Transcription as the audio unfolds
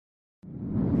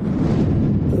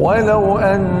ولو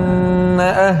أن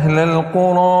أهل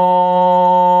القرى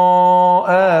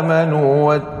آمنوا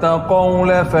واتقوا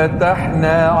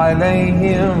لفتحنا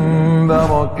عليهم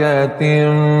بركات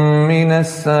من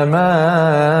السماء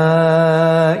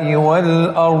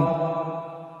والأرض.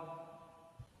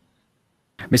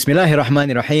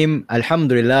 Bismillahirrahmanirrahim.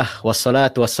 Alhamdulillah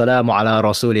wassalatu wassalamu ala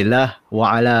Rasulillah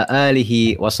wa ala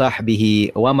alihi wa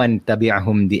sahbihi wa man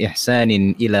tabi'ahum bi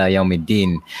ihsanin ila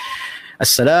yaumiddin.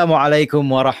 Assalamualaikum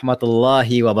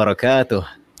warahmatullahi wabarakatuh.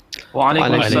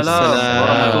 Waalaikumsalam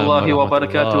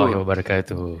warahmatullahi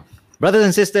wabarakatuh. Brothers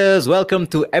and sisters, welcome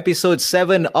to episode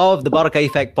 7 of the Barakah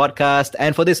Effect podcast.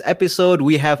 And for this episode,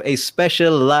 we have a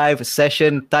special live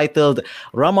session titled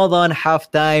Ramadhan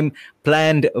Half-Time,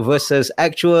 Planned versus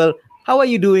Actual. How are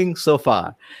you doing so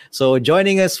far? So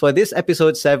joining us for this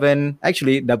episode 7,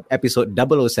 actually the episode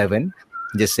 007,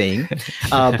 just saying,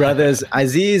 brothers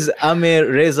Aziz, Amir,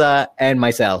 Reza, and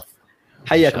myself.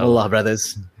 Hayyakumullah,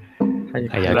 brothers.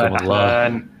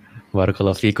 Hayyakumullah.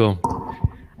 Barakallahu feekum.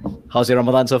 How's your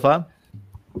Ramadan so far?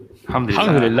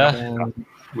 Alhamdulillah.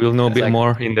 We'll know a bit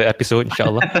more in the episode,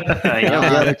 inshallah.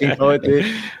 Yeah, looking forward to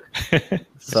it.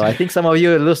 So I think some of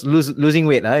you are losing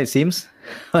weight, it seems.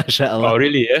 MashaAllah. Oh,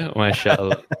 really? Yeah?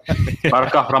 MashaAllah.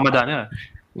 Barakah Ramadan, yeah.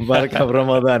 Barakah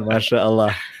Ramadan,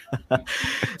 MashaAllah.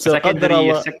 So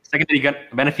secondary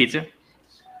benefits, yeah.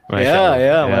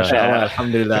 Yeah, MashaAllah.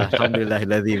 Alhamdulillah. Alhamdulillah.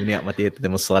 Alladhi bi ni'matihi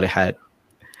tatimmus salihat.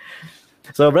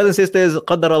 So, brothers and sisters,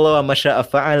 Qaddarallah wa masha'a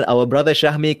fa'al. Our brother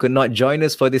Shahmi could not join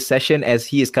us for this session as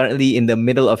he is currently in the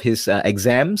middle of his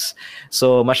exams.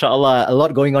 So, mashallah, a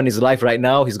lot going on in his life right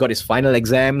now. He's got his final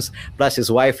exams, plus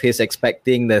his wife is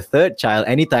expecting the third child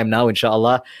anytime now,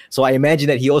 inshallah. So, I imagine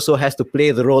that he also has to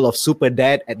play the role of super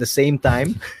dad at the same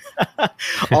time.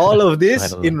 All of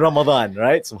this in Ramadan,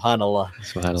 right? Subhanallah.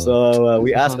 So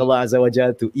we ask Allah Azza wa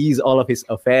Jal to ease all of his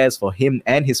affairs for him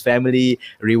and his family,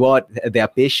 reward their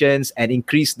patience and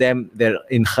increase them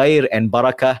in khair and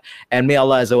barakah. And may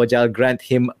Allah Azza wa Jal grant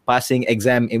him passing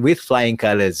exam with flying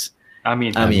colors.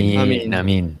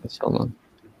 Ameen. Inshallah.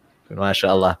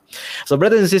 MashaAllah. So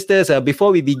brothers and sisters,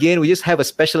 before we begin, we just have a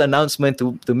special announcement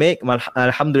to make.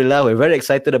 Alhamdulillah, we're very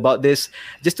excited about this.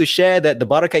 Just to share that the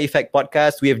Barakah Effect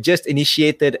podcast, we have just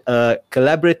initiated a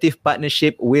collaborative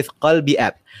partnership with Qalbi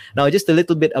app. Now, just a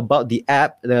little bit about the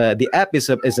app. The app is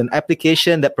an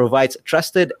application that provides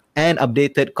trusted and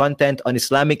updated content on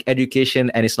Islamic education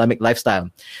and Islamic lifestyle.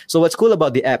 So what's cool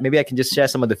about the app, maybe I can just share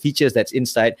some of the features that's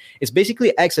inside. It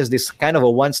basically acts as this kind of a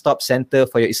one-stop center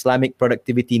for your Islamic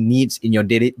productivity needs in your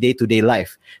day-to-day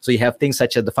life. So you have things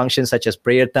such as the functions such as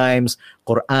prayer times,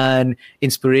 Quran,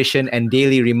 inspiration and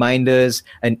daily reminders,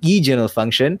 an e-journal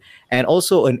function, and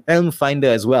also an ilm finder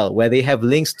as well, where they have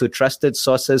links to trusted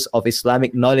sources of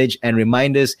Islamic knowledge and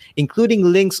reminders, including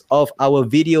links of our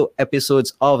video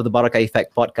episodes of the Barakah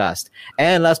Effect podcast.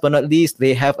 And last but not least,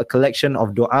 they have a collection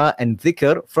of dua and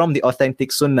dhikr from the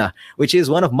authentic sunnah, which is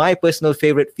one of my personal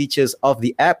favorite features of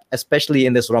the app, especially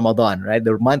in this Ramadan, right?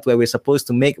 The month where we're supposed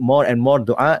to make more and more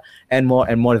dua and more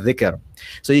dhikr.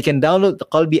 So you can download the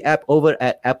Qalbi app over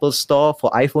at Apple Store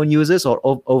for iPhone users or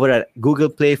over at Google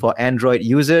Play for Android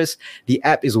users. The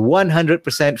app is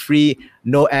 100% free,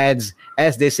 no ads.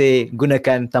 As they say,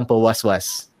 gunakan tanpa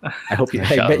was-was. I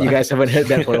bet you guys haven't heard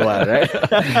that for a while, right?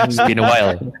 It's been a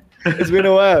while. It's been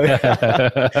a while.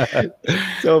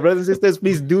 So, brothers and sisters,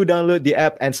 please do download the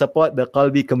app and support the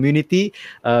Qalbi community.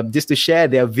 Just to share,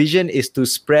 their vision is to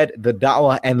spread the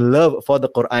da'wah and love for the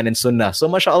Quran and Sunnah. So,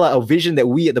 mashallah, a vision that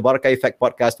we at the Barakah Effect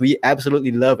podcast, we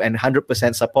absolutely love and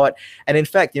 100% support. And in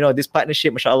fact, this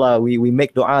partnership, mashallah, we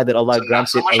make dua that Allah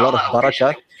grants it a lot of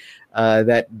barakah.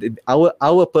 That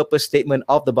our purpose statement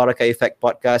of the Barakah Effect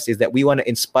podcast is that we want to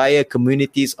inspire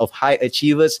communities of high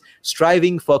achievers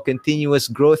striving for continuous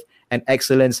growth and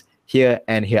excellence here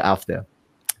and hereafter.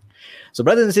 So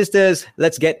brothers and sisters,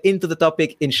 let's get into the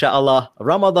topic, inshallah.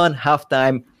 Ramadan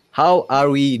halftime. How are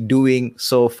we doing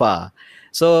so far?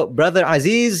 So brother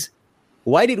Aziz,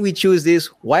 why did we choose this?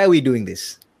 Why are we doing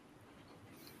this?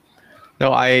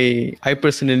 No, I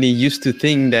personally used to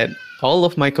think that all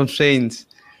of my constraints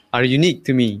are unique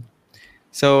to me.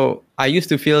 So I used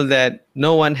to feel that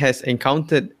no one has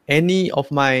encountered any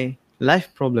of my life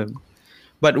problem.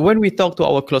 But when we talk to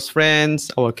our close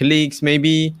friends, our colleagues,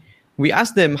 maybe we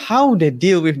ask them how they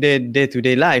deal with their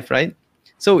day-to-day life, right?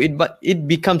 So it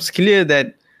becomes clear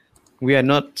that we are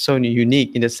not so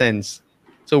unique in a sense.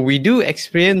 So we do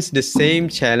experience the same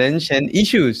challenge and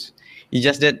issues. It's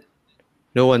just that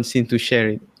no one seems to share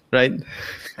it, right?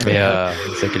 Yeah,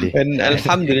 exactly. And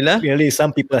Alhamdulillah, Clearly,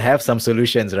 some people have some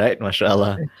solutions, right?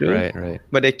 MashaAllah. Right.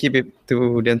 but they keep it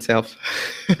to themselves.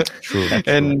 True.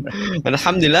 And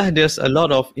Alhamdulillah, there's a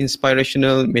lot of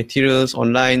inspirational materials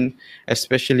online,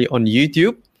 especially on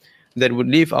YouTube, that would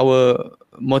leave our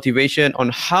motivation on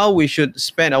how we should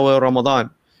spend our Ramadan.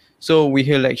 So we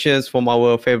hear lectures from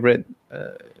our favorite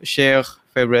sheikh,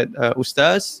 favorite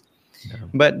ustaz.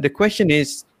 But the question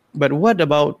is, what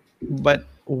about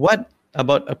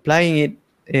applying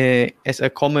it as a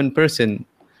common person,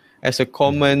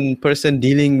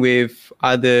 dealing with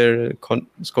other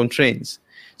constraints?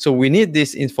 So we need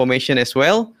this information as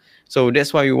well. So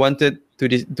that's why we wanted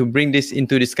to bring this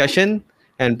into discussion,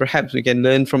 and perhaps we can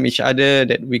learn from each other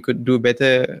that we could do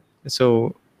better.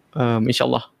 So,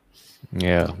 inshallah.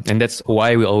 Yeah, and that's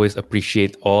why we always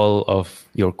appreciate all of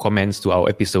your comments to our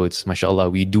episodes.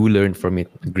 MashaAllah, we do learn from it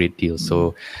a great deal.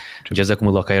 So,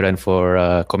 Jazakumullah khairan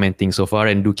for commenting so far,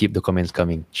 and do keep the comments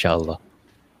coming, inshallah.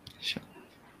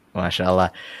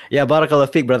 MashaAllah. Yeah,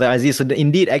 Barakallah Fiqh, Brother Aziz. So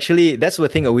indeed, actually, that's the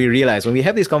thing that we realize when we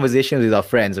have these conversations with our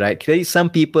friends, right? Clearly, some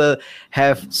people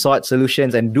have sought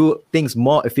solutions and do things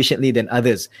more efficiently than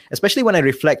others. Especially when I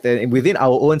reflect within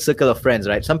our own circle of friends,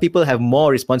 right? Some people have more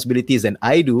responsibilities than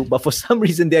I do, but for some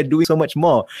reason, they're doing so much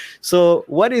more. So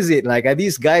what is it? Like, are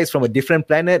these guys from a different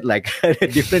planet, like a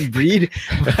different breed,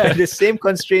 the same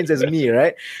constraints as me,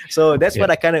 right? So that's what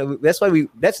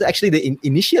that's actually the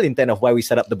initial intent of why we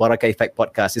set up the Barakah Effect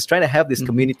podcast. Is trying to have this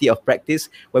community of practice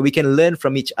where we can learn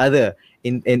from each other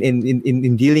in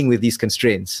dealing with these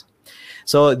constraints.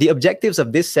 So the objectives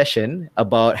of this session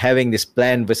about having this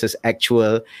plan versus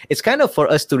actual, it's kind of for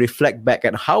us to reflect back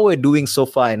at how we're doing so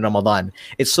far in Ramadan.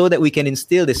 It's so that we can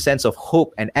instill this sense of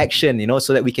hope and action,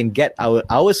 so that we can get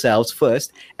ourselves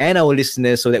first and our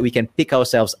listeners, so that we can pick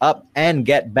ourselves up and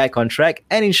get back on track.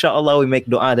 And inshallah, we make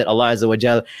dua that Allah Azza wa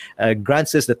Jal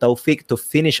grants us the tawfiq to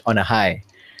finish on a high.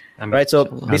 Right, so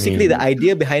basically the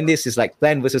idea behind this is like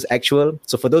plan versus actual.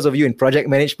 So for those of you in project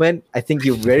management, I think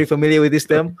you're very familiar with this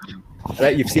term,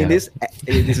 right? You've seen this.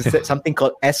 This is something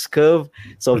called S-curve.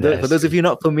 So for those of you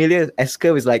not familiar,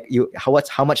 S-curve is like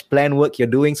how much plan work you're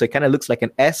doing. So it kind of looks like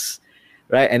an S,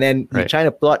 right? And then you're trying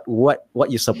to plot what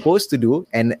you're supposed to do,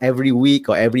 and every week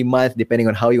or every month, depending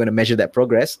on how you want to measure that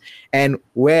progress, and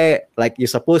where like you're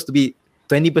supposed to be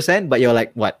 20%, but you're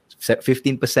like 15%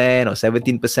 or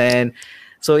 17%.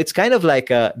 So it's kind of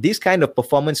like these kind of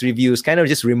performance reviews kind of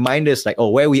just remind us like,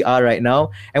 where we are right now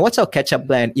and what's our catch-up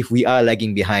plan if we are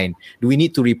lagging behind. Do we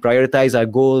need to reprioritize our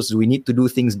goals? Do we need to do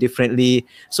things differently?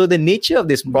 So the nature of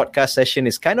this broadcast session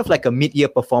is kind of like a mid-year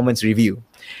performance review.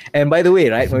 And by the way,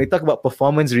 right, when we talk about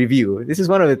performance review, this is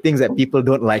one of the things that people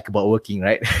don't like about working,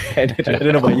 right? I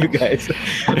don't know about you guys.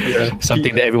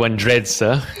 Something that everyone dreads,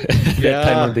 that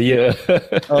time of the year.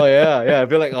 I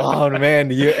feel like, oh man,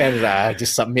 the year ends.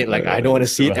 Just submit. Like, I don't want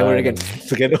to see it ever again.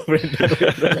 Forget over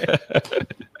it.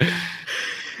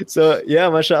 So yeah,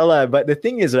 mashallah. But the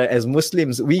thing is, right, as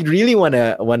Muslims, we really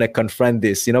wanna confront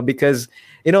this, because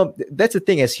that's the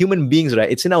thing. As human beings, right,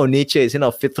 it's in our nature, it's in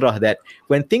our fitrah that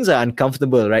when things are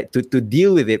uncomfortable, right, to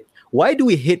deal with it. Why do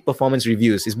we hate performance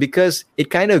reviews? It's because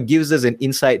it kind of gives us an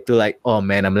insight to like, oh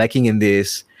man, I'm lacking in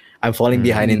this, I'm falling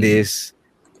behind in this.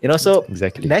 So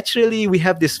exactly. Naturally we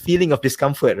have this feeling of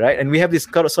discomfort, right? And we have this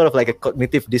sort of like a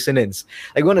cognitive dissonance.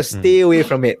 Like we want to stay away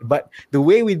from it. But the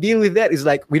way we deal with that is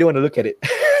like, we don't want to look at it.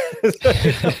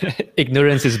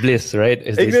 Ignorance is bliss, right?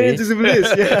 Ignorance is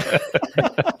bliss, yeah.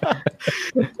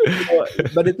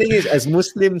 But the thing is, as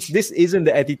Muslims, this isn't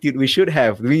the attitude we should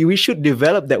have. We should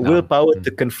develop that willpower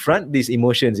to confront these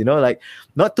emotions, like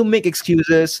not to make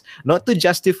excuses, not to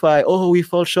justify, we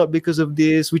fall short because of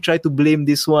this, we try to blame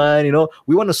this one,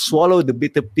 we want to swallow the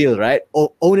bitter pill, right?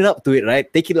 Or own it up to it,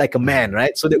 right? Take it like a man,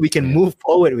 right? So that we can move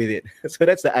forward with it. So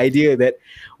that's the idea that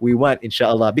we want,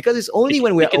 inshallah, because it's only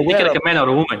when we're aware take it like a man or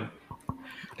a woman.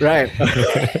 Right.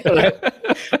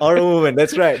 Or a woman.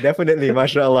 That's right. Definitely.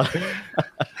 MashaAllah.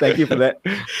 Thank you for that.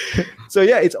 So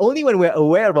yeah, it's only when we're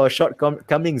aware of our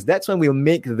shortcomings, that's when we'll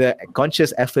make the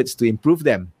conscious efforts to improve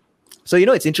them. So,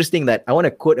 it's interesting that I want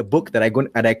to quote a book that I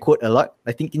quote a lot.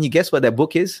 I think, can you guess what that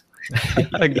book is?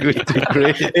 Good to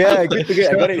Great. Yeah, Good to Great.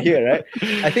 I got it here, right?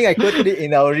 I think I quoted it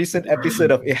in our recent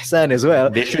episode of Ihsan as well.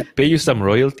 They should pay you some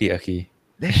royalty, Akhi.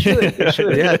 They should.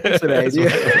 Yeah, that's the idea.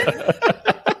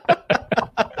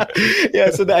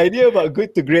 Yeah, so the idea about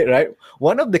good to great, right?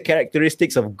 One of the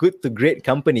characteristics of good to great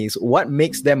companies, what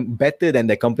makes them better than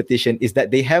their competition, is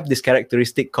that they have this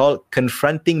characteristic called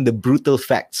confronting the brutal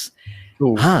facts.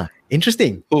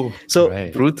 Interesting. Oh, So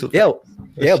brutal.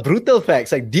 yeah, brutal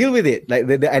facts. Like, deal with it. Like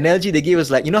the analogy they give is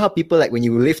like, you know how people, like when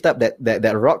you lift up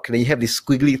that rock, then you have these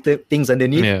squiggly things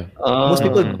underneath. Yeah. Most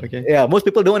people, okay. most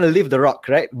people don't want to lift the rock,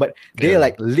 right? But they Yeah.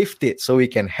 like lift it so we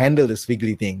can handle the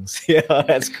squiggly things. Yeah,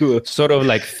 that's cool. Sort of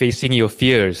like facing your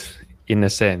fears in a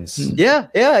sense. Yeah,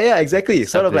 exactly.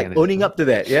 Sort of like Something like owning up to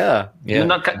that. Yeah. Yeah.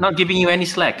 Not giving you any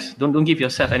slacks. Don't give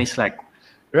yourself any slack.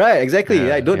 Right, exactly.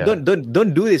 Yeah, Right.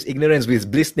 Don't do this ignorance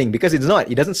with bliss thing, because it's not.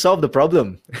 It doesn't solve the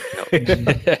problem.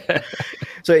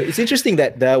 So it's interesting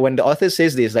that when the author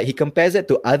says this, like he compares it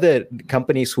to other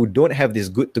companies who don't have this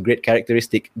good to great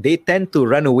characteristic, they tend to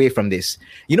run away from this.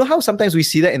 You know how sometimes we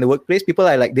see that in the workplace, people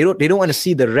are like they don't want to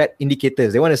see the red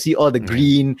indicators. They want to see all the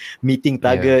green meeting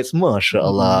targets.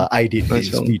 MashaAllah, I did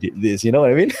this, we did this. You know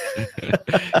what I mean?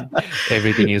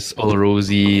 Everything is all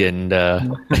rosy and,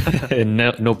 and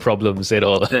no problems at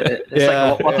all. It's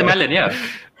like watermelon, yeah.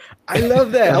 I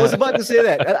love that. I was about to say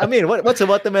that. I mean, what's a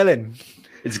watermelon?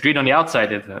 It's green on the outside,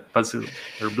 but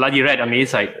bloody red on the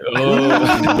inside.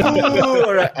 Oh,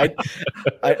 all right.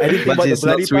 I didn't think But about the it's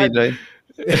not bloody sweet, part. right?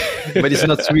 But it's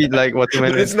not sweet like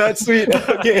watermelon. It's not sweet.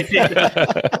 Okay.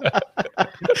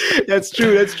 That's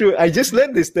true. I just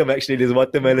learned this term actually, this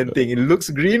watermelon thing. It looks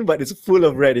green, but it's full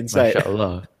of red inside.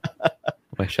 MashaAllah.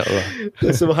 MashaAllah.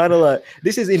 Subhanallah.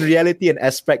 This is in reality an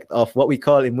aspect of what we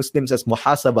call in Muslims as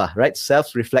muhasabah, right?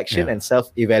 Self-reflection and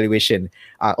self-evaluation.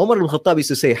 Umar al-Khattab used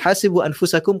to say, Hasibu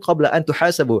anfusakum qabla an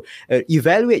tuhasabu.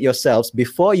 Evaluate yourselves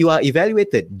before you are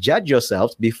evaluated. Judge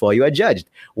yourselves before you are judged.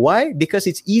 Why? Because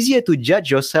it's easier to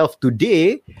judge yourself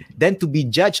today than to be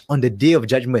judged on the day of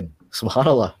judgment.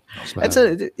 Subhanallah. It's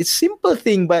a simple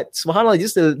thing, but subhanAllah,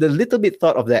 just the little bit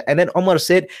thought of that. And then Umar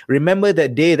said, remember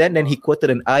that day then he quoted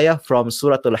an ayah from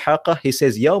Surah Al-Haqqah. He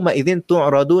says, Yawma idhin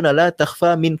tu'raduna la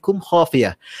takhfa minkum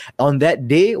khafiyah. On that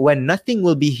day when nothing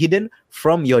will be hidden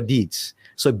from your deeds.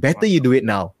 So better you do it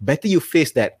now. Better you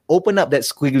face that. Open up that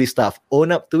squiggly stuff.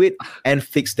 Own up to it and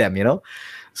fix them, you know.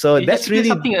 So that's really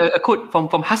something, a quote from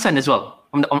Hassan as well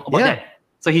about that.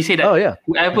 So he said that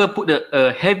whoever put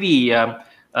a heavy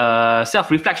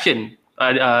self-reflection,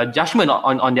 judgment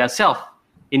on their self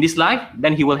in this life,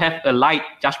 then he will have a light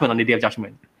judgment on the day of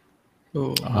judgment. Okay,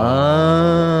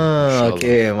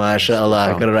 MashaAllah.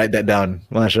 I'm gonna write that down.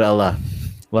 MashaAllah.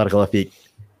 Barakallah fiqh.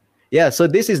 Yeah, so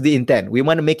this is the intent. We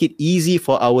want to make it easy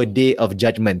for our day of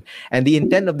judgment. And the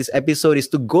intent of this episode is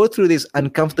to go through this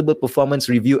uncomfortable performance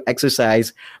review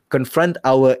exercise, confront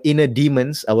our inner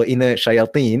demons, our inner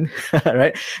shayateen,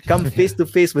 right? Come face to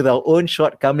face with our own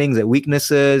shortcomings and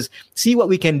weaknesses, see what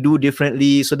we can do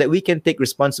differently so that we can take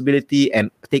responsibility and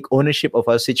take ownership of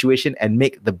our situation and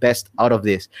make the best out of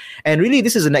this. And really,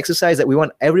 this is an exercise that we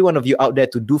want every one of you out there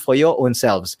to do for your own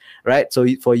selves, right? So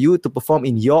for you to perform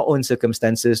in your own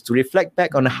circumstances, to reflect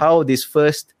back on how this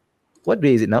first, what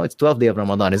day is it now? It's 12th day of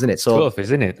Ramadan, isn't it? So 12,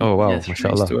 isn't it? Oh, wow. Yes,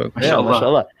 MashaAllah. yeah,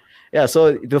 MashaAllah. Yeah,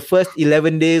 so the first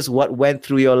 11 days, what went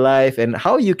through your life and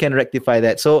how you can rectify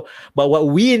that. So, but what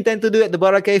we intend to do at the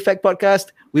Barakah Effect podcast,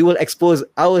 we will expose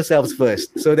ourselves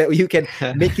first so that you can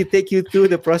take you through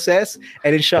the process.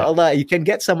 And inshallah, you can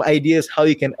get some ideas how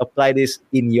you can apply this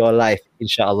in your life,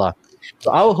 inshallah.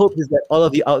 So our hope is that all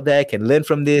of you out there can learn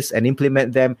from this and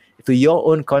implement them to your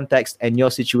own context and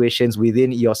your situations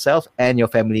within yourself and your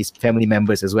family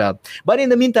members as well. But in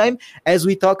the meantime, as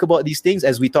we talk about these things,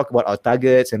 as we talk about our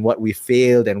targets and what we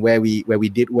failed and where we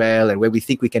did well and where we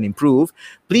think we can improve,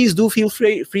 please do feel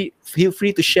free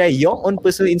to share your own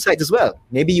personal insights as well.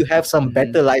 Maybe you have some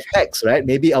better life hacks, right?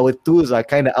 Maybe our tools are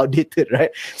kind of outdated, right?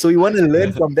 So we want to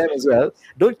learn from them as well.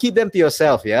 Don't keep them to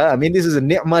yourself, yeah? I mean, this is a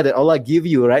ni'mah that Allah give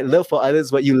you, right? Love for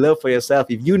others what you love for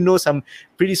yourself. If you know some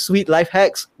pretty sweet life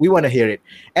hacks, we want to hear it.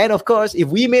 And of course, if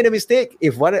we made a mistake,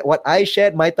 if what I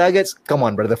shared, my targets, come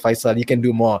on, Brother Faisal, you can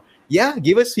do more. Yeah,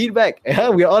 give us feedback.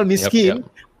 We're all miskin. Yep.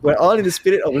 We're all in the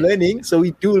spirit of learning. So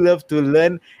we do love to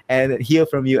learn and hear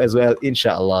from you as well,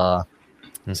 inshallah.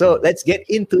 So let's get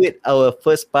into it, our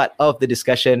first part of the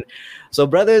discussion. So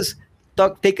brothers,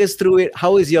 take us through it.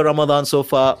 How is your Ramadan so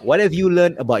far? What have you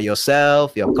learned about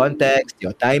yourself, your context,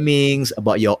 your timings,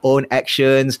 about your own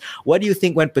actions? What do you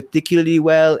think went particularly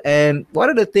well? And what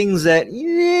are the things that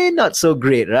not so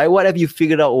great, right? What have you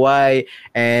figured out why?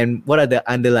 And what are the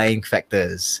underlying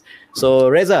factors? So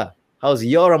Reza, how's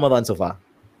your Ramadan so far?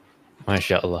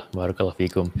 MashaAllah. Barakallah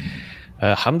fikum.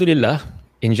 Alhamdulillah.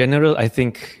 In general, I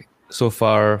think so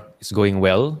far it's going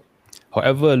well.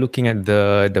 However, looking at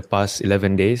the past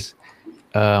 11 days,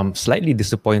 slightly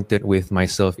disappointed with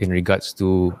myself in regards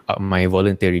to my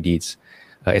voluntary deeds,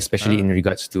 especially in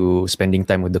regards to spending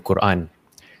time with the Quran.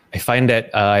 I find that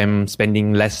I'm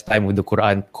spending less time with the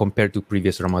Quran compared to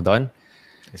previous Ramadan.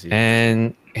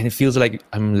 and it feels like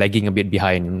I'm lagging a bit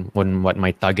behind on what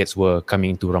my targets were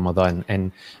coming into Ramadan.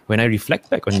 And when I reflect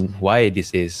back on why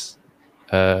this is,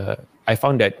 I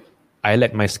found that I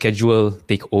let my schedule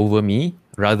take over me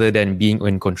rather than being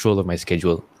in control of my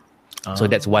schedule. So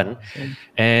that's one.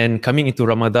 And coming into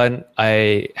Ramadan,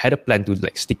 I had a plan to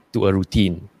like stick to a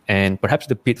routine. And perhaps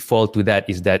the pitfall to that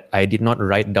is that I did not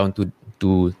write down to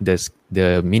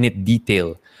the minute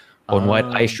detail on what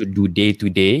I should do day to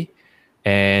day.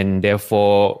 And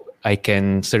therefore, I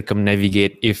can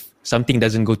circumnavigate. If something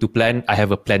doesn't go to plan, I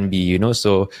have a plan B, you know?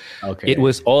 So it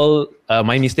was all,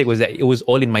 my mistake was that it was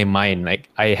all in my mind. Like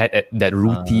I had that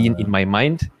routine in my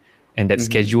mind and that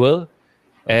schedule.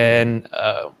 And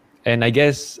I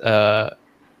guess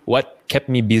what kept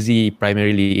me busy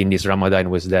primarily in this Ramadan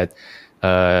was that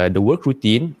the work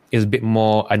routine is a bit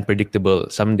more unpredictable.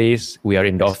 Some days we are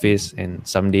in the office and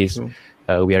some days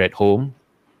we are at home.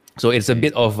 So it's a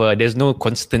bit of, there's no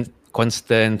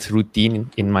constant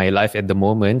routine in my life at the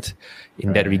moment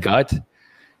in that regard.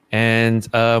 And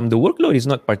the workload is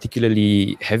not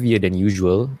particularly heavier than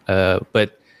usual.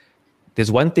 But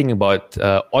there's one thing about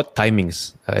odd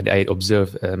timings that I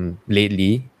observed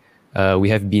lately. We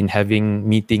have been having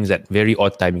meetings at very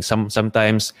odd timings.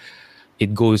 Sometimes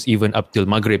it goes even up till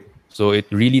Maghrib. So it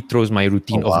really throws my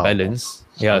routine off balance.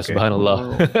 Yeah,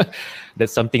 subhanallah.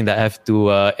 That's something that I have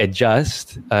to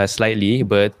adjust slightly.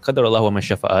 But qadarullah wa ma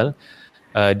syafa'al.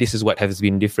 This is what has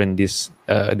been different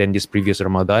than this previous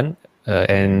Ramadan.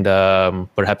 And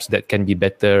perhaps that can be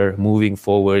better moving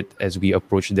forward as we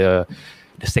approach the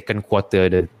second quarter,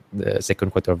 the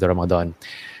second quarter of the Ramadan.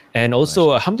 And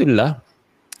also, alhamdulillah,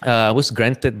 I was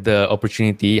granted the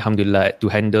opportunity, alhamdulillah, to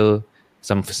handle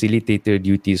some facilitator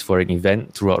duties for an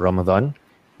event throughout Ramadan,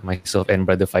 myself and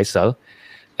brother Faisal.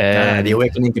 And the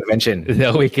Awakening Convention. The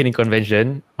Awakening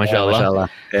Convention, mashallah.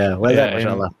 Yeah, well done,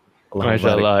 mashallah.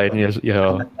 Mashallah,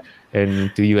 and,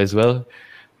 and to you as well,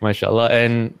 mashallah.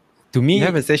 And to me, you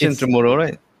have a session tomorrow,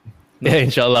 right? Yeah,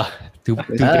 inshallah.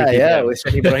 With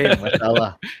Sheikh Ibrahim,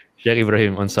 mashallah. Sheikh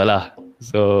Ibrahim on Salah.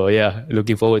 So yeah,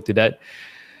 looking forward to that.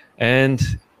 And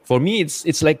for me,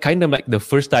 it's like kind of like the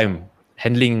first time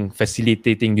handling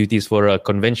facilitating duties for a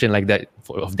convention like that,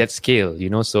 of that scale, you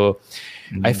know. So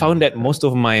I found that most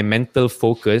of my mental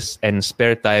focus and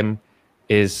spare time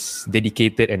is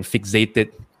dedicated and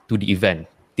fixated to the event,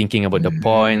 thinking about the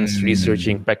points,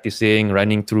 researching, practicing,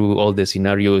 running through all the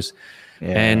scenarios.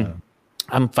 And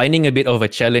I'm finding a bit of a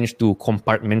challenge to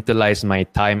compartmentalize my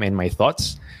time and my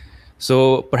thoughts.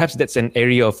 So perhaps that's an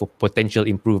area of potential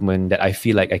improvement that I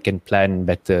feel like I can plan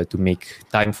better to make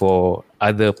time for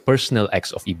other personal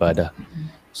acts of ibadah.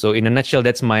 So in a nutshell,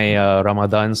 that's my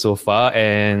Ramadan so far.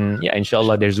 And yeah,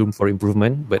 inshallah, there's room for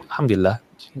improvement. But alhamdulillah,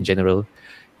 in general.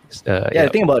 The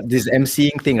thing about this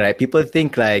MCing thing, right? People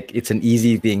think like it's an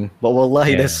easy thing. But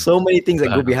wallahi, there's so many things that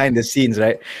go behind the scenes,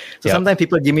 right? So sometimes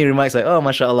people give me remarks like, oh,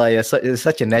 mashallah, you're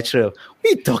such a natural. What are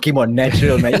you talking about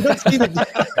natural, man? You don't see the...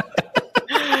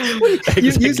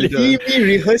 You see me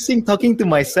rehearsing, talking to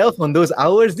myself on those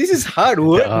hours. This is hard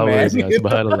work, man.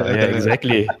 Yeah,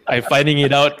 exactly. I'm finding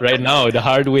it out right now the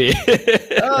hard way.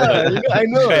 I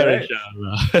know. Right?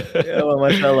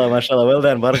 Mashallah, mashallah. Well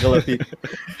done. Barakallah feek.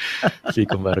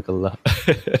 Feekum barakallah.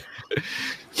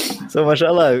 So,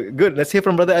 mashallah. Good. Let's hear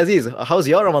from Brother Aziz. How's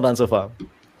your Ramadan so far?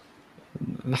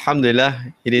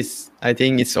 Alhamdulillah. It is. I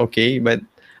think it's okay, but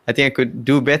I think I could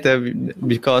do better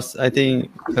because I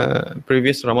think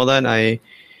previous Ramadan I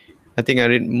think I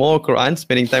read more Quran,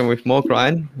 spending time with more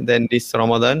Quran than this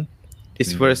Ramadan,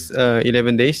 this first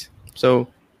 11 days. So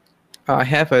I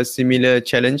have a similar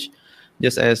challenge,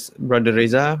 just as Brother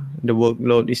Reza. The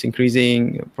workload is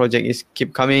increasing, project is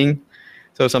keep coming.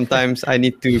 So sometimes I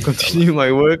need to continue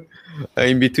my work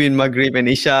in between Maghrib and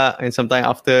Isha, and sometimes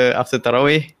after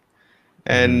Tarawih.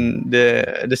 And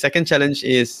the second challenge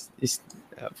is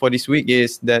for this week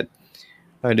is that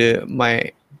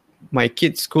my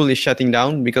kids' school is shutting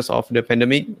down because of the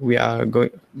pandemic. We are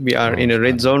in a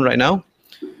red zone right now.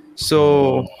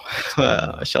 So,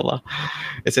 mashallah,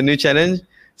 it's a new challenge.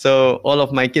 So all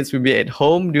of my kids will be at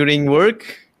home during work.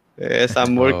 As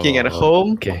I'm working at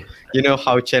home, you know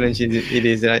how challenging it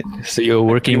is, right? So you're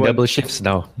working double shifts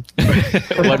now.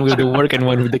 One with the work and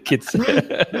one with the kids.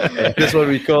 That's what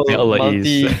we call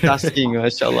multitasking,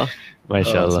 mashallah.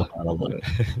 MashaAllah.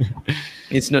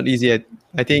 It's not easy yet.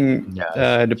 I think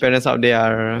the parents out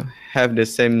there have the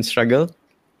same struggle.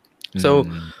 So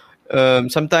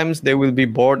sometimes they will be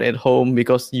bored at home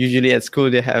because usually at school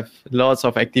they have lots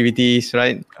of activities,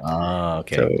 right?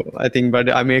 So I think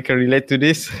Brother Amir can relate to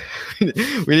this.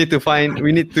 we need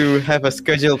to have a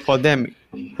schedule for them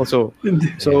also.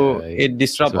 So it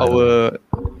disrupts our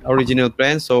original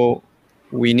plan, so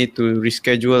we need to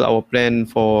reschedule our plan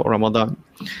for Ramadan.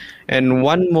 And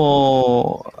one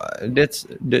more, that's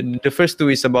the first two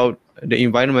is about the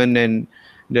environment, and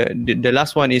the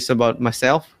last one is about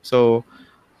myself. So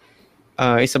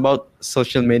it's about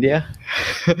social media.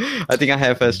 I think I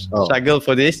have a struggle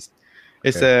for this.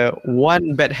 It's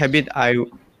one bad habit I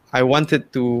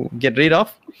wanted to get rid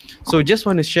of. So just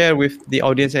want to share with the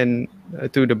audience and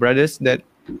to the brothers that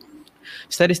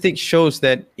statistics shows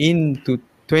that in year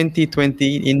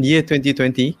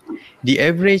 2020, the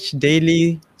average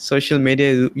daily social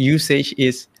media usage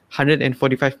is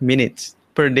 145 minutes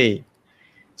per day.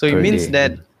 So it means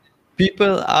that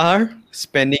people are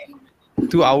spending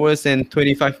 2 hours and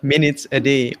 25 minutes a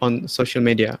day on social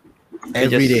media.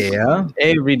 Every day, yeah?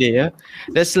 Every day, yeah?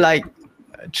 That's like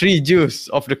 3 juz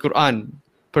of the Quran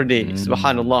per day.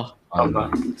 Subhanallah.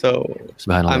 So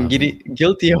I'm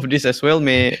guilty of this as well.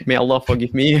 May Allah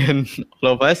forgive me and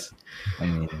all of us.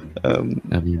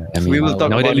 We will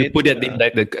talk now about that you it. put that in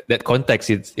that context,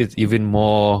 it's even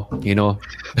more,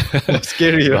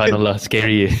 scary. Subhanallah,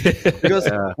 scary. Because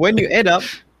when you add up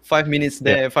 5 minutes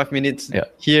there, 5 minutes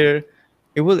here,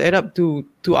 it will add up to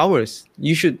 2 hours.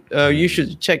 You should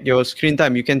check your screen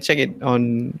time. You can check it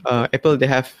on Apple. They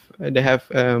have the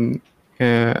apps.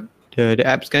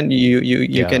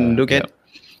 You can look at.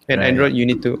 And Android, you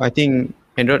need to. I think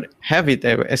Android have it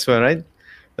as well, right?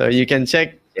 So you can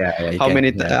check how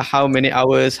many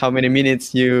hours, how many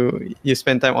minutes you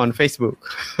spend time on Facebook.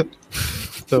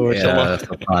 So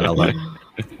subhanallah.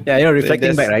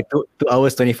 Reflecting back, right? 2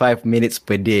 hours 25 minutes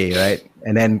per day, right?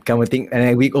 And then come and think,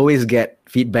 and we always get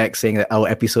feedback saying that our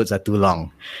episodes are too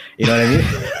long. You know what I mean?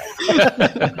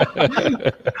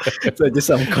 So just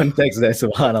some context there,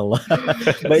 subhanallah.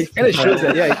 But it kind of shows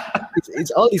that it's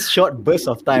all these short bursts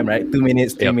of time, right? 2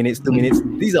 minutes, 3 minutes, 2 minutes.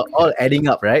 These are all adding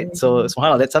up, right? So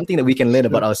subhanallah, that's something that we can learn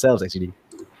about ourselves actually.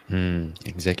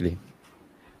 Exactly.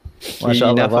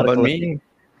 Enough about me.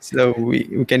 So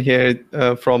we can hear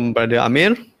from Brother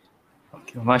Amir.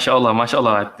 Okay,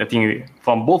 mashallah. I think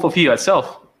from both of you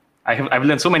itself, I've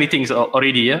learned so many things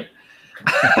already. Yeah.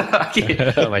 Okay.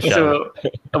 So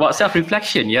about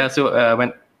self-reflection, So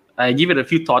when I give it a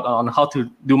few thoughts on how to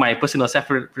do my personal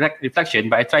self-reflection,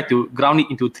 but I try to ground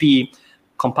it into 3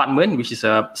 compartments, which is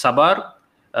sabar,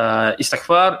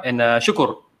 istighfar, and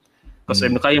shukr. Because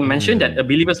Ibn Qayyim mentioned that a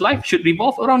believer's life should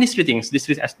revolve around these 3 things, these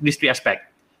three aspects.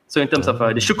 So in terms of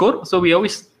the shukr, so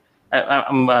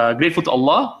I'm grateful to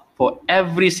Allah for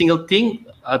every single thing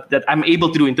that I'm able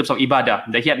to do in terms of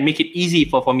ibadah, that He had make it easy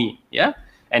for me,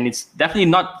 And it's definitely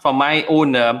not from my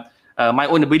own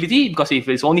ability, because if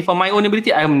it's only from my own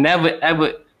ability, I am never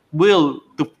ever able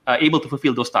to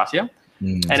fulfill those tasks,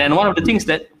 And then one of the things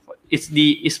that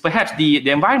is perhaps the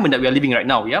environment that we are living right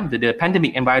now, the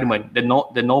pandemic environment, the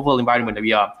novel environment that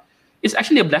we are, it's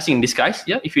actually a blessing in disguise,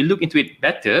 If you look into it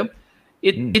better,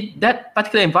 that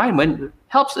particular environment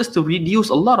helps us to reduce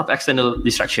a lot of external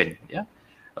distraction,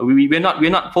 We're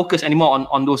not focused anymore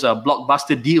on those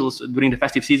blockbuster deals during the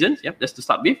festive seasons. That's to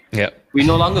start with. We're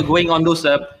no longer going on those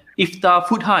iftar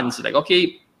food hunts. Like,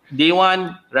 okay, day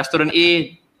 1 restaurant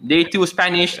A, day 2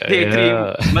 Spanish, day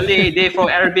 3 Malay, day 4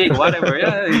 Arabic, whatever.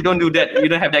 You don't do that. You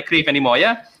don't have that crave anymore.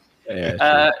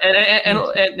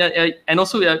 And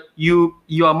also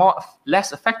you are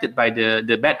less affected by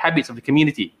the bad habits of the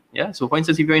community. So for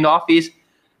instance, if you're in the office,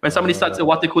 when somebody starts a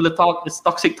water cooler talk, it's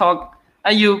toxic talk,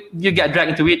 and you get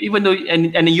dragged into it, even though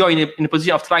and you're in a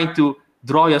position of trying to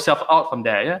draw yourself out from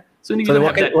there. So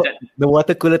the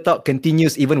water cooler talk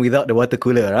continues even without the water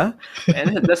cooler, huh?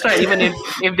 And that's right. Even if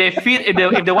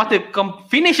the water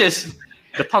finishes,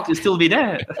 the talk will still be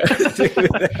there.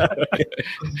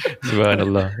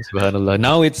 Subhanallah.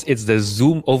 Now it's the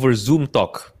Zoom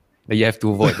talk that you have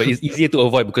to avoid, but it's easier to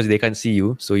avoid because they can't see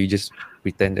you, so you just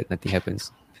pretend that nothing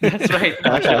happens. That's right.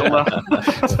 MashaAllah.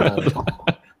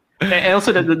 And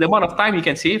also the amount of time you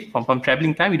can save from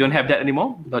traveling time, you don't have that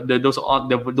anymore.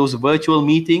 Those virtual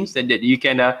meetings that you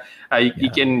can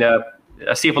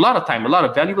save a lot of time, a lot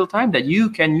of valuable time that you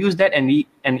can use that and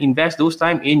invest those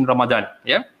time in Ramadan.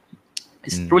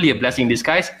 It's truly a blessing in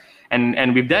disguise.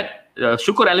 And with that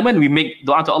shukr element, we make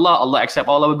dua to Allah. Allah accept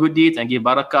all our good deeds and give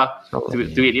barakah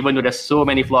to it, even though there's so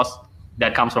many flaws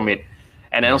that comes from it.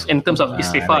 And also in terms of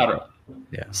istighfar,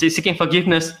 seeking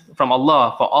forgiveness from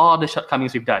Allah for all the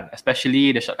shortcomings we've done,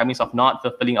 especially the shortcomings of not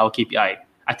fulfilling our KPI.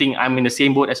 I think I'm in the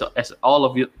same boat as all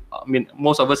of you. I mean,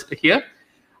 most of us here.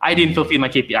 I didn't fulfill my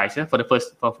KPIs for the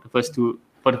first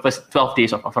 12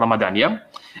 days of Ramadan.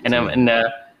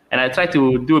 And I try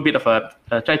to do a bit of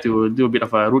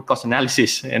a root cause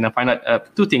analysis, and I find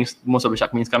out 2 things most of the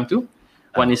shortcomings come to.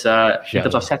 One is in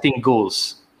terms of setting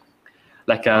goals.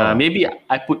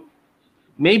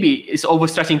 Maybe it's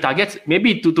overstretching targets.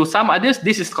 Maybe to some others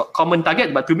this is common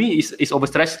target, but to me it's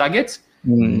overstretched targets,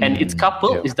 and it's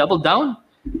coupled, it's doubled down.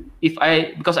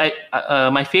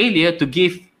 My failure to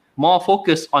give more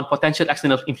focus on potential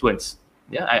external influence.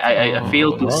 I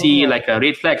fail to see like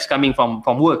red flags coming from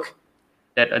work,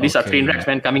 that these are train wrecks,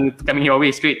 man, coming your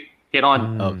way straight head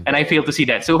on, and I fail to see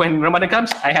that. So when Ramadan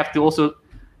comes, I have to also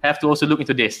look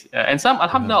into this. And some,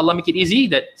 alhamdulillah, Allah make it easy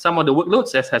that some of the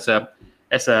workloads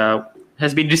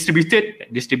has been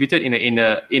distributed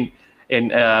in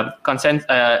consent.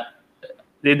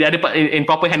 The other part in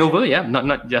proper handover,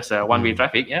 not just one-way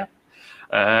traffic,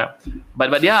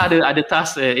 but there are other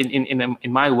tasks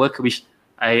in my work which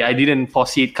I didn't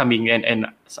foresee it coming, and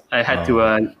I had to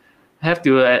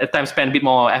at times spend a bit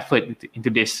more effort into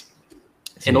this.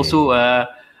 And also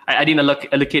I didn't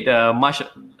allocate much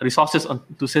resources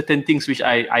to certain things which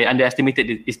I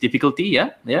underestimated its difficulty.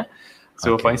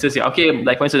 So for instance,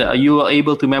 you are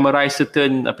able to memorize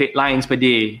certain paid lines per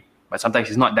day, but sometimes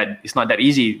it's not that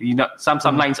easy.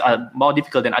 Some lines are more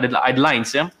difficult than other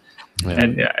lines.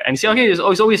 And you say, there's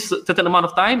always certain amount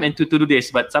of time and to do this,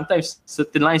 but sometimes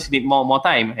certain lines need more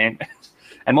time and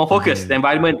more focus. The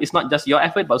environment is not just your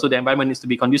effort, but also the environment needs to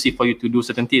be conducive for you to do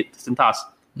certain tasks,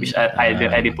 which I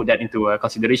didn't put that into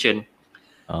consideration.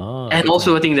 And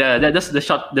also I think that's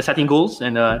the setting goals,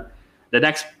 and the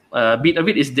next bit of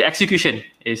it is the execution.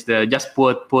 Is the just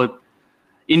poor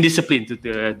indiscipline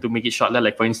to make it short.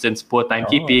 Like for instance, poor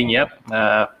timekeeping.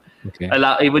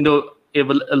 Even though a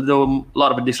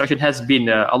lot of distraction has been,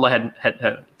 Allah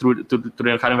had through the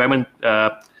current environment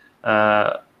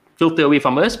filter away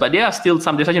from us, but there are still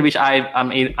some distraction which I'm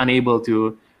unable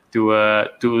to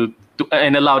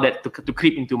and allow that to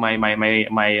creep into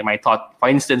my thought. For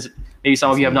instance, maybe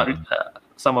some of you have not,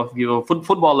 some of you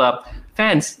football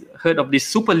fans heard of this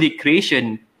Super League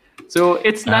creation. So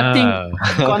it's nothing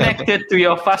connected to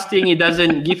your fasting. It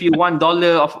doesn't give you $1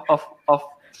 of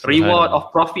reward,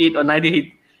 of profit, or neither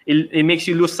it makes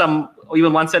you lose some, or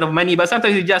even 1 cent of money. But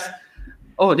sometimes you just,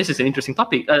 this is an interesting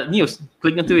topic, news,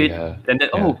 click into it, and then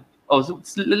so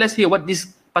let's hear what this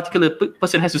particular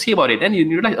person has to say about it. Then you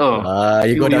realize,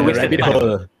 you go down the rabbit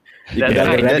hole.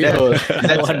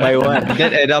 That's one by one.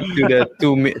 That add up to the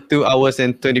 2 hours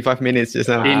and 25 minutes just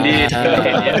now. Indeed.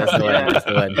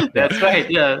 That's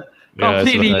right.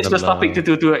 Completely useless topic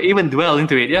to even dwell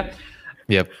into it.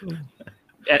 Yep.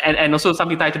 And also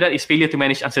something tied to that is failure to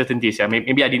manage uncertainties.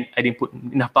 Maybe I didn't put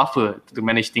enough buffer to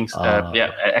manage things.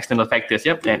 External factors.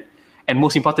 And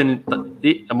most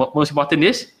important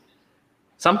is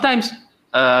sometimes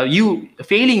you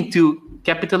failing to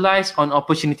capitalize on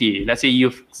opportunity. Let's say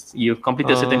you've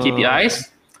completed certain KPIs.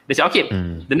 They say,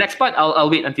 the next part I'll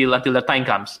wait until the time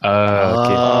comes.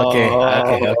 Okay.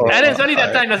 And then suddenly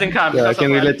that time doesn't come. I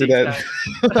can relate to that.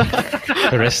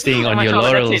 Resting on your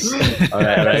laurels. All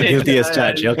right. Guilty as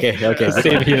charged. Okay.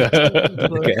 Same here.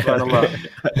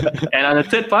 And on the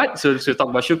third part, so we talk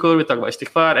about shukr, we talk about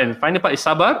istighfar, and final part is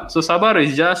sabar. So sabar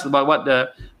is just about what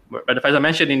Brother Faizal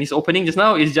mentioned in his opening just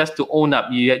now, is just to own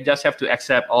up. You just have to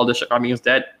accept all the shortcomings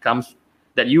that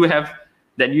you have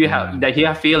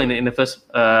failed in the first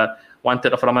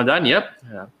 1/3 of Ramadan.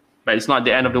 But it's not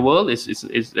the end of the world. It's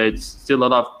still a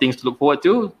lot of things to look forward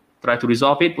to. Try to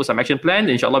resolve it, put some action plan.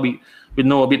 Inshallah, we'll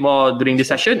know a bit more during this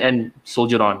session and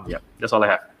soldier on. That's all I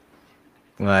have.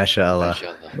 MashaAllah.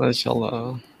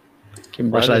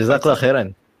 Jazakallah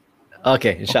khairan.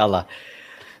 Okay, inshallah.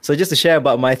 So just to share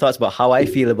about my thoughts about how I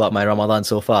feel about my Ramadan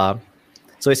so far.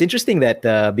 So it's interesting that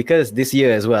because this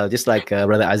year as well, just like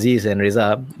Brother Aziz and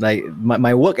Reza, like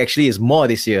my work actually is more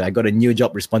this year. I got a new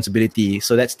job responsibility,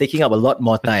 so that's taking up a lot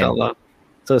more time.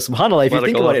 So subhanAllah, if you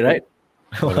think about it, right?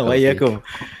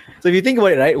 So if you think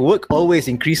about it, right, work always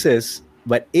increases,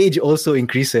 but age also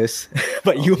increases,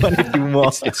 but you want to do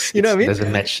more. You know what I mean?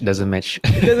 Doesn't match.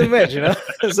 It doesn't match, you know.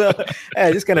 So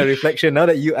just kind of reflection. Now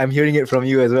that I'm hearing it from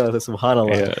you as well. So subhanAllah.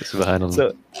 Yeah,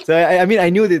 subhanAllah. So I mean, I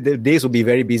knew that the days would be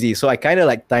very busy. So I kind of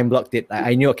like time blocked it.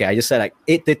 I knew, I just said like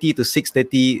 8:30 to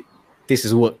 6:30, this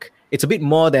is work. It's a bit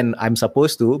more than I'm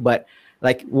supposed to, but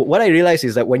like what I realized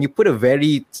is that when you put a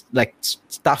very like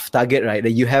tough target, right,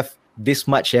 that you have this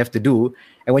much you have to do,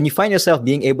 and when you find yourself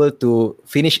being able to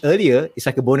finish earlier, it's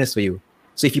like a bonus for you.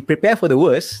 So if you prepare for the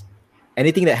worst,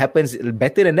 anything that happens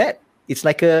better than that, it's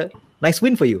like a nice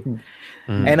win for you.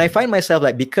 And I find myself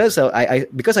like, because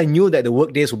I knew that the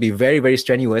work days would be very, very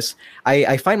strenuous,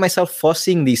 I find myself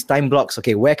forcing these time blocks.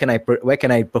 Okay, where can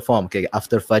I perform? Okay,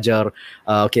 after Fajr,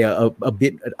 a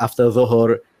bit after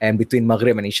Dhuhr, and between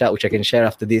Maghrib and Isha, which I can share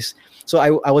after this. So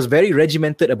I was very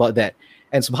regimented about that.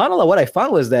 And subhanAllah, what I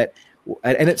found was that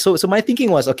so my thinking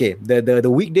was, okay, the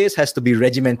weekdays has to be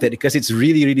regimented because it's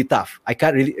really, really tough. I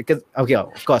can't really, because, okay,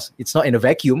 of course, it's not in a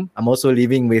vacuum. I'm also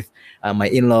living with my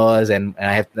in-laws and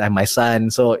I have my son.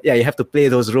 So yeah, you have to play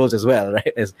those roles as well,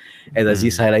 right? As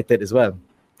Aziz highlighted as well.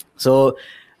 So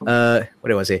what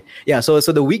did I say? Yeah, so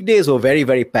the weekdays were very,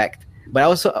 very packed. But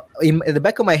also in the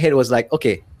back of my head was like,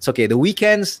 okay, it's okay. The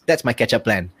weekends, that's my catch-up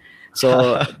plan.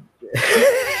 So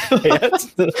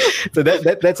so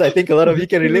that's I think a lot of you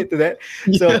can relate to that.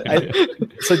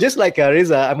 So just like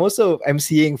Reza, I'm also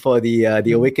emceeing for the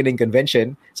Awakening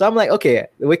Convention. So I'm like, okay,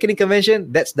 the Awakening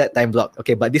Convention, that's that time block.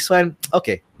 Okay, but this one,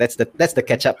 okay, that's the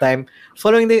catch up time.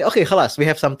 Following day, okay, khalas, we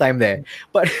have some time there.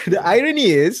 But the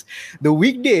irony is, the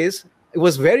weekdays, it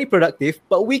was very productive,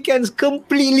 but weekends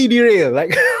completely derail.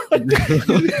 Like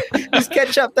this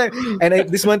catch-up time. And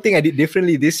this one thing I did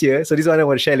differently this year. So this one I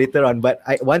want to share later on. But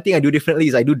one thing I do differently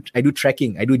is I do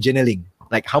tracking. I do journaling.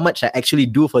 Like how much I actually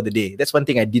do for the day. That's one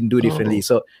thing I didn't do differently.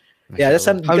 So yeah, that's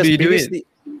something. How do you do it?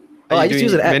 I just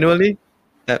use an app. Manually?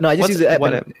 No, I just use the app.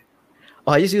 What app?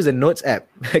 I just use the Notes app,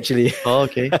 actually. Oh,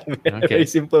 okay. Very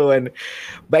simple one.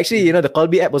 But actually, the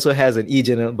Colby app also has an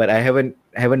e-journal, but I haven't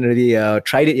really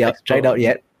tried out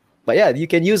yet. But yeah, you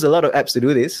can use a lot of apps to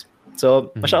do this.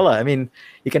 So, mashallah, I mean,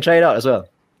 you can try it out as well.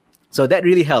 So that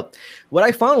really helped. What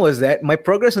I found was that my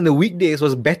progress on the weekdays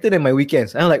was better than my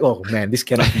weekends. I'm like, oh man, this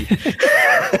cannot be.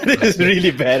 This is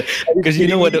really bad. Because you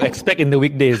know what to expect in the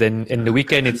weekdays, and in the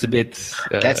weekend it's a bit...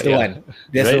 That's the one.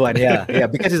 That's the one, yeah. Yeah,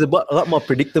 because it's a lot more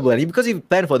predictable. And because you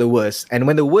plan for the worst, and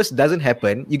when the worst doesn't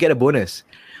happen, you get a bonus.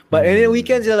 But in the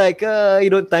weekends, you're like, you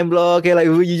don't time block, like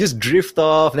you just drift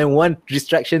off, and then one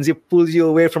distraction pulls you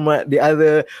away from the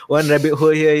other, one rabbit hole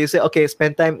here. You say, okay,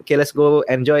 spend time, okay, let's go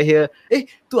enjoy here.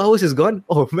 2 hours is gone.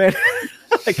 Oh man.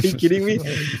 Like, are you kidding me?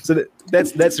 So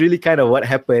that's really kind of what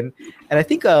happened. And I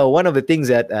think one of the things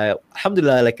that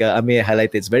alhamdulillah, like Amir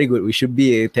highlighted, it's very good. We should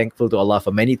be thankful to Allah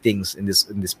for many things in this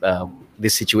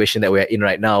situation that we're in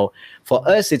right now. For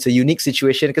us, it's a unique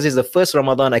situation because it's the first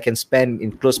Ramadan I can spend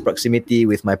in close proximity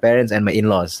with my parents and my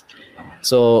in-laws.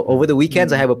 So over the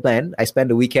weekends, I have a plan. I spend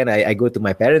the weekend, I go to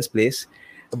my parents' place.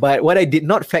 But what I did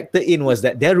not factor in was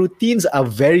that their routines are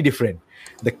very different.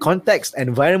 The context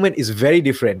environment is very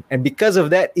different, and because of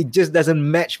that, it just doesn't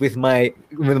match with my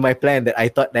plan that I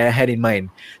thought that I had in mind.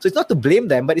 So it's not to blame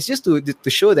them, but it's just to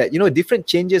show that different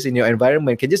changes in your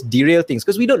environment can just derail things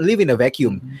because we don't live in a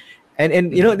vacuum.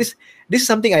 And this is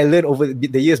something I learned over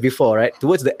the years before, right?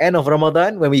 Towards the end of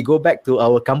Ramadan, when we go back to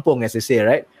our kampong, as they say,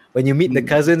 right? When you meet the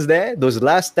cousins there, those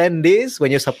last 10 days when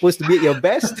you're supposed to be at your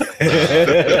best. This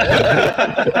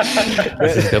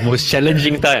is the most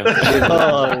challenging time.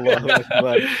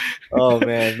 Oh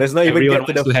man, let's not Everyone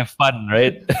even wants to have fun,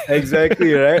 right?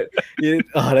 Exactly, right?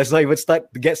 Let's not even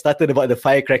get started about the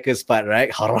firecrackers part,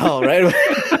 right? Haram, right?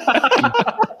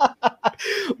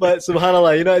 But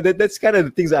subhanallah, that's kind of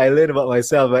the things that I learned about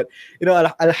myself. But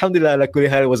alhamdulillah, ala kulli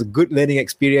hal, it was a good learning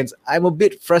experience. I'm a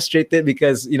bit frustrated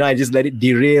because I just let it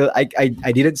derail. I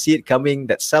didn't see it coming.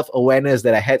 That self-awareness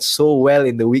that I had so well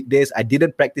in the weekdays, I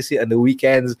didn't practice it on the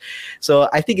weekends. So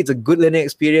I think it's a good learning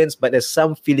experience, but there's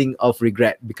some feeling of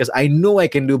regret because I know I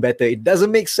can do better. It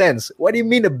doesn't make sense. What do you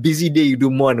mean a busy day you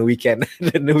do more on the weekend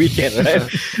than the weekend, right?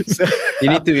 So you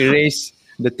need to erase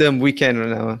the term weekend right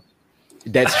now.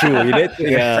 That's true. I like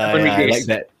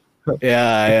that.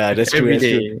 Yeah, that's true. That's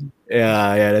true.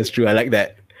 Yeah, that's true. I like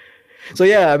that. So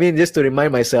yeah, I mean, just to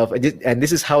remind myself, and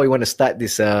this is how we want to start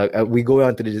this. We go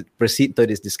on to proceed to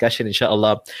this discussion,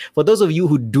 inshallah. For those of you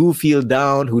who do feel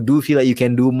down, who do feel like you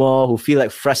can do more, who feel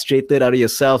like frustrated out of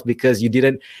yourself because you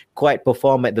didn't quite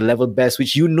perform at the level best,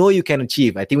 which you can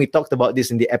achieve. I think we talked about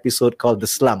this in the episode called The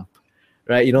Slump.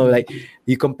 Right, like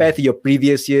you compare to your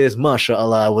previous years,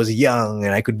 mashallah, I was young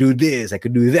and I could do this, I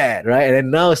could do that, right? And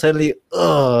then now suddenly,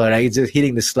 it's just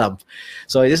hitting the slump.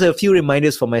 So just a few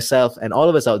reminders for myself and all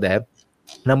of us out there.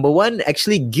 Number one,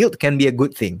 actually, guilt can be a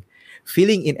good thing.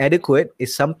 Feeling inadequate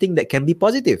is something that can be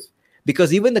positive.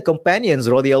 Because even the companions,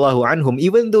 radiyallahu anhum,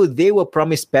 even though they were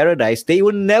promised paradise, they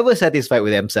were never satisfied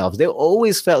with themselves. They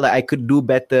always felt like I could do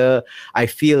better. I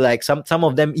feel like some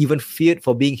of them even feared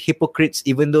for being hypocrites,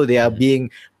 even though they are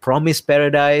being promised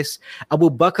paradise.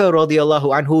 Abu Bakr,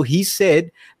 radiyallahu anhu, he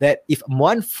said that if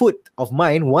one foot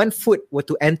were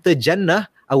to enter Jannah,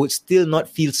 I would still not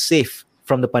feel safe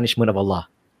from the punishment of Allah.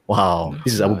 Wow,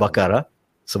 this is Abu Bakr, huh?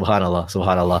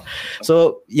 Subhanallah.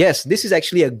 So yes, this is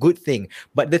actually a good thing.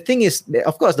 But the thing is,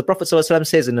 of course, the Prophet ﷺ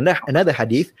says in another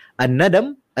hadith,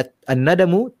 an-nadamu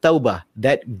tawbah,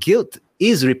 that guilt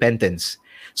is repentance.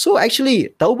 So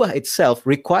actually, tawbah itself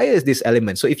requires this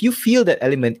element. So if you feel that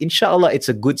element, inshallah, it's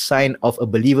a good sign of a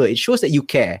believer. It shows that you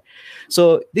care.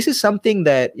 So this is something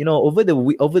that, over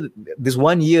this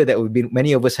 1 year that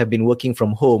many of us have been working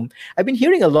from home, I've been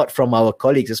hearing a lot from our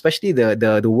colleagues, especially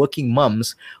the working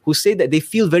mums, who say that they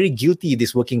feel very guilty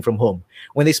this working from home.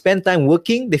 When they spend time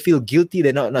working, they feel guilty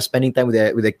they're not spending time with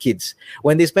their kids.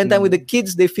 When they spend time with the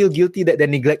kids, they feel guilty that they're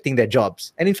neglecting their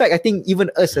jobs. And in fact, I think even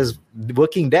us as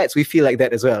working dads, we feel like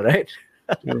that as well, right?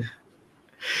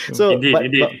 So,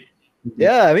 Indeed.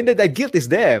 Yeah, I mean that guilt is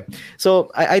there.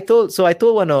 So I told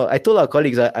our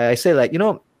colleagues, I said, like,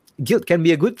 guilt can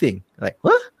be a good thing. Like,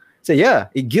 what? So yeah,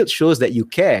 guilt shows that you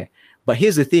care. But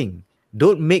here's the thing: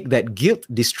 don't make that guilt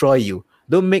destroy you.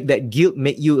 Don't make that guilt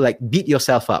make you like beat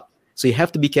yourself up. So you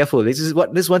have to be careful. This is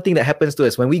one thing that happens to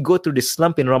us when we go through this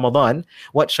slump in Ramadan.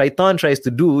 What shaitan tries to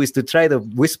do is to try to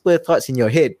whisper thoughts in your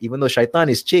head, even though shaitan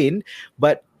is chained.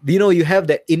 But you have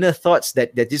that inner thoughts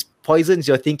that just poisons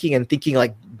your thinking and thinking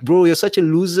like, bro, you're such a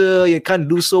loser. You can't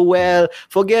do so well.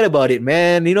 Forget about it,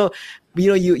 man. You know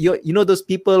those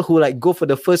people who like go for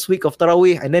the first week of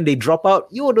Taraweeh and then they drop out.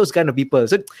 You're those kind of people.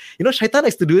 So shaitan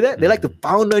likes to do that. They like to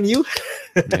pound on you.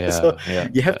 So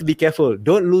you have to be careful.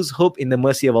 Don't lose hope in the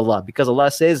mercy of Allah, because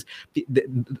Allah says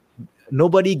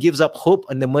nobody gives up hope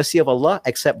on the mercy of Allah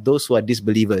except those who are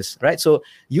disbelievers, right? So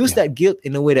use that guilt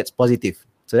in a way that's positive.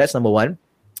 So that's number one.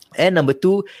 And number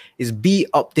two is be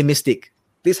optimistic.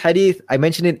 This hadith, I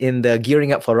mentioned it in the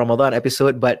Gearing Up for Ramadan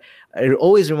episode, but I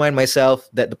always remind myself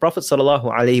that the Prophet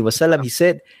ﷺ, he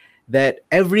said that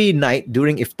every night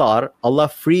during iftar, Allah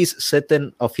frees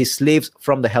certain of his slaves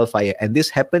from the hellfire. And this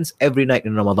happens every night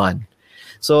in Ramadan.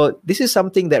 So this is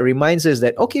something that reminds us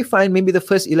that, okay, fine, maybe the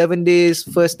first 11 days,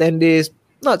 first 10 days,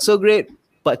 not so great,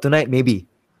 but tonight maybe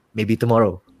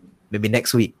tomorrow, maybe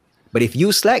next week. But if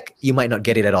you slack, you might not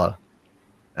get it at all.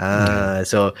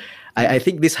 So I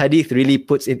think this hadith really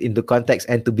puts it into context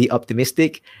and to be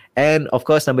optimistic. And of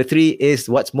course, number three is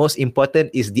what's most important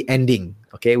is the ending,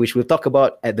 okay, which we'll talk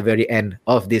about at the very end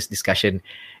of this discussion,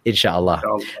 inshallah.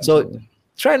 So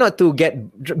try not to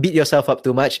beat yourself up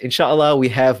too much. Inshallah, we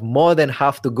have more than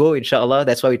half to go, inshallah.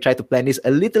 That's why we try to plan this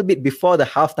a little bit before the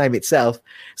halftime itself,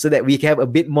 so that we can have a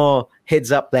bit more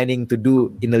heads up planning to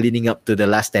do in the leading up to the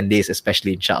last 10 days,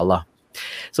 especially, inshallah.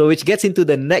 So which gets into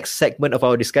the next segment of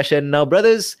our discussion. Now,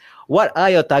 brothers, what are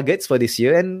your targets for this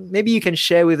year? And maybe you can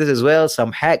share with us as well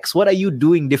some hacks. What are you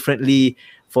doing differently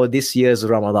for this year's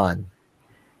Ramadan?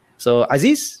 So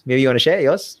Aziz, maybe you want to share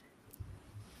yours?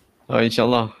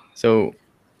 Inshallah. So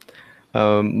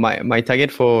my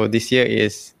target for this year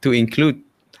is to include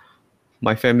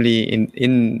my family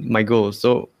in my goals.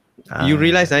 So you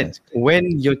realize that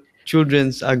when your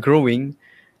children are growing,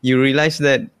 you realize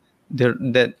that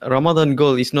that Ramadan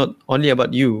goal is not only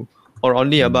about you or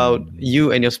only about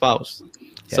you and your spouse.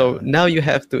 So now you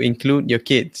have to include your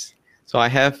kids. So I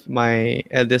have my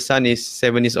eldest son is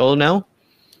 7 years old now.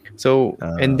 So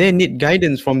and they need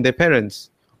guidance from their parents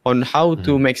on how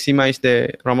to maximize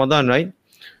the Ramadan, right?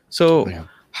 So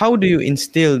how do you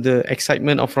instill the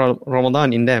excitement of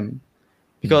Ramadan in them?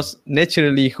 Because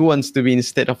naturally, who wants to be in a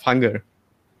state of hunger?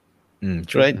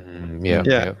 Right?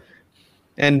 Yeah.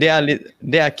 And they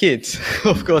are kids,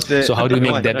 of course. So how do you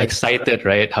make them excited,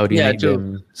 right? How do you make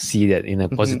them see that in a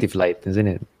positive light, isn't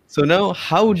it? So now,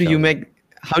 how do you make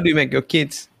your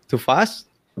kids to fast,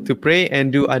 to pray,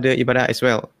 and do other ibadah as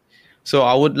well? So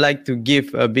I would like to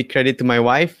give a big credit to my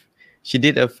wife. She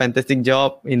did a fantastic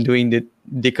job in doing the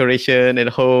decoration at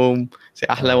home. Say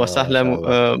ahlan wa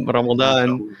sahlan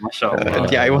Ramadan,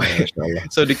 DIY.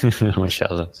 So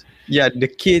the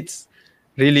kids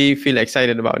really feel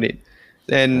excited about it.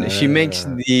 And she makes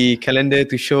the calendar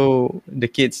to show the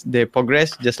kids their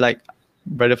progress, just like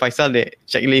Brother Faisal, the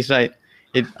checklist, right?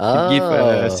 It gives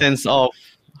a sense of,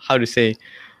 how to say,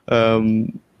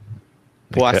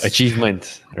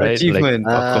 achievement, right? Achievement,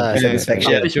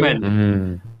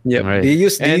 satisfaction. Right. Do you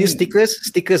use stickers?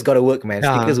 Stickers gotta work, man.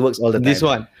 Stickers works all the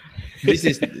time. This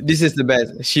is the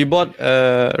best. She bought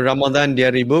a Ramadan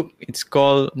diary book. It's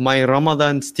called My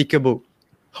Ramadan Sticker Book.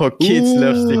 Her kids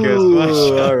love stickers.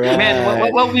 Right.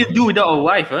 Man, what we do without our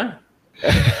wife, huh?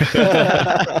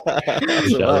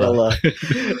 Subhanallah.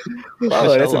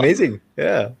 Wow, that's amazing.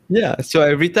 Yeah. So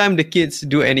every time the kids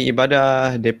do any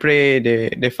ibadah, they pray,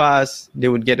 they fast, they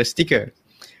would get a sticker.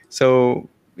 So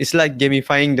it's like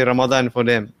gamifying the Ramadan for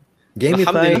them.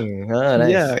 Gamifying.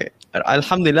 Nice. Yeah.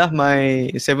 Alhamdulillah,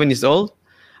 my 7 years old,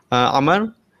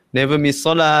 Amar, never miss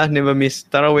Salah, never miss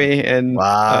Taraweeh, and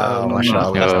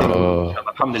mashallah.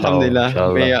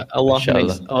 Alhamdulillah. May Allah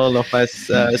makes all of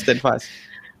us steadfast.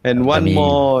 And one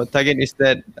more target is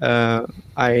that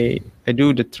I I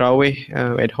do the Tarawih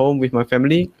at home with my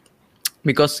family,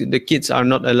 because the kids are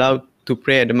not allowed to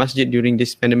pray at the masjid during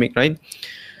this pandemic, right?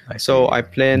 So I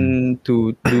plan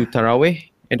to do Tarawih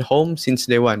at home since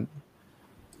day one.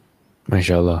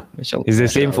 MashaAllah. It's the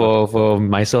same for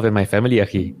myself and my family,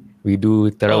 Akhi. We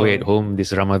do Tarawih at home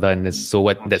this Ramadan. That's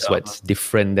what's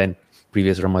different than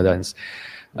previous Ramadans.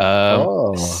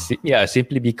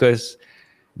 Simply because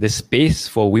the space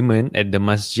for women at the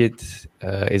masjid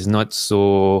is not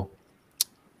so,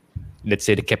 let's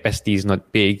say the capacity is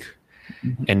not big,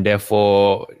 and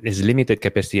therefore there's limited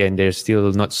capacity, and they're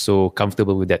still not so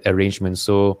comfortable with that arrangement.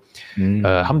 So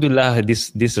alhamdulillah,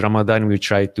 this Ramadan we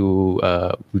try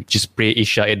to just pray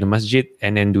Isha at the masjid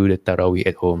and then do the Tarawih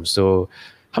at home. So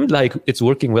alhamdulillah, it's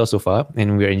working well so far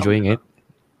and we're enjoying it.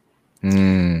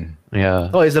 Yeah.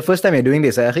 Oh, it's the first time you're doing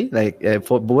this, Akhi? Like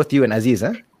for both you and Aziz,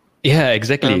 huh? Yeah,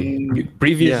 exactly.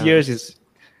 Previous years is,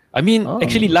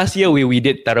 actually last year we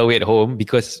did Tarawih at home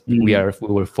because we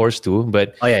were forced to,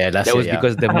 but that was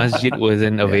because the masjid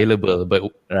wasn't available. But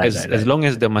as long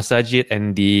as the masajid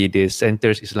and the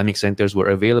centers, Islamic centers were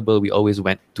available, we always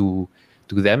went to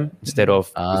them instead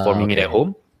of performing it at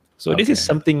home. So this is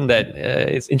something that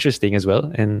is interesting as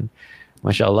well, and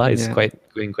mashallah, it's quite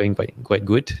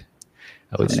good,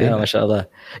 I would say. Yeah, mashallah.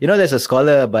 You know, there's a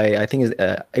scholar by, I think,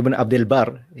 Ibn Abdul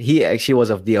Bar. He actually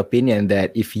was of the opinion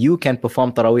that if you can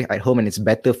perform Tarawih at home and it's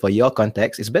better for your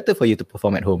context, it's better for you to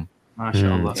perform at home.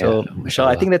 MashaAllah. So, mashallah,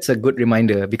 I think that's a good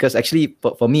reminder, because actually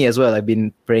for me as well, I've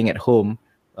been praying at home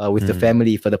with the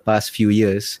family for the past few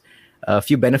years. A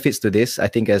few benefits to this, I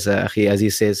think, as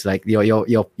Aziz says, like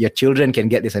your children can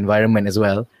get this environment as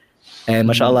well. And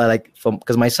mashallah, like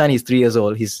because my son is 3 years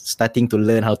old, he's starting to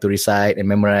learn how to recite and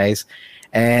memorize.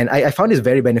 And I found this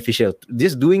very beneficial.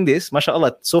 Just doing this,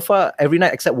 mashallah, so far every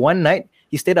night except one night,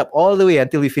 he stayed up all the way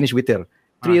until we finished witr.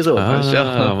 3 years old.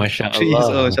 Mashallah.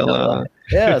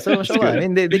 Yeah, so mashallah. I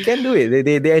mean, they can do it.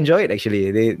 They enjoy it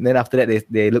actually. Then after that,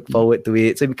 they look forward to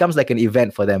it. So it becomes like an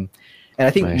event for them. And I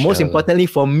think most importantly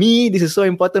for me, this is so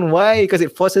important. Why? Because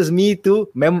it forces me to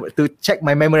check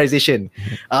my memorization.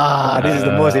 This is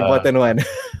the most important one.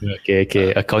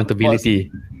 Okay. Accountability.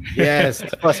 Yes,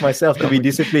 force myself to be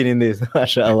disciplined in this.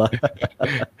 MashaAllah.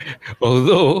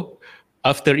 Although,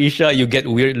 after Isha, you get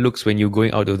weird looks when you're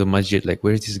going out of the masjid. Like,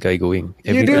 where is this guy going?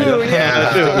 You do,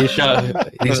 After Isha,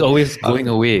 he's always going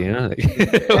away. You know?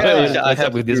 I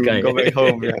have with this guy. Go back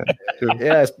home.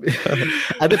 Yes.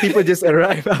 Other people just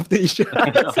arrive after Isha.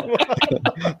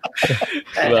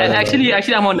 And actually,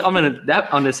 I'm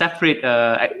on a separate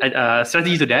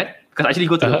strategy to that, because I actually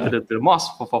go to the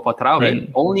mosque for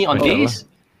Tarawih only on days.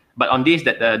 But on days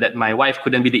that my wife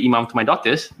couldn't be the imam to my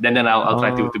daughters, then I'll try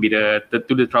to be the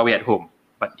Tarawih at home.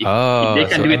 But if they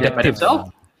can do it by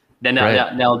themselves, then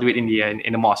I'll do it in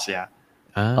the mosque. Yeah.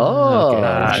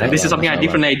 This is something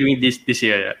different I'm doing this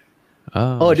year.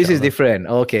 Yeah. This is different.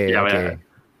 Okay. Yeah, okay.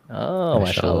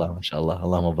 Mashallah.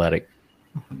 Allah Mubarak.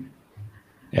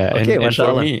 Yeah, okay, and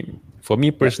for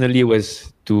me personally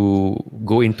was to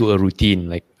go into a routine,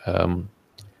 like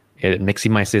it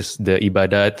maximizes the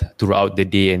ibadat throughout the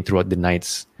day and throughout the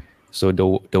nights. So the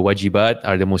wajibat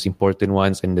are the most important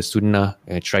ones, and the sunnah,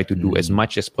 try to do as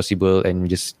much as possible and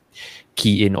just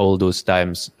key in all those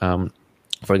times.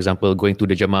 For example, going to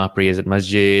the Jama'ah prayers at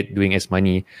masjid, doing as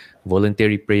many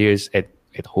voluntary prayers at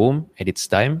home at its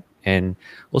time, and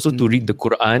also to read the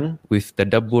Quran with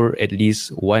tadabbur at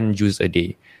least one juz a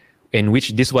day. In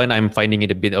which this one I'm finding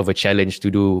it a bit of a challenge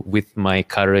to do with my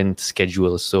current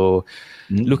schedule. So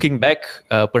looking back,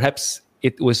 perhaps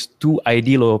it was too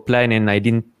ideal of a plan, and I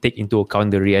didn't take into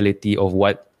account the reality of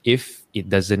what if it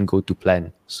doesn't go to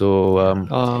plan. So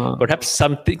perhaps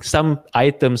some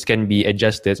items can be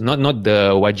adjusted, not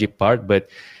the wajib part, but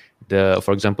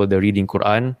for example, the reading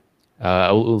Quran.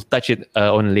 I will touch it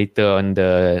on later on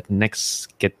the next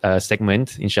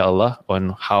segment, inshallah,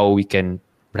 on how we can.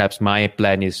 Perhaps my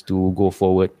plan is to go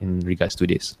forward in regards to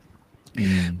this.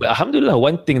 But alhamdulillah,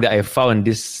 one thing that I found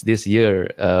this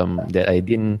year that I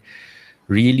didn't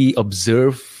really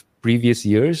observe previous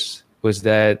years was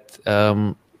that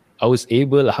I was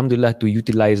able, alhamdulillah, to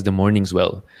utilize the mornings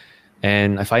well.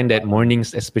 And I find that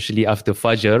mornings, especially after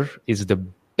Fajr, is the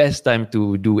best time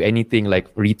to do anything like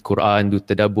read Quran, do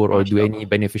tadabbur, or do any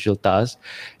beneficial task.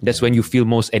 That's when you feel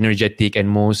most energetic and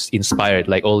most inspired.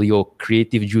 Like all your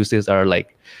creative juices are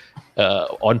like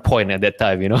on point at that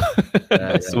time, you know.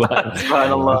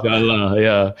 Subhanallah.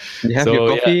 Yeah. You have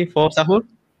your coffee for sahur?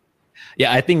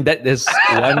 Yeah, I think that is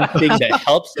one thing that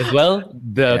helps as well.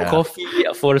 The coffee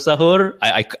for sahur,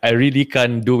 I really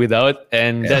can't do without,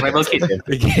 and that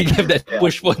give that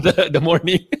push for the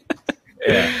morning.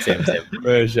 Yeah, same.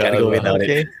 Can't go without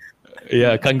it.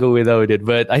 Yeah, can't go without it.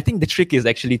 But I think the trick is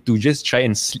actually to just try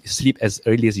and sleep as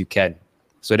early as you can,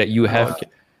 so that you have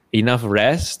enough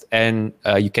rest and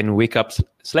you can wake up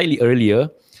slightly earlier,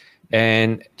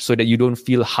 and so that you don't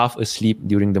feel half asleep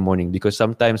during the morning. Because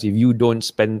sometimes if you don't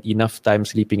spend enough time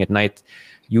sleeping at night,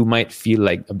 you might feel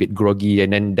like a bit groggy,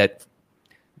 and then that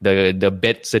the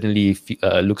bed suddenly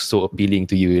looks so appealing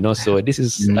to you, you know. So this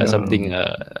is something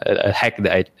a hack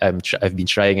that I've been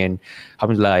trying, and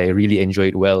alhamdulillah, I really enjoy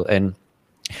it well. And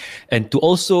to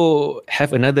also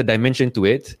have another dimension to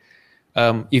it,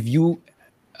 if you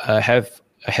have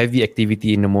a heavy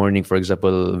activity in the morning, for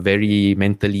example, very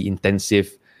mentally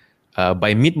intensive,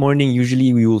 by mid-morning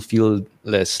usually we will feel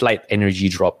a slight energy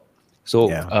drop. So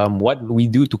what we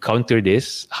do to counter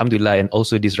this, alhamdulillah, and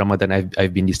also this Ramadan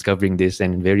I've been discovering this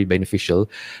and very beneficial,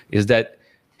 is that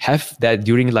have that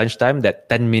during lunchtime, that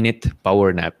 10-minute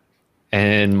power nap.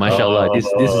 And mashallah, this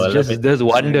just does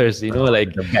wonders, you know,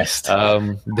 like the best.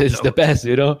 This is the best,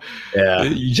 you know. Yeah.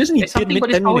 You just need 10 something about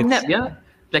this power minutes. nap, yeah.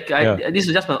 Like this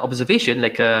is just my observation.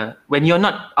 Like when you're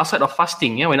not outside of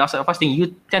fasting, when outside of fasting,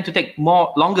 you tend to take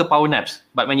longer power naps.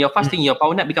 But when you're fasting, your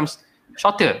power nap becomes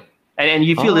shorter, and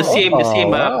you feel the same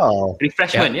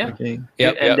refreshment. Yeah. Okay.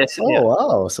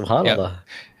 Wow, subhanallah.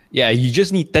 Yeah, you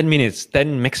just need 10 minutes,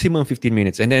 10 maximum 15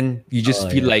 minutes. And then you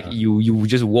just feel like you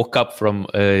just woke up from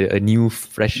a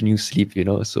fresh new sleep, you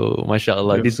know. So,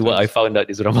 mashallah, this is what I found out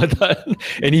this Ramadan.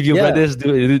 And if your brothers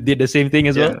did the same thing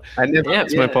as well? I never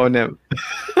missed my power nap.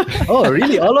 Oh,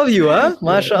 really? All of you, huh?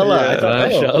 Mashallah.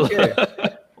 Mashallah. Okay.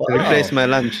 Wow. Replace my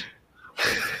lunch.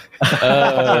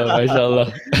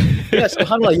 Mashallah. Yeah,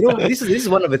 subhanAllah, you know, this is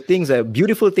one of the things, a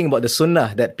beautiful thing about the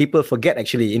sunnah that people forget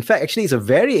actually. In fact, actually, it's a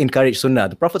very encouraged sunnah.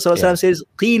 The Prophet ﷺ says,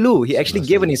 Qilu, he actually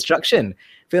gave an instruction,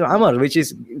 fil amr, which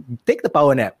is take the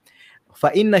power nap.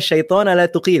 فَإِنَّ الشَّيْطَانَ لَا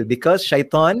تُقِيل, because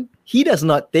shaitan, he does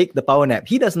not take the power nap.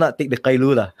 He does not take the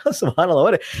qaylula.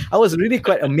 SubhanAllah. I was really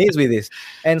quite amazed with this.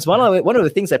 And SubhanAllah, one of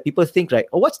the things that people think, right,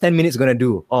 what's 10 minutes going to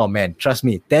do? Oh man, trust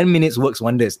me, 10 minutes works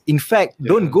wonders. In fact,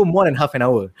 don't go more than half an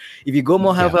hour. If you go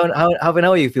more half an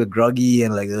hour, you feel groggy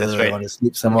and like, I want to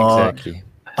sleep some more. Exactly.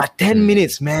 But 10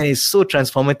 minutes, man, is so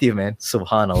transformative, man.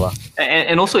 SubhanAllah.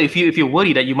 And also, if you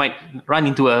worry that you might run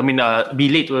into be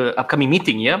late to an upcoming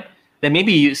meeting, then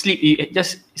maybe you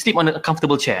just sleep on a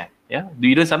comfortable chair. Yeah,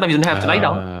 sometimes you don't have to lie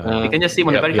down. You can just sleep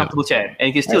on a very comfortable chair, and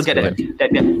you can still get that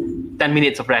 10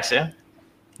 minutes of rest. Yeah.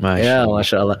 Yeah,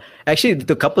 mashallah. Actually,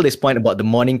 to couple this point about the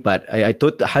morning part, I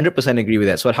 100% agree with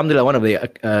that. So, alhamdulillah, one of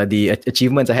the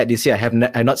achievements I had this year, I have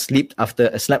not slept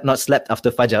after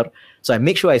Fajr. So I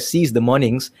make sure I seize the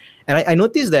mornings, and I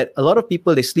noticed that a lot of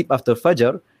people, they sleep after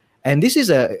Fajr. And this is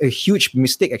a huge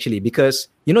mistake actually, because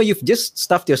you've just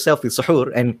stuffed yourself with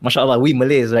suhoor, and mashallah, we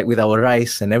Malays, like with our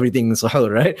rice and everything in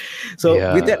suhoor, right? So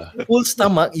with that full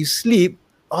stomach, you sleep.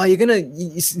 Oh,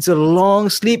 it's a long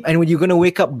sleep, and when you're gonna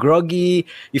wake up groggy,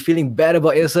 you're feeling bad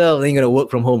about yourself, then you're gonna work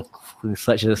from home.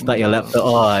 Start your laptop.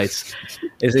 Oh, it's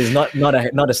not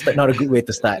a good way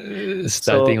to start.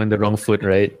 Starting on the wrong foot,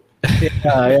 right?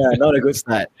 Not a good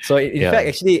start. So in fact,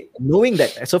 actually knowing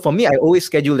that, so for me, I always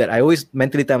schedule that. I always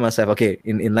mentally tell myself, okay,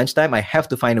 in lunchtime, I have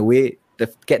to find a way to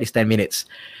get these 10 minutes.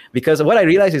 Because what I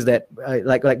realize is that,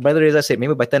 like Brother Reza said,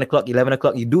 maybe by 10 o'clock, 11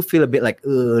 o'clock, you do feel a bit like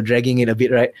dragging it a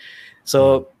bit, right?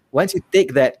 So once you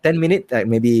take that 10 minutes,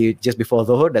 maybe just before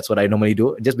Dhuhr, that's what I normally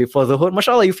do. Just before Dhuhr,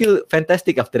 mashallah, you feel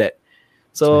fantastic after that.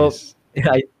 So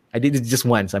I did it just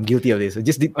once. I'm guilty of this. I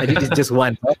did this just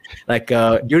once. Like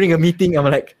during a meeting, I'm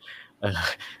like,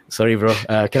 sorry, bro.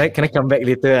 Can I come back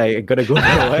later? I gotta go.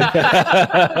 I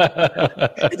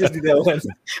just did that once.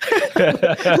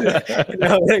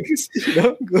 Now, like,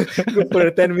 go for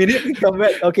a 10 minutes and come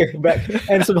back. Okay, back.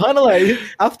 And subhanallah,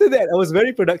 after that, I was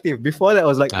very productive. Before that, I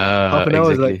was like half an hour. I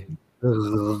was like,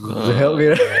 help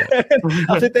me.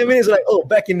 After 10 minutes, like,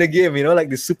 back in the game. Like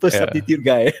the super substitute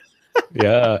guy.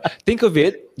 Think of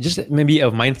it, just maybe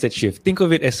a mindset shift. Think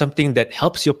of it as something that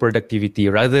helps your productivity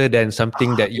rather than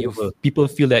something that people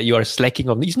feel that you are slacking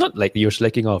off. It's not like you're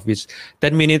slacking off. It's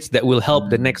 10 minutes that will help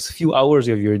the next few hours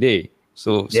of your day.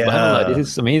 So subhanallah, this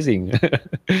is amazing.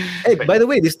 Hey, by the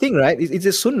way, this thing, right, it's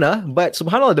a sunnah, but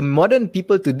subhanallah, the modern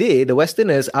people today, the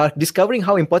Westerners, are discovering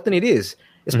how important it is,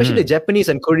 especially the Japanese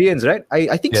and Koreans, right?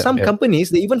 I think some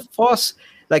companies, they even force,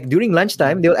 like during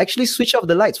lunchtime, they'll actually switch off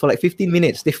the lights for like 15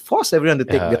 minutes. They force everyone to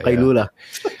take the qaylula.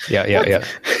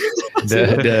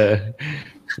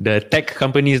 The tech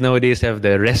companies nowadays have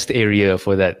the rest area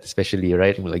for that, especially,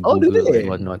 right? Like Google do they? and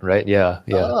whatnot, right? Yeah.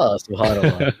 Oh,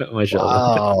 subhanallah.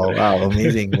 Mashallah. Wow,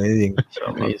 amazing.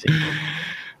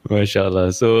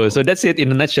 Mashallah. So that's it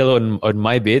in a nutshell on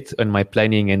my bit, on my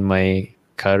planning and my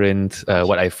current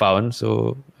what I found.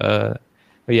 So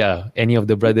any of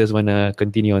the brothers want to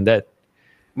continue on that?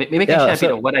 Maybe I can share a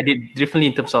bit of what I did differently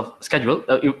in terms of schedule.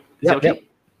 Is it okay? Yep.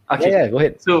 Okay. Yeah, go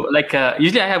ahead. So like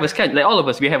usually I have a schedule. Like all of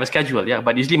us, we have a schedule. Yeah,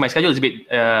 but usually my schedule is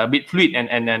a bit fluid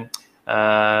and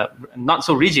not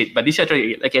so rigid. But this year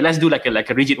I try let's do like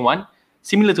a rigid one,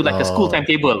 similar to like a school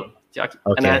timetable. Okay.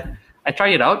 And I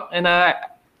tried it out, and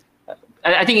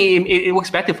I think it works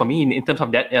better for me in terms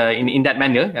of that in that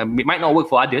manner. It might not work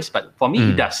for others, but for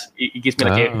me it does. It gives me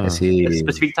like a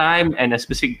specific time and a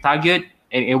specific target,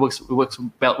 and it works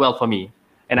well for me.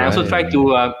 And I also try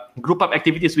to group up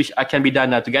activities which can be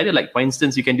done together. Like for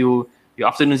instance, you can do your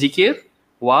afternoon zikir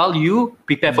while you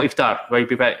prepare for iftar, where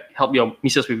you help your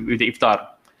missus with the iftar.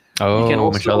 You can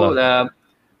also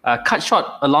cut short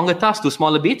a longer task to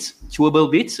smaller bits,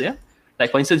 chewable bits. Yeah,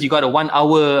 like for instance, you got a 1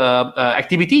 hour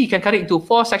activity, you can cut it into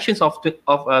 4 sections of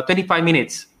 25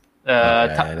 minutes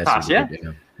task. Yeah.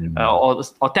 Or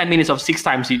 10 minutes of 6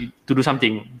 times to do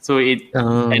something. So you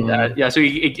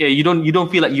don't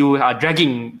feel like you are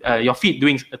dragging your feet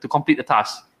to complete the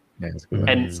task.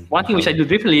 And one thing which I do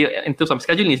differently in terms of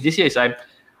scheduling is this year is I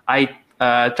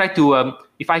try to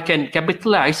if I can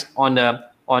capitalize on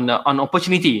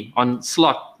opportunity, on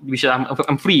slot which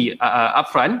I'm free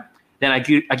upfront, then I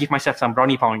give myself some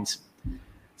brownie points.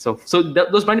 So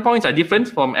those brownie points are different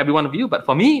from every one of you, but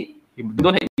for me, you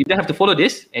don't have to follow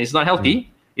this, and it's not healthy.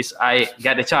 Is I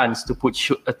get a chance to put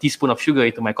a teaspoon of sugar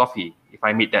into my coffee if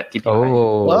I meet that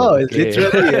KPI. Wow, it's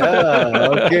literally,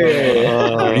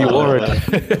 reward.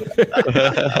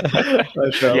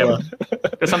 MashaAllah.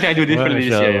 That's something I do differently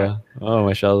this year. Oh,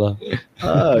 MashaAllah.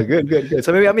 Good.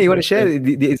 So maybe Ami, you want to share?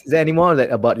 Is there any more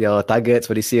about your targets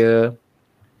for this year?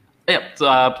 Yeah.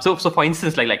 So for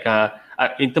instance, like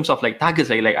in terms of like targets,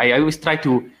 like I always try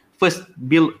to first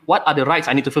build what are the rights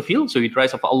I need to fulfill. So the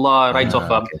rights of Allah, rights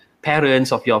of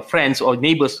parents, of your friends or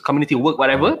neighbors, community work,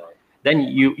 whatever. Then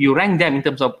you rank them in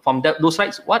terms of from those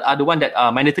rights. What are the ones that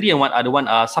are mandatory and what are the ones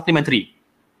are supplementary?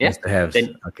 Yeah? Nice to have.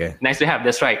 Then, nice to have.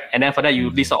 That's right. And then for that,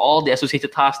 you list out all the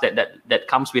associated tasks that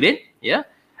comes with it. Yeah,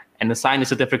 and assign a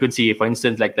certain frequency. For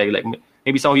instance, like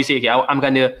maybe some of you say, okay, I'm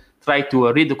gonna try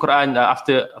to read the Quran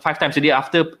after 5 times a day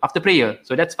after prayer.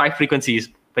 So that's 5 frequencies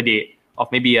per day.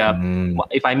 Of maybe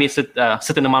if I miss a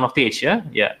certain amount of page,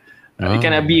 it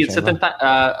can be a certain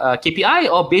KPI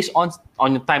or based on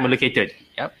time allocated.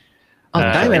 Yeah.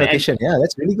 Time allocation.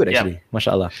 That's really good actually.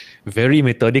 MashaAllah. Very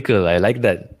methodical. I like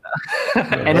that.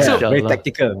 And also very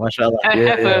tactical. MashaAllah. I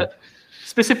have a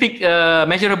specific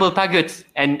measurable targets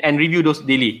and review those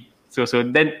daily. So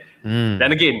then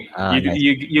again,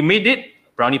 you made it,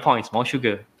 brownie points, more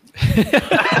sugar.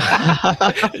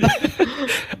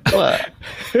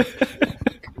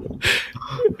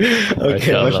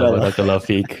 Okay, MashaAllah. Barakallah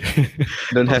feek.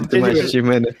 Don't have too much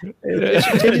achievement.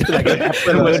 Change it to like an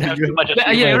apple or something.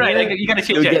 Yeah, right. Like, you gotta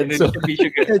change it.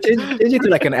 Change it to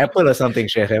like an apple or something,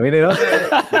 Sheikh. I mean,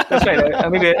 That's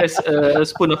right. Maybe a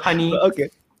spoon of honey. Okay,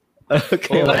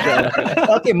 MashaAllah.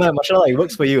 Okay, man, MashaAllah, it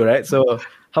works for you, right? So,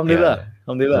 alhamdulillah.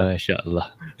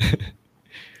 MashaAllah.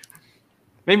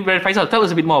 Maybe Faisal, tell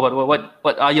us a bit more about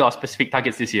what are your specific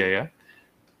targets this year, yeah?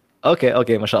 Okay,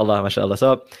 MashaAllah.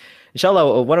 So,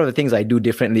 inshallah, one of the things I do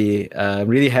differently, I'm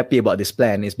really happy about this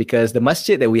plan, is because the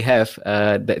masjid that we have,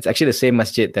 that's actually the same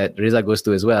masjid that Reza goes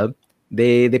to as well,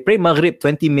 they pray Maghrib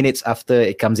 20 minutes after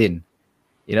it comes in.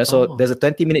 So there's a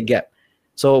 20-minute gap.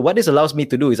 So what this allows me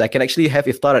to do is I can actually have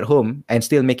iftar at home and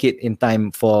still make it in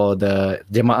time for the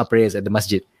Jama'ah prayers at the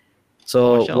masjid.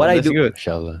 So what I do... Good.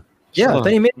 Inshallah. Yeah,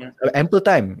 20 minutes, ample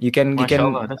time. You can. That's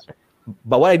right.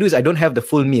 But what I do is I don't have the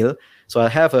full meal, so I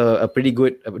have a pretty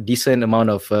good, decent amount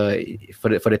of for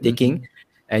the taking,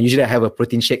 and usually I have a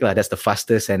protein shake lah. That's the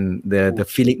fastest and the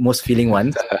most filling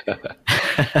one.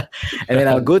 And then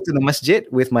I'll go to the masjid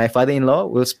with my father-in-law.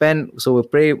 We'll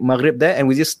pray Maghrib there, and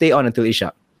we just stay on until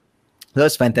Isha.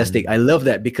 That's fantastic. I love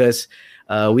that because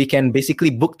we can basically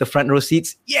book the front row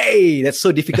seats. Yay! That's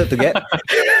so difficult to get.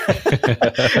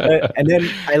 And then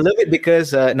I love it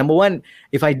because number one,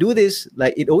 if I do this,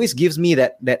 like it always gives me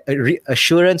that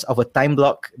assurance of a time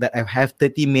block that I have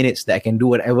 30 minutes that I can do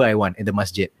whatever I want in the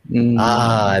masjid.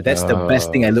 That's the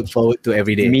best thing I look forward to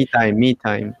every day. Me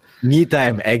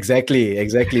time. Exactly.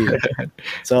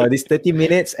 So this 30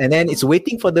 minutes, and then it's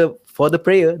waiting for the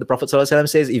prayer. The Prophet ﷺ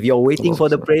says, if you're waiting for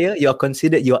the prayer, you're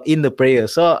in the prayer.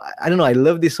 So I don't know, I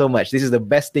love this so much. This is the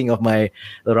best thing of the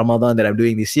Ramadan that I'm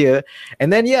doing this year.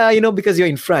 And then because you're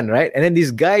in front, right? And then this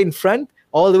guy in front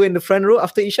all the way in the front row.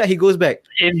 After Isha, he goes back.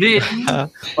 Indeed.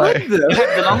 Perhaps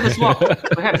the longest walk.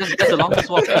 Perhaps that's the longest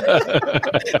walk.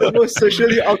 The most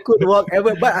socially awkward walk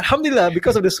ever. But alhamdulillah,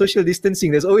 because of the social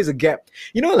distancing, there's always a gap.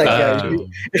 You know, like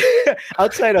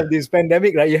outside of this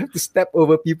pandemic, right? You have to step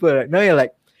over people. Right? Now you're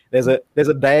like, there's a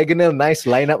diagonal nice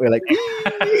lineup. We're like,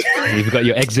 you've got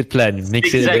your exit plan.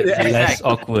 Makes it a bit less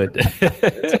awkward.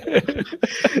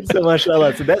 So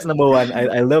mashallah. So that's number one.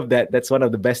 I love that. That's one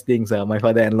of the best things my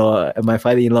father-in-law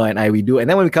and I we do. And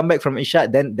then when we come back from Isha,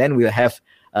 then we'll have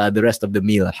the rest of the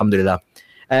meal. Alhamdulillah.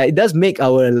 It does make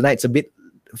our nights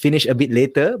finish a bit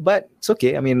later, but it's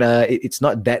okay. I mean, it's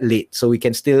not that late, so we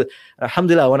can still,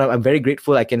 alhamdulillah, I'm very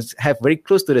grateful. I can have very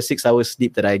close to the 6 hours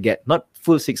sleep that I get. Not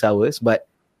full 6 hours, but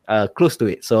close to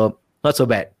it. So not so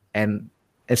bad. And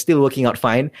still working out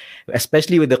fine,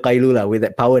 especially with the qailula, with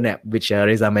that power nap, which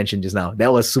Reza mentioned just now.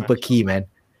 That was super key, man.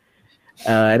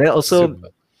 And then also,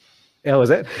 yeah, was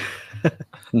that?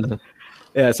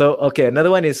 Yeah, so, okay,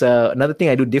 another thing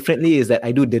I do differently is that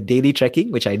I do the daily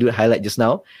tracking, which I do highlight just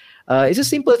now. It's a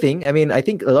simple thing. I mean, I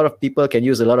think a lot of people can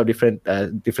use a lot of different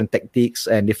tactics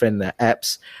and different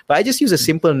apps, but I just use a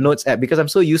simple notes app because I'm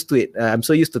so used to it. I'm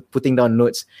so used to putting down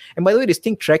notes. And by the way, this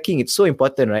thing tracking, it's so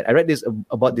important, right? I read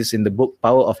about this in the book,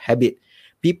 Power of Habit.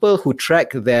 People who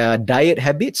track their diet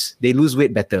habits, they lose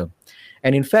weight better.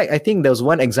 And in fact, I think there was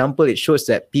one example. It shows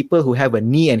that people who have a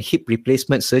knee and hip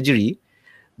replacement surgery,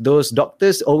 those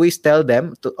doctors always tell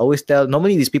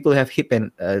normally these people who have hip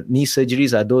and knee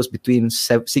surgeries are those between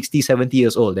 60, 70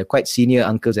 years old. They're quite senior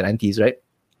uncles and aunties, right?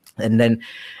 And then,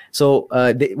 so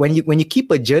when you keep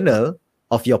a journal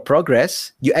of your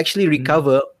progress, you actually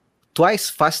recover twice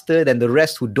faster than the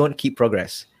rest who don't keep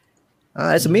progress.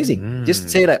 That's amazing. Just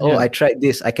say like, I tried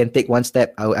this. I can take one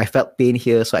step. I felt pain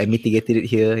here, so I mitigated it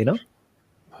here, you know?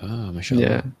 Mashallah.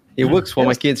 Yeah. It works for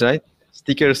my kids, right?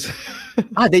 Stickers.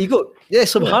 There you go. Yeah,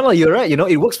 subhanAllah, you're right. You know,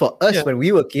 it works for us when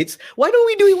we were kids. Why don't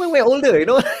we do it when we're older, you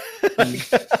know?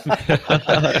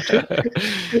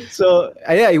 So,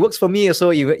 it works for me.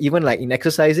 So even like in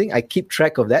exercising, I keep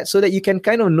track of that so that you can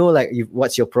kind of know like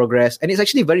what's your progress. And it's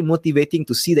actually very motivating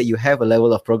to see that you have a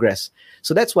level of progress.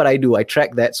 So that's what I do. I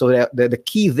track that. So that the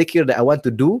key dhikr that I want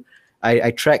to do,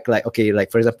 I track like, okay, like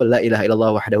for example, La ilaha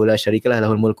illallah wahdahu la sharika lah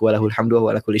lahul mulku wa lahul hamdu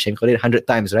wa ala kulli shay'in qadir 100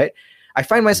 times, right? I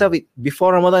find myself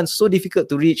before Ramadan so difficult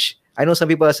to reach. I know some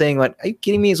people are saying, "What? Are you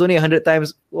kidding me? It's only 100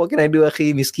 times. What can I do,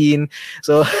 akhi, miskin?"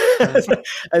 So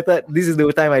I thought this is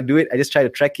the time I do it. I just try to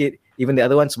track it. Even the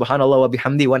other one, subhanallah wa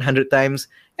bihamdi, 100 times,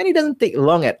 and it doesn't take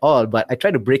long at all. But I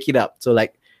try to break it up. So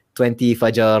like 20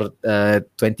 Fajr,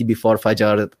 20 before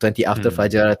Fajr, 20 after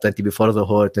Fajr, 20 before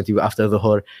Dhuhr, 20 after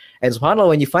Dhuhr. And subhanallah,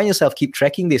 when you find yourself keep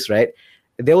tracking this, right,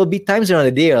 there will be times around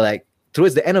the day you're like,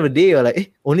 towards the end of the day, you're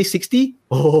like, only 60?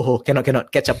 Oh,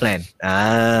 cannot, catch-up plan.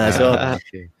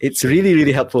 It's really,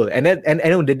 really helpful. And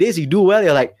on the days you do well,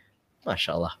 you're like,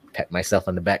 mashallah, pat myself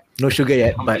on the back. No sugar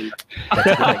yet, but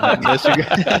no sugar.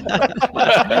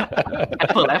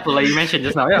 Apple, like you mentioned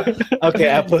just now, yeah. Okay,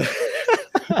 apple.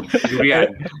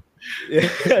 Durian.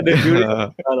 The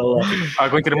durian.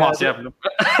 Going to the mosque, yeah.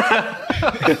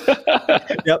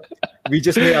 Yep. We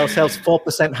just made ourselves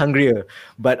 4% hungrier.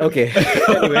 But okay.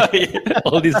 Anyway.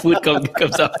 All this food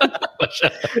comes up.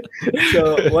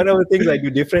 So one of the things I do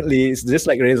differently is just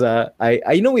like Reza.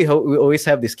 I know we always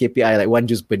have this KPI like 1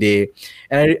 juz per day.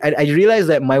 And I realize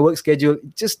that my work schedule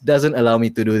just doesn't allow me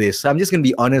to do this. So I'm just going to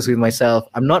be honest with myself.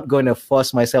 I'm not going to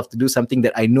force myself to do something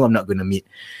that I know I'm not going to meet.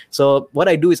 So what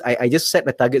I do is I just set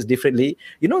my targets differently.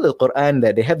 You know the Quran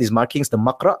that they have these markings, the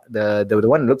makra, the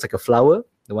one that looks like a flower,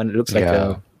 the one that looks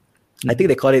like I think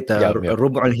they call it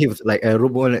Rub'ul Hizb, like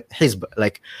Rub'ul Hizb,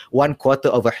 like 1/4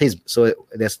 of a Hizb. So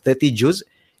there's 30 juz.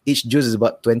 Each juz is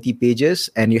about 20 pages,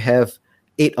 and you have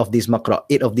 8 of these makra,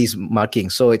 8 of these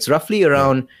markings. So it's roughly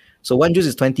around, so 1 juz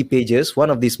is 20 pages.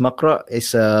 One of these makra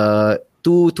is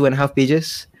 2.5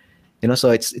 pages. You know,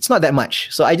 so it's not that much.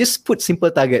 So I just put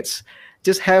simple targets.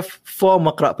 Just have 4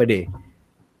 makra per day.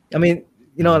 I mean,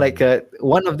 you know, like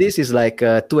one of these is like 2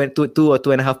 or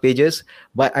 2.5 pages,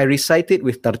 but I recite it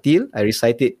with tartil. I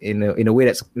recite it in a way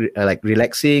that's like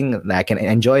relaxing. Like I can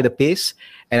enjoy the pace,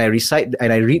 and I recite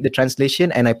and I read the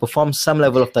translation, and I perform some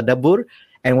level of tadabbur.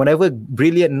 And whatever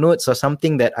brilliant notes or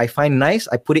something that I find nice,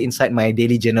 I put it inside my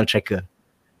daily journal tracker.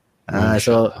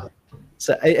 So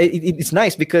it's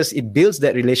nice because it builds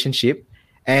that relationship.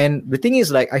 And the thing is,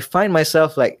 like, I find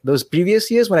myself like those previous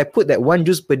years when I put that 1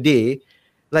 juz per day,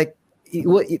 like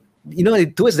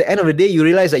towards the end of the day, you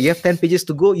realize that you have 10 pages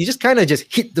to go. You just kind of just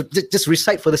just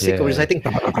recite for the sake of reciting.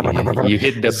 You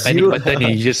hit the panic button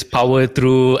and you just power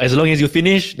through. As long as you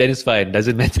finish, then it's fine.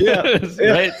 Doesn't matter.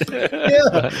 Right?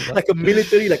 Like a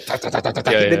military, like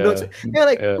the notes.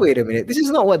 Wait a minute. This is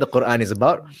not what the Quran is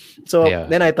about. So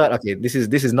then I thought, okay, this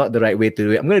is not the right way to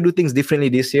do it. I'm going to do things differently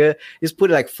this year. Just put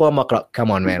it like 4 maqra.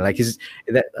 Come on, man. Like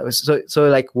so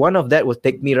like one of that will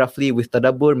take me roughly with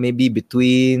tadabbur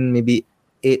between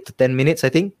 8 to 10 minutes, I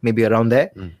think, maybe around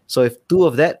there. So if 2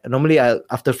 of that, normally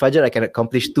after Fajr I can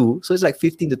accomplish 2. So it's like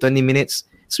 15 to 20 minutes.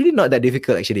 It's really not that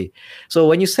difficult actually. So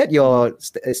when you set your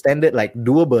standard like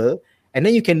doable, and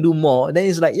then you can do more, then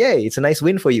it's like, it's a nice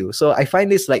win for you. So I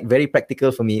find this like very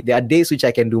practical for me. There are days which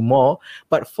I can do more,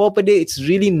 but 4 per day, it's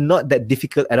really not that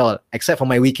difficult at all, except for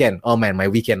my weekend. Oh man, my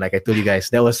weekend, like I told you guys,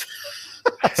 that was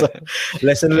so,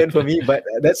 lesson learned for me, but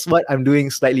that's what I'm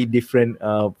doing slightly different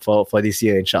for this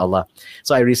year, inshallah.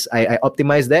 So I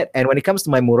optimize that. And when it comes to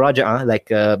my muraja'ah, like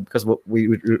because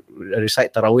we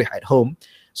recite tarawih at home,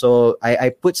 so I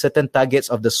put certain targets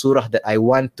of the surah that I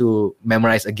want to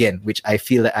memorize again, which I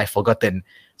feel that I've forgotten.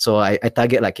 So I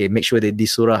target like, okay, make sure that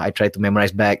this surah I try to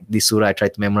memorize back, this surah I try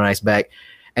to memorize back.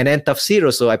 And then tafsir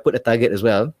also, I put a target as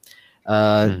well.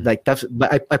 But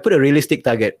I put a realistic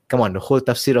target. Come on, the whole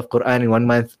tafsir of Quran in 1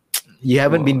 month, you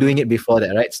haven't been doing it before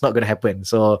that, right? It's not going to happen.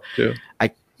 So I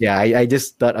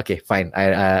just thought, okay, fine.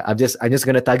 I'm just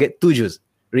going to target 2 juz.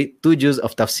 Read 2 juz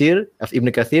of tafsir of Ibn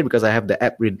Kathir because I have the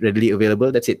app readily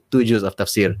available. That's it, 2 juz of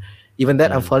tafsir. Even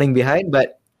that I'm falling behind,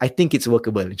 but I think it's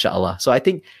workable, inshallah. So I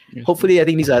think, hopefully,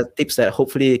 these are tips that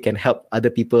hopefully can help other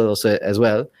people also as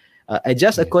well.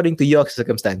 Adjust according to your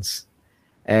circumstance.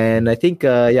 And I think,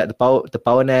 the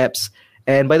power naps.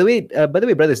 And by the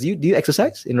way, brothers, do you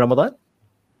exercise in Ramadan?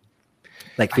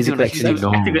 Like physical exercise?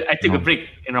 No. I took a break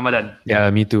in Ramadan. Yeah,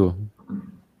 me too.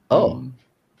 Oh,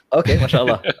 okay,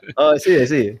 mashallah. Oh, I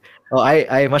see. Oh,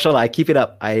 I mashallah, I keep it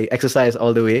up. I exercise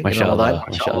all the way mashallah,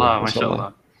 in Ramadan.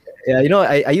 Mashallah. Yeah,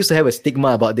 I used to have a stigma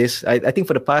about this. I think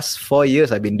for the past 4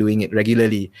 years, I've been doing it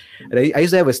regularly. I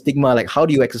used to have a stigma like, how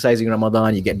do you exercise in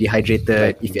Ramadan? You get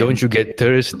dehydrated. Don't you get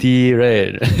thirsty,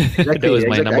 right? Exactly, that was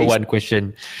my number one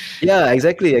question. Yeah,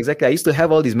 exactly. I used to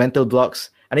have all these mental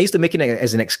blocks. And I used to make it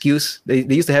as an excuse. They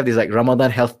used to have these like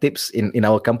Ramadan health tips in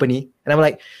our company. And I'm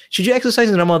like, should you exercise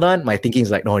in Ramadan? My thinking is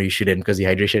like, no, you shouldn't because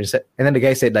dehydration. And then the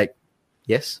guy said like,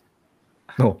 yes.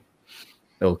 No.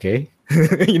 Okay. So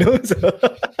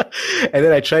and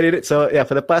then I tried it. So yeah,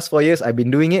 for the past 4 years, I've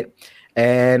been doing it.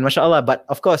 And mashallah, but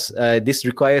of course, this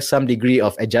requires some degree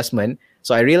of adjustment.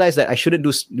 So I realized that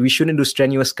we shouldn't do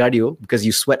strenuous cardio because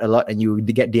you sweat a lot and you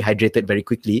get dehydrated very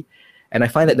quickly. And I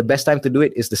find that the best time to do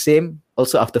it is the same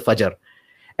also after Fajr.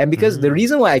 And because the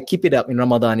reason why I keep it up in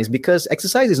Ramadan is because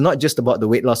exercise is not just about the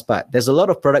weight loss part. There's a lot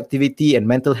of productivity and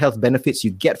mental health benefits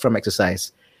you get from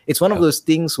exercise. It's one of those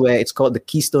things where it's called the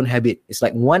keystone habit. It's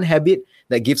like one habit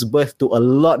that gives birth to a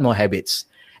lot more habits.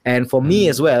 And for me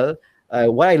as well,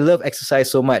 why I love exercise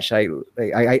so much, I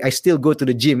still go to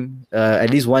the gym at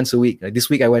least once a week. This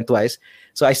week I went twice.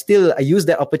 So I use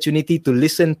that opportunity to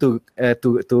listen to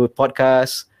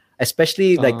podcasts.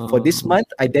 Especially like for this month,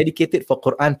 I dedicated for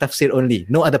Quran tafsir only,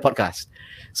 no other podcast.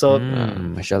 So,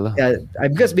 mashallah.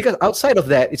 Because outside of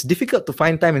that, it's difficult to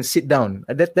find time and sit down.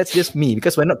 That's just me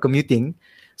because we're not commuting.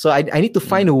 So I need to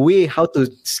find a way how to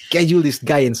schedule this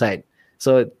guy inside.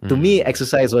 So to me,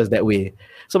 exercise was that way.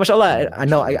 So mashallah,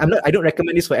 I don't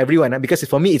recommend this for everyone because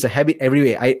for me, it's a habit every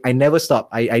way. I never stop.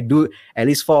 I do at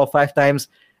least 4 or 5 times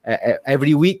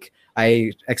every week.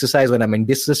 I exercise when I'm in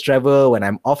business travel, when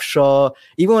I'm offshore.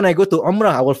 Even when I go to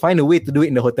Umrah, I will find a way to do it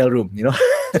in the hotel room,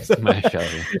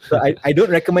 So I don't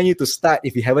recommend you to start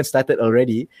if you haven't started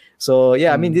already. So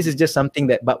yeah, I mean, this is just something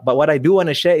that, but what I do want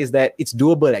to share is that it's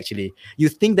doable actually. You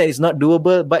think that it's not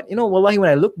doable, but wallahi, when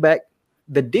I look back,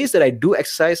 the days that I do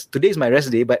exercise, today is my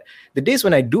rest day, but the days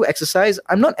when I do exercise,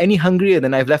 I'm not any hungrier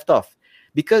than I've left off.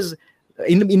 Because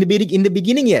in the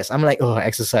beginning, yes, I'm like,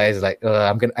 exercise, like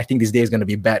I think this day is gonna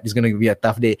be bad. It's gonna be a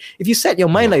tough day. If you set your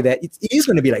mind like that, it is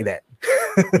gonna be like that.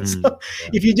 So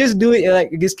if you just do it,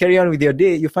 like just carry on with your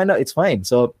day, you find out it's fine.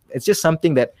 So it's just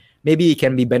something that maybe it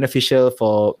can be beneficial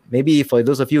for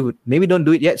those of you who maybe don't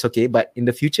do it yet. It's okay, but in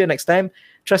the future, next time,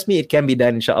 trust me, it can be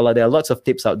done. Inshallah, there are lots of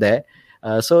tips out there.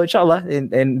 So inshallah,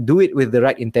 and do it with the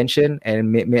right intention,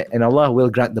 and Allah will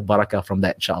grant the barakah from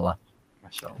that. Inshallah.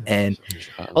 And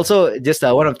also, just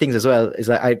one of the things as well is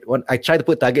that I try to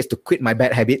put targets to quit my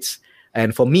bad habits.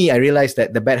 And for me, I realized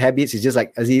that the bad habits is just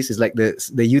like Aziz is like the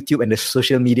YouTube and the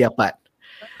social media part.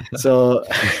 So,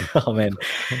 oh man.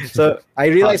 So I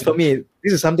realized for me,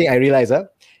 this is something I realized.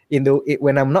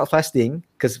 when I'm not fasting,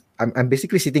 because I'm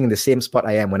basically sitting in the same spot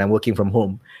I am when I'm working from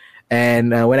home,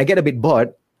 and when I get a bit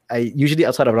bored, I usually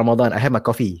outside of Ramadan I have my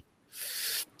coffee.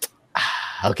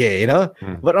 Okay,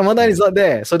 but Ramadan is not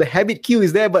there, so the habit queue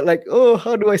is there. But like,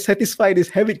 how do I satisfy this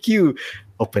habit queue?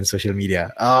 Open social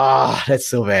media. That's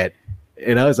so bad,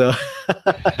 So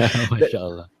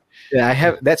Mashallah.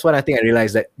 Yeah, that's what I think I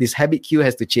realized, that this habit queue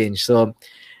has to change. So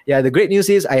yeah, the great news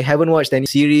is I haven't watched any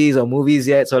series or movies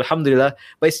yet, so alhamdulillah.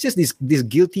 But it's just these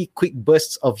guilty quick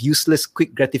bursts of useless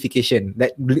quick gratification,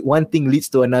 that one thing leads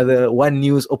to another. One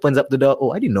news opens up the door.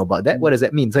 I didn't know about that. What does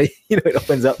that mean? So it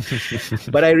opens up.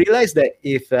 But I realized that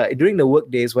if during the work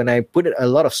days, when I put a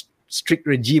lot of strict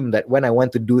regime, that when I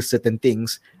want to do certain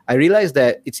things, I realized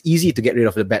that it's easy to get rid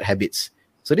of the bad habits.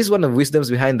 So this is one of the wisdoms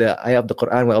behind the ayah of the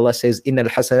Quran, where Allah says, "Innal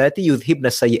hasanati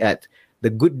yudhibna sayyi'at." The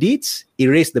good deeds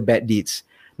erase the bad deeds.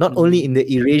 Not only in the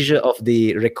erasure of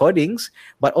the recordings,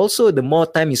 but also the more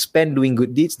time you spend doing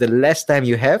good deeds, the less time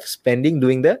you have spending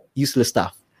doing the useless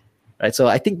stuff. Right? So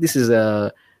I think this is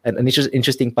an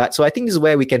interesting part. So I think this is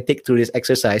where we can take through this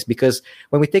exercise, because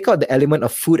when we take out the element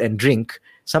of food and drink,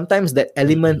 sometimes that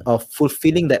element of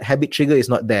fulfilling that habit trigger is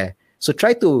not there. So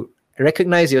try to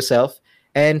recognize yourself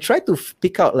and try to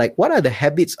pick out, like, what are the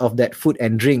habits of that food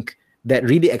and drink that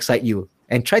really excite you,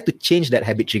 and try to change that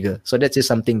habit trigger. So that's just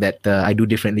something that I do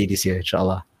differently this year,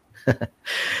 inshallah.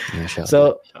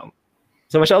 So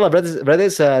mashallah,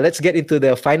 brothers, let's get into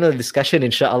the final discussion,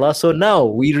 inshallah. So now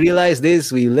we realize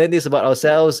this, we learn this about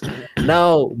ourselves.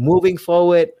 Now, moving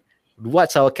forward,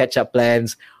 what's our catch-up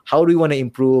plans? How do we want to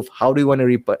improve? How do we want to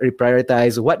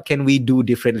reprioritize? What can we do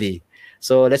differently?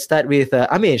 So let's start with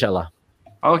Amir, inshallah.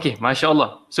 Okay,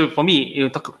 mashallah. So for me,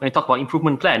 when I talk about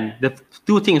improvement plan, the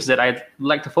two things that I'd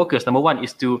like to focus, number one,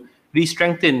 is to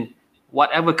re-strengthen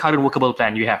whatever current workable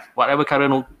plan you have, whatever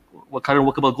current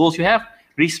workable goals you have,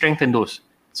 re-strengthen those.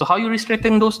 So how you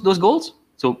re-strengthen those goals?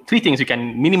 So three things you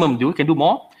can minimum do, you can do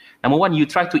more. Number one, you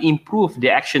try to improve the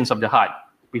actions of the heart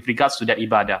with regards to that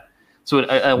ibadah. So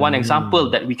one example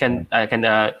that we can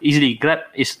easily grab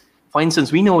is, for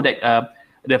instance, we know that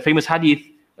the famous hadith,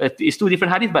 it's two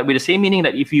different hadith, but with the same meaning,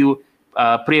 that if you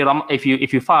pray, if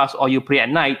you fast or you pray at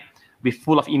night with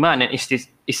full of iman and ihtisab,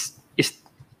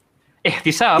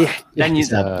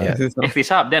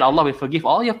 then Allah will forgive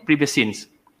all your previous sins.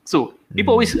 So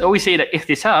people always say that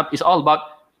ihtisab is all about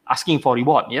asking for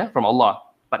reward, from Allah.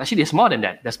 But actually, there's more than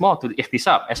that. There's more to the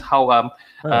ihtisab, as how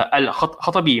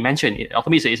Al-Khattabi mentioned.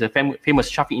 Al-Khattabi is a famous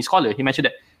Shafi'i scholar. He mentioned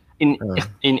that in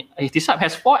ihtisab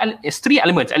has three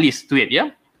elements at least to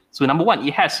it. So number one,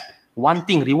 it has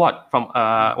wanting reward from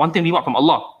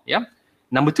Allah.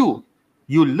 Number two,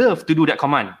 you love to do that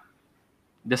command.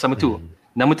 That's number two.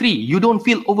 Number three, you don't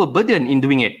feel overburdened in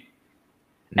doing it.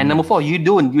 And number four, you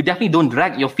definitely don't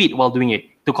drag your feet while doing it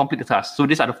to complete the task. So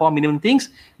these are the four minimum things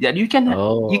that you can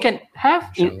have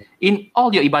in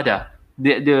all your ibadah,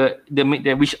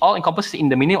 which all encompasses in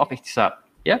the meaning of ihtisab.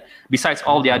 Besides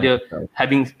all the other,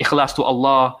 having ikhlas to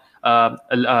Allah,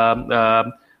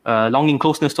 longing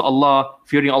closeness to Allah,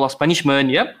 fearing Allah's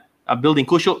punishment, building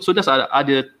khushu'. So those are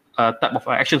other type of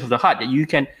actions of the heart that you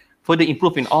can further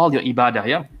improve in all your ibadah.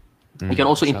 You can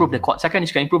also improve the second.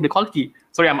 You can improve the quality.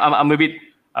 Sorry, I'm a bit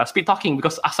speed talking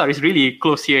because Asar is really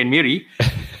close here in Miri.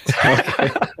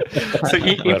 So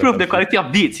improve the quality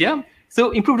of deeds.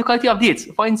 So improve the quality of deeds.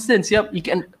 For instance, you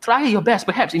can try your best.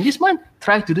 Perhaps in this month,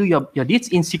 try to do your deeds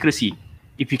in secrecy.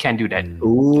 If you can do that.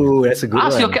 Ooh, that's a good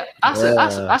one.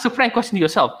 Ask a frank question to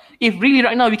yourself. If really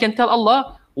right now we can tell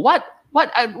Allah what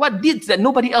deeds that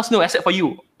nobody else knows except for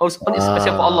you, or except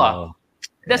for Allah.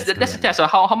 That's the test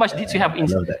of how much deeds you have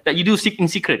that you do in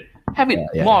secret. Have it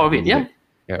more of it.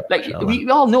 Like we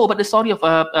all know about the story of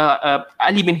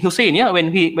Ali bin Hussein.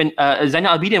 When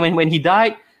Zainal Abidin, when he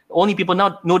died, only people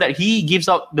now know that he gives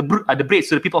out the braids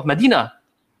to the people of Medina.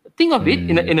 Think of it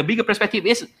in a bigger perspective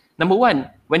is, number one,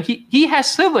 when he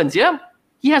has servants,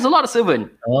 he has a lot of servants.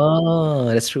 Oh,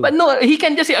 that's true. But no, he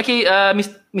can just say, okay,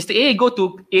 Mr. A, go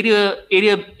to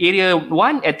area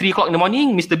 1 at 3 o'clock in the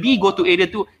morning. Mr. B, go to area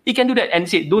 2. He can do that and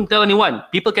say, don't tell anyone.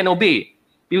 People can obey.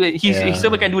 His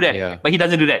servant can do that, but he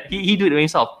doesn't do that. He do it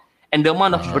himself. And the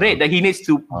amount of bread that he needs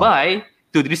to buy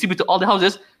to distribute to all the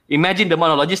houses, imagine the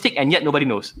amount of logistic, and yet nobody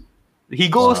knows. He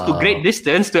goes to great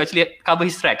distance to actually cover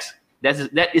his tracks. That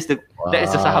is the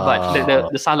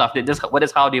sahabat, the salaf.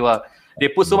 That's how they were. They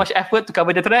put so much effort to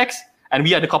cover the tracks, and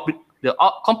we are the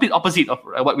complete opposite of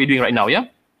what we're doing right now.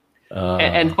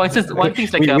 And for instance, one thing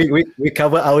is like we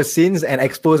cover our sins and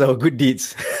expose our good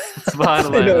deeds.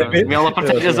 Subhanallah. You know what I mean? May Allah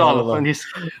protect us all from this.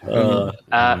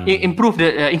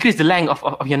 Increase the length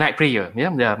of your night prayer.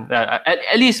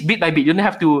 At least bit by bit. You don't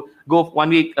have to go 1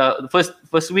 week.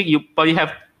 First week you probably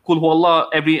have Qul Huwallah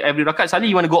every rakat. Suddenly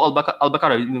you want to go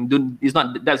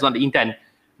Al-Baqarah. That's not the intent.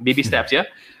 Baby steps.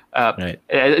 Right.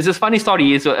 It's a funny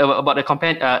story. It's about a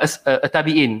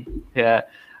tabi'in.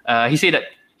 He said that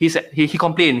he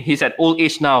complained. He's at old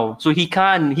age now, so he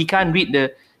can't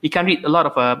read he can't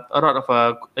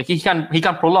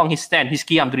prolong his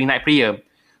qiyam during night prayer.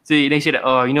 So they said that,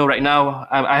 right now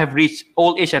I have reached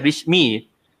old age. Have reached me,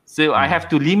 so I have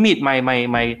to limit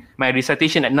my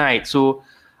recitation at night. So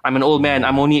I'm an old man.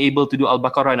 I'm only able to do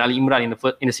Al-Baqarah and Ali Imran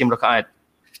in the same rakaat.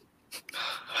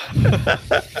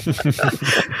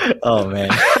 Oh man.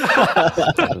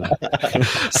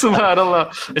 Subhanallah.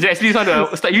 Actually,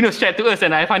 this one shared to us,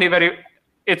 and I find it very.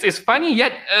 It's funny,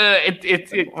 yet it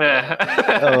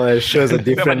shows a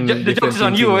different. The joke is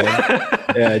on you.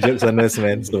 Yeah, jokes on us,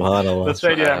 man. Subhanallah. That's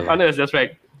right. Yeah, on us. That's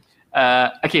right.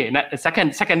 Okay.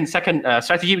 Second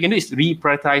strategy we can do is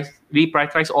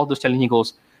reprioritize all those challenging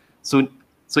goals. So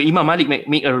Imam Malik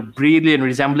make a brilliant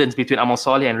resemblance between amal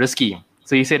saleh and rizki.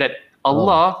 So he said that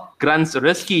Allah grants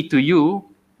rizki to you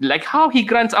like how He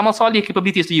grants amal saleh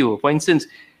capabilities to you. For instance,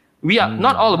 we are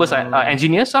not all of us are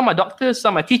engineers. Some are doctors.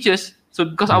 Some are teachers. So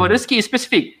because our rizki is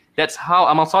specific, that's how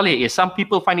amal saleh is. Some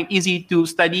people find it easy to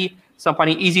study. Some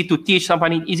find it easy to teach. Some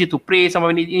find it easy to pray. Some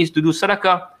find it easy to do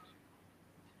sadaqah.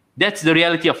 That's the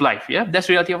reality of life. Yeah, that's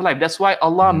the reality of life. That's why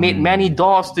Allah made many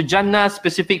doors to Jannah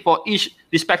specific for each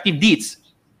respective deeds.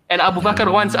 And Abu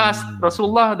Bakr once asked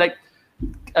Rasulullah, like,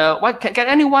 can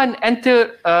anyone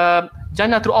enter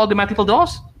Jannah through all the multiple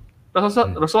doors?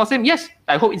 Rasulullah said, yes,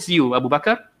 I hope it's you, Abu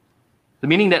Bakr. The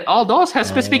meaning that all doors have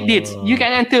specific deeds. You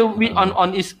can enter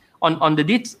on the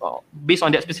deeds based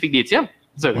on that specific deeds. Yeah,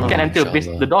 so you can enter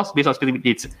the doors based on specific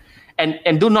deeds.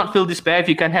 And do not feel despair if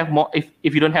you can have more,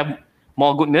 if you don't have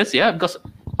more goodness. Yeah, because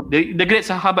the great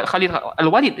Sahabat Khalid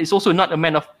Al-Walid is also not a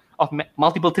man of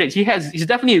multiple traits. He's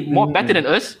definitely more better than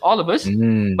us, all of us.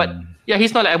 But yeah,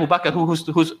 he's not like Abu Bakr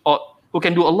who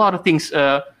can do a lot of things.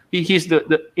 He's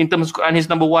the in terms of Quran, he's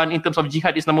number one. In terms of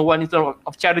jihad, he's number one. In terms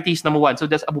of charity, he's number one. So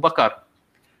that's Abu Bakr.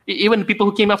 Even people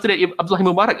who came after that, Abdullah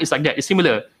Mubarak is like that. It's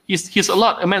similar. He's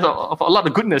a man of a lot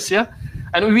of goodness. Yeah,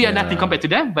 and we are nothing compared to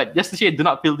them. But just to say, do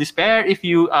not feel despair if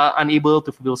you are unable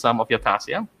to fulfill some of your tasks.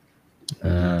 Yeah,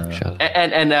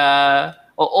 and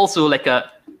also like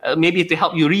maybe to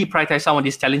help you reprioritize some of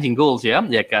these challenging goals. Yeah,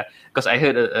 like because I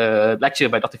heard a lecture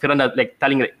by Dr. Firanda like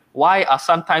telling like, why are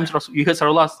sometimes you heard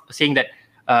Rasulullah saying that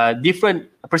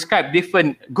prescribe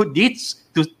different good deeds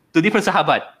to different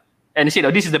sahabat. And he said,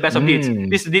 this is the best of deeds.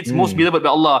 This is deeds most beloved by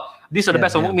Allah. These are the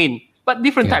best of mu'min. But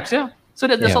different types, yeah. So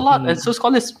there's a lot. And so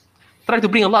scholars try to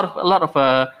bring a lot of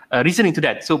reasoning to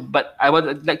that. So, but I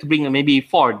would like to bring maybe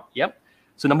 4. Yeah.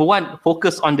 So number 1,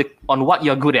 focus on what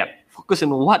you're good at. Focus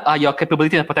on what are your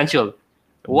capabilities and potential.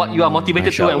 What you are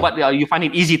motivated to and what you find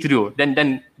it easy to do.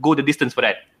 Then go the distance for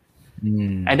that.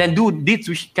 And then do deeds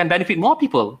which can benefit more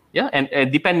people. Yeah.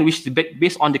 And depend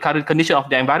based on the current condition of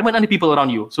the environment and the people around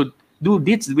you. So do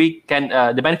deeds we can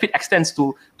the benefit extends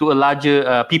to a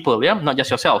larger people, yeah, not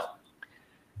just yourself.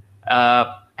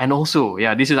 And also,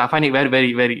 yeah, this is I find it very,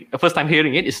 very, very. The first time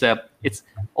hearing it is it's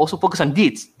also focus on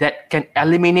deeds that can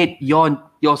eliminate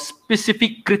your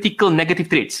specific critical negative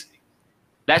traits.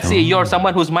 Let's say you're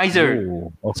someone who's miser,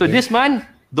 so this month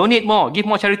donate more, give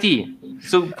more charity.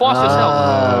 So force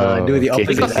yourself. Do the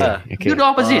opposite. Do the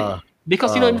opposite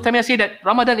because every time I say that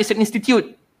Ramadan is an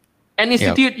institute. An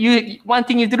institute, one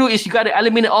thing you have to do is you got to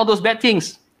eliminate all those bad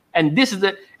things, and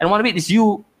one of it is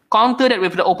you counter that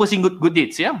with the opposing good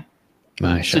deeds. Yeah,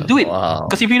 so do it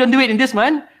because if you don't do it in this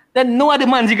month, then no other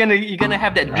months you're gonna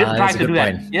have that drive to do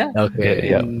that. Yeah.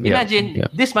 Okay. Imagine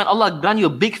this month Allah grant you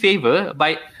a big favor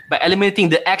by eliminating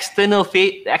the external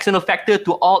factor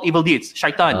to all evil deeds,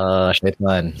 shaitan.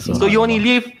 Shaitan. So you only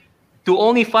live to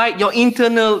only fight your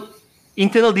internal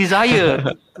desire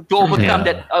to overcome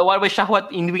that whatever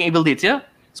shahwat in doing evil deeds. Yeah.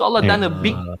 So Allah done a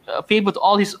big favor to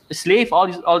all His slave, all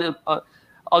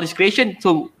His creation.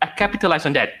 So capitalize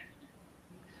on that,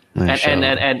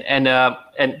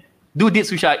 and do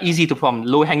deeds which are easy to perform,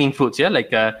 low hanging fruits. Yeah,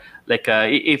 like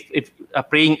if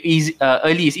praying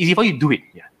early is easy for you, do it.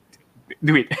 Yeah,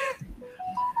 do it.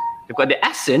 Because the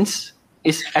essence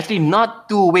is actually not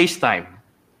to waste time.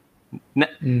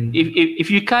 If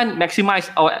you can't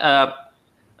maximize our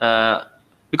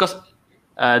because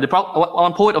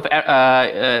one poet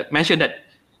mentioned that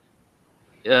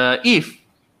if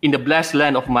in the blessed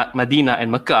land of Medina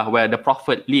and Mecca, where the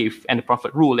Prophet lived and the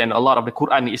Prophet ruled, and a lot of the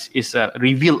Quran is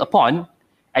revealed upon,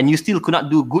 and you still could not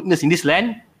do goodness in this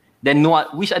land, then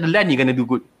which other land you're going to do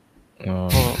good?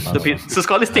 So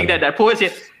scholars think that poets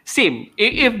say, same.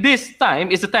 If this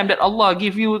time is the time that Allah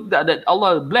give you, that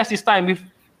Allah bless this time with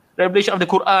revelation of the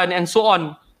Quran and so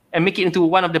on, and make it into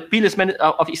one of the pillars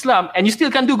of Islam, and you still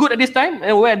can't do good at this time,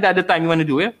 and where the other time you want to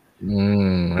do, yeah?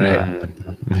 Right.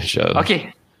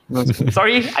 Okay.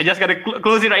 Sorry, I just gotta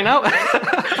close it right now.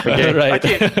 Okay, right.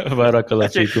 Okay. Barakallah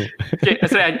fikum. Okay,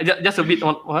 sorry, just a bit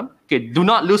on. Okay, do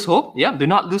not lose hope. Yeah, do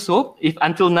not lose hope. If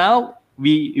until now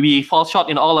we fall short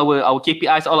in all our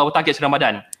KPIs, all our targets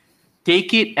Ramadan,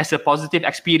 take it as a positive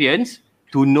experience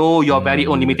to know your very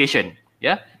own limitation.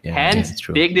 Yeah. Hence,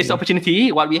 take this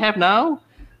opportunity, what we have now,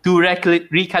 to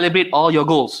recalibrate all your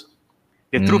goals.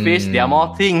 The truth is, there are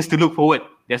more things to look forward.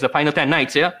 There's the final 10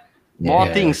 nights, yeah? More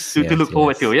things to look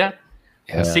forward to, yeah?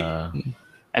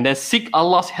 Seek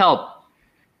Allah's help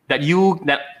that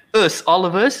all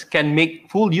of us can make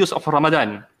full use of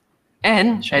Ramadan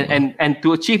and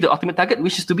to achieve the ultimate target,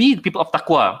 which is to be the people of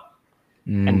taqwa.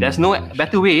 And there's no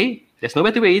better way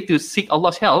to seek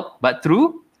Allah's help but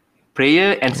through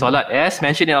prayer and salat, as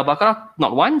mentioned in Al-Baqarah,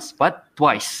 not once but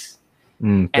twice.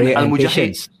 And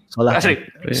Al-Mujahid. Salat.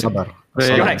 Sabar.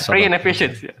 Correct. Prayer and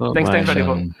patience. Thanks,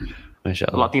 brother.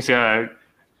 A lot of things a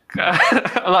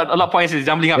lot of points is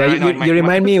jumbling up. You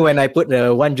remind me when I put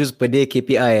the 1 juz per day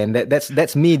KPI, and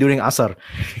that's me during Asar.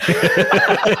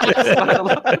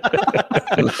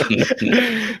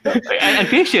 and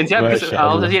patience, yeah, because I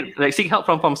also said like seek help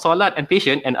from salat and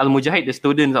patience, and Al-Mujahid, the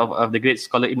student of the great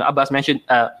scholar Ibn Abbas, mentioned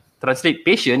translate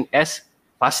patience as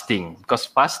fasting, because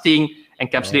fasting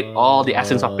encapsulate all the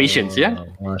essence of patience. Yeah.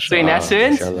 So in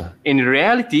essence, in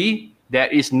reality, there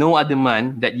is no other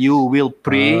month that you will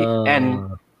pray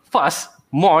and fast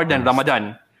more than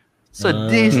Ramadan. So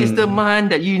this is the month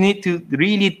that you need to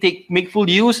really make full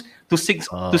use to seek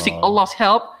Allah's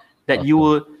help, that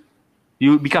you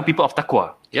become people of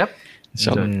taqwa. Yep.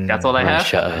 So that's all I have.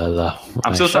 Mashallah.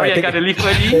 I'm so sorry I got to leave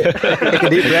early. Take a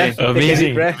deep breath.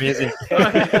 Amazing. Amazing.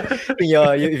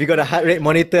 If you got a heart rate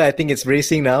monitor, I think it's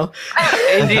racing now.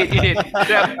 Indeed.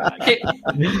 Yeah. Okay.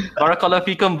 Barakallah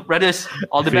fikum, brothers.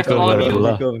 All the best to all of you.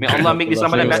 May Allah make this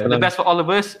Ramadan the best for all of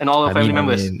us and all our family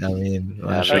members. Ameen.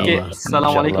 Okay.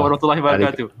 Assalamualaikum warahmatullahi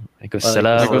wabarakatuh.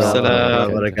 Waalaikumsalam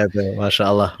wabarakatuh.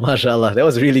 Mashallah. That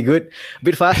was really good. A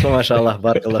bit fast, but mashallah.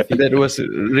 Barakallah fikum. That was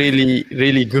really,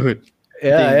 really good.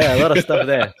 Yeah, a lot of stuff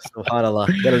there. Subhanallah.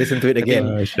 Gotta listen to it again.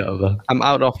 I'm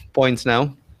out of points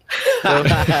now.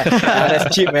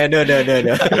 That's cheap, man. No. By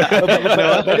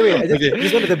the way, I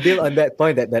just wanted to build on that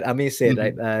point that Amir said,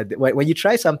 right? When you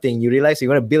try something, you realize you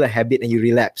want to build a habit and you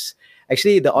relapse.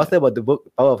 Actually, the author about the book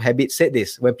Power of Habit said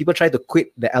this: when people try to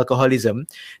quit the alcoholism,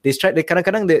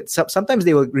 sometimes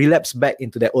they will relapse back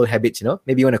into their old habits.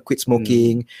 Maybe you want to quit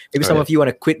smoking. Maybe some of you want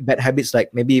to quit bad habits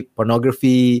like maybe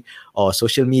pornography or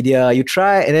social media. You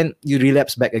try and then you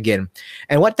relapse back again.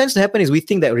 And what tends to happen is we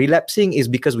think that relapsing is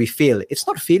because we fail. It's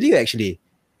not failure, actually.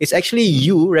 It's actually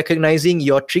you recognizing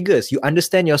your triggers. You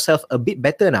understand yourself a bit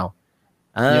better now.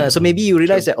 So maybe you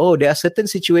realize that, there are certain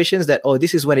situations that,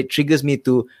 this is when it triggers me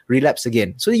to relapse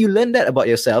again. So you learn that about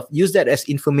yourself, use that as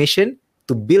information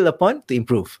to build upon, to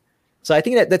improve. So I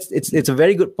think it's a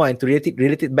very good point to relate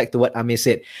it back to what Amir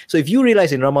said. So if you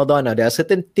realize in Ramadan now, there are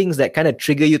certain things that kind of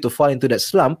trigger you to fall into that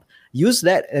slump, use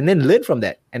that and then learn from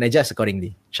that and adjust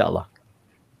accordingly. Inshallah.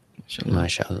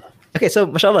 Mashallah. Okay, so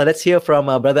mashallah, let's hear from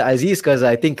Brother Aziz, because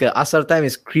I think Asar time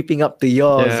is creeping up to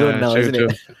your zone now, isn't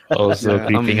it? Also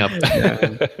creeping up.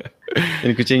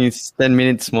 In Kuching, it's 10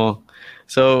 minutes more.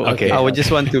 So I would just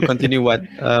want to continue what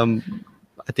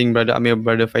I think Brother Amir,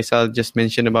 Brother Faisal just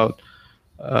mentioned about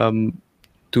to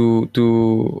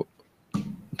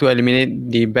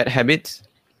eliminate the bad habits.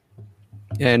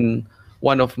 And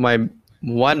one of my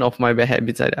bad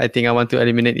habits I think I want to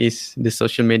eliminate is the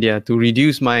social media, to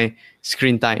reduce my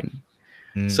screen time.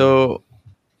 So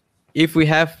if we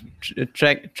have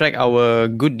track our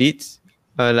good deeds,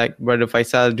 like Brother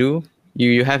Faisal do,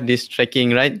 you have this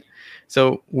tracking, right?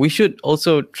 So we should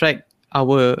also track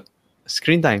our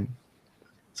screen time.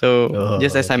 So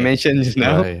just as I mentioned just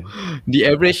now, the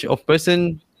average of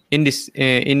person in this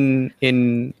in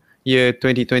year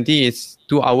 2020 is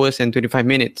 2 hours and 25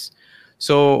 minutes.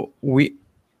 So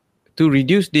to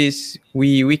reduce this,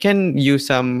 we can use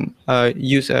some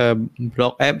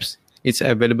blog apps. It's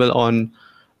available on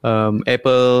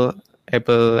Apple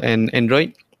and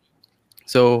Android.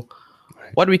 So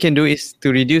what we can do is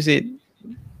to reduce it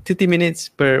 30 minutes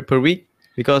per week,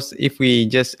 because if we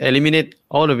just eliminate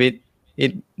all of it,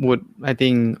 it would, I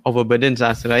think, overburden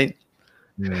us, right?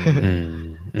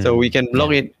 So we can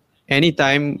block it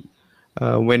anytime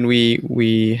when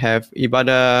we have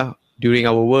ibadah during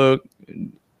our work.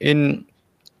 In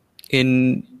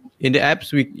the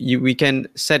apps, we can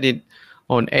set it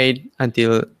on 8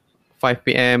 until 5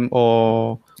 p.m.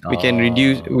 or we can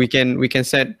reduce. We can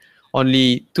set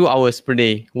only 2 hours per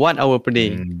day, 1 hour per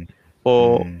day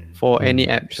for any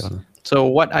apps. So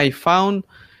what I found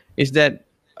is that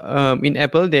in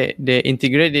Apple they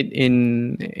integrate it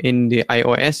in the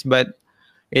iOS, but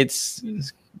it's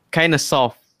kind of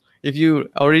soft. If you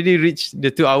already reached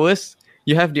the 2 hours,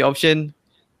 you have the option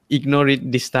ignore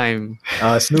it this time.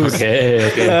 Snooze. Okay.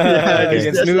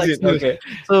 You can snooze it. Okay.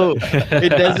 So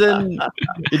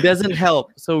it doesn't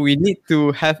help. So we need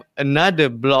to have another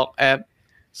block app.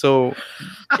 So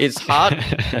it's hard.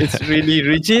 It's really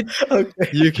rigid. Okay.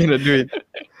 You cannot do it.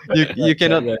 You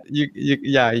cannot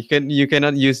you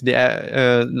cannot use the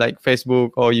like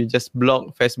Facebook, or you just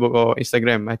block Facebook or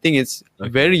Instagram. I think it's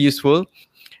very useful.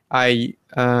 I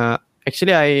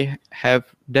have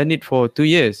done it for 2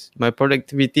 years. My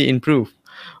productivity improved,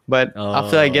 but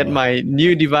after I get my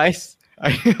new device,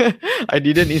 I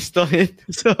didn't install it.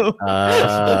 So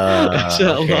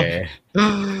inshallah.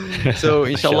 So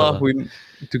inshallah, we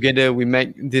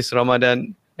make this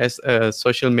Ramadan as a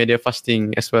social media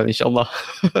fasting as well, inshallah.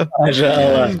 Actually,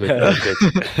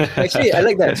 I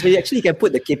like that. So you actually can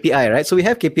put the KPI, right? So we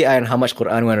have KPI on how much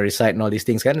Quran we want to recite and all these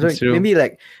things. So maybe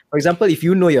like, for example, if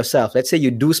you know yourself, let's say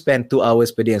you do spend 2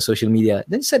 hours per day on social media,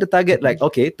 then set a target like,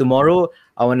 okay, tomorrow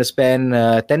I want to spend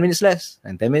 10 minutes less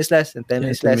and 10 minutes less and 10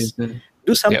 minutes less.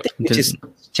 Do something which is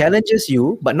challenges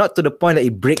you, but not to the point that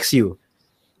it breaks you.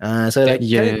 So like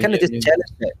kind of just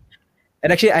challenge that.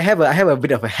 And actually, I have a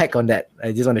bit of a hack on that.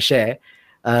 I just want to share.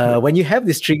 When you have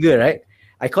this trigger, right?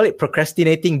 I call it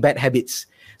procrastinating bad habits.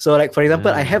 So, like for example,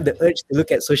 I have the urge to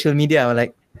look at social media. I'm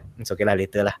like, it's okay lah,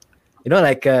 later lah. You know,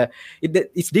 like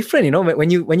it's different. You know, when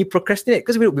you procrastinate,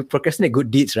 because we procrastinate good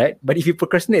deeds, right? But if you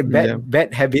procrastinate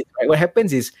bad habits, right, what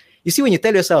happens is, you see, when you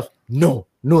tell yourself no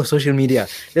social media,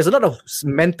 there's a lot of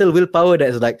mental willpower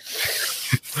that's like,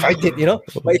 fight it, you know.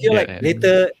 But if you're like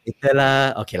later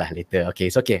lah, okay,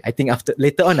 it's okay. I think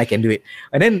later on I can do it.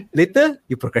 And then later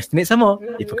you procrastinate some more,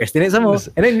 and then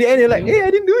in the end you're like, hey,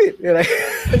 I didn't do it. You're like,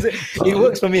 it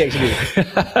works for me actually.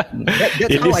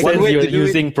 That's how I do it.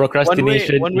 Using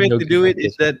procrastination. One way to do it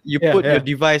is that you put your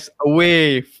device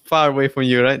far away from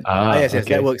you, right? Yes,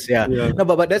 that works. Yeah. No,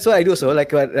 but that's what I do. So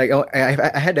like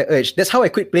I had the urge. That's how I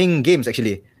quit playing games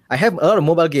actually. I have a lot of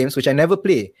mobile games which I never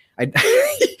play. I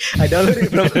downloaded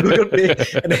it from Google Play,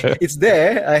 and it's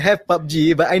there. I have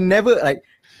PUBG, but I never like.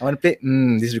 I want to play.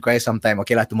 This requires some time.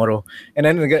 Okay lah, tomorrow. And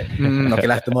then okay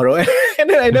lah, tomorrow. And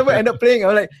then I never end up playing.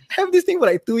 I'm like, I have this thing for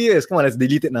like 2 years. Come on, let's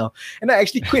delete it now. And I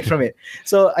actually quit from it.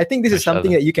 So I think this is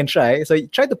something that you can try. So you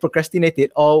try to procrastinate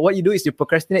it, or what you do is you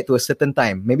procrastinate to a certain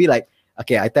time. Maybe like,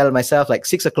 okay, I tell myself like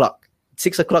 6 o'clock.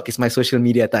 6 o'clock is my social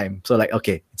media time. So like,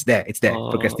 okay, it's there.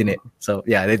 Procrastinate. So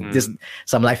yeah, just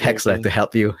some life hacks to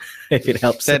help you if it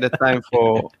helps. Set a time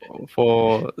for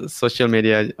social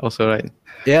media also, right?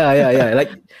 Yeah. Like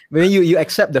when you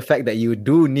accept the fact that you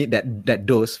do need that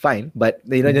dose, fine, but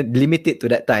you know, limit it to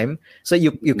that time. So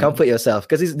you comfort yourself,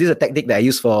 because this is a technique that I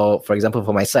use for example,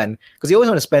 for my son, because he always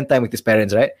want to spend time with his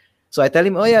parents, right? So I tell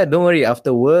him, oh yeah, don't worry,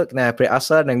 after work, then I pray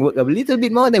asar, then work a little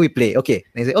bit more, then we play. Okay.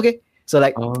 And he say, okay. So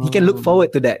like he can look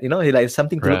forward to that, you know, he like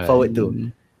something to look forward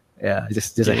to. Yeah,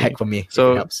 just a hack for me.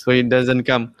 So it doesn't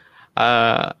come.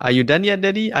 Are you done yet,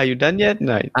 Daddy? Are you done yet?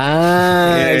 No.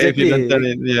 Exactly. If you don't tell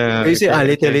it, you say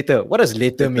later. What does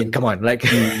later mean? Come on, like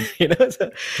you know.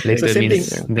 Later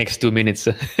means next 2 minutes.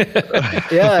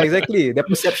 Yeah, exactly. The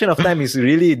perception of time is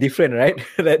really different, right?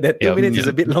 that 2 minutes is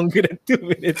a bit longer than 2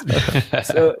 minutes.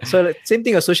 So same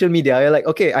thing on social media. You're like,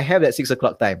 okay, I have that 6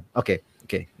 o'clock time. Okay,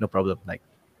 no problem. Like,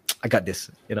 I got this,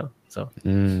 you know. So,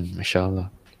 mashallah.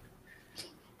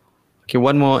 Okay,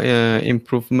 one more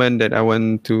improvement that I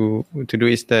want to do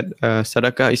is that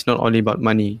sadaqah is not only about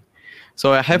money.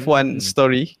 So I have one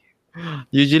story.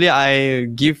 Usually I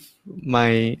give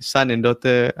my son and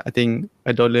daughter, I think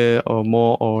 $1 or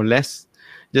more or less,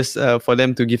 just for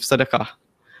them to give sadaqah.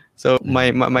 So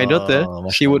my daughter,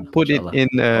 she would put it in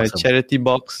a charity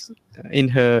box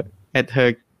at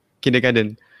her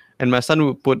kindergarten. And my son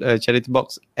would put a charity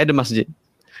box at the masjid.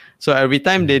 So every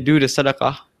time they do the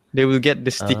sadaqah, they will get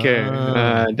the sticker.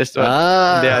 That's what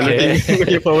they are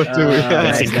looking forward to.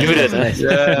 That's included. Nice.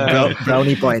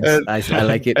 Brownie points. I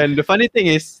like it. And the funny thing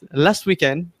is, last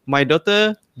weekend, my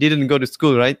daughter didn't go to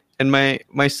school, right? And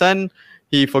my son,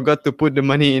 he forgot to put the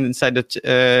money inside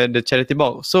the charity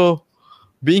box. So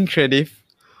being creative,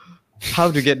 how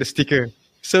to get the sticker.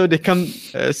 So they come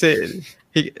say,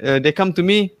 they come to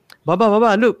me,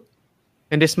 Baba, look,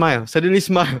 and they suddenly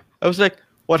smile. I was like,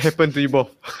 what happened to you both?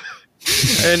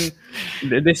 And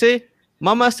they say,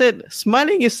 Mama said,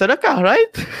 smiling is sadaqah, right?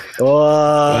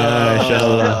 Oh,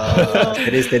 mashallah.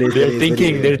 They're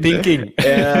thinking.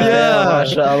 Yeah,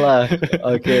 mashallah.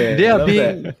 Okay.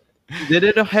 They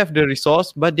don't have the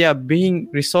resource, but they are being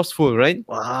resourceful, right?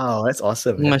 Wow, that's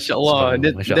awesome. Mashallah.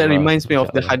 That reminds me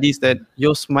of the hadith that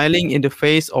your smiling in the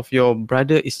face of your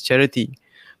brother is charity.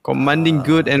 Commanding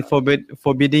good and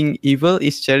forbidding evil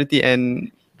is charity,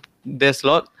 and there's a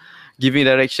lot. Giving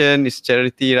direction is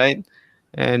charity, right?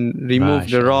 And remove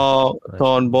the raw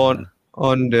thorn born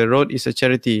on the road is a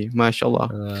charity. Mashallah.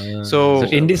 So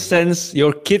in this sense,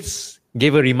 your kids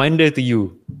gave a reminder to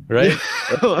you, right?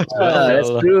 That's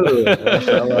true.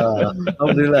 Mashallah.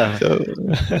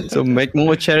 Alhamdulillah. So make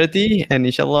more charity, and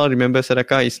inshallah, remember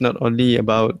sadaqah is not only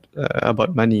about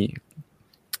money.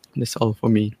 That's all for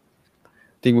me.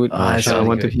 I think I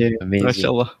want to hear. Amazing.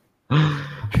 Mashallah.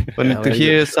 Wanted to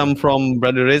hear some from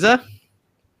Brother Reza.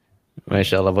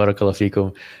 MashaAllah, barakallah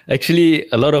fikum. Actually,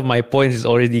 a lot of my points is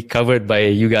already covered by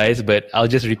you guys, but I'll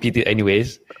just repeat it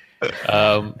anyways.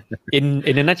 In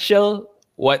a nutshell,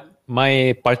 what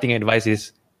my parting advice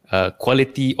is,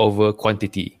 quality over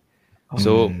quantity.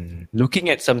 So looking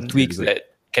at some tweaks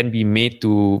that can be made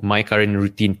to my current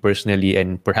routine personally,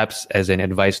 and perhaps as an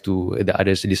advice to the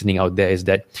others listening out there, is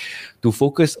that to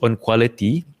focus on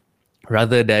quality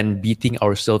rather than beating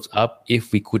ourselves up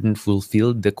if we couldn't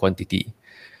fulfill the quantity.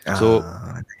 So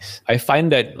nice. I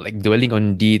find that like dwelling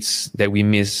on deeds that we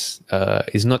miss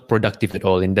is not productive at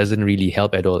all and doesn't really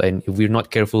help at all. And if we're not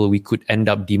careful, we could end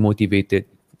up demotivated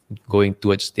going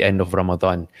towards the end of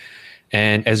Ramadan.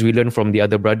 And as we learn from the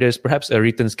other brothers, perhaps a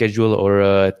written schedule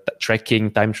or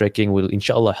time tracking will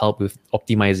inshallah help with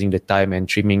optimizing the time and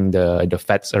trimming the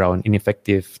fats around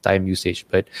ineffective time usage.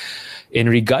 But in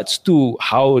regards to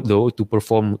how though to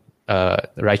perform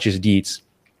righteous deeds,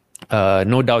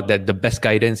 no doubt that the best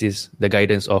guidance is the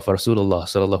guidance of Rasulullah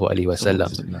sallallahu alaihi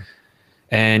wasallam.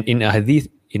 And in a hadith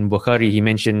in Bukhari, he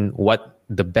mentioned what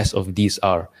the best of these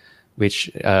are, which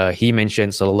he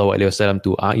mentioned sallallahu alaihi wasallam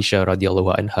to Aisha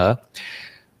radiallahu anha.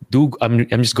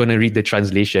 I'm just going to read the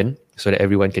translation so that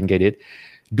everyone can get it.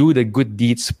 Do the good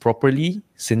deeds properly,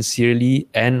 sincerely,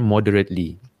 and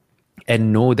moderately.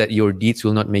 And know that your deeds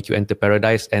will not make you enter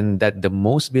paradise, and that the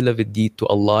most beloved deed to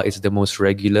Allah is the most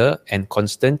regular and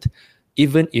constant,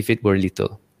 even if it were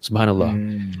little. Subhanallah.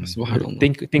 Subhanallah.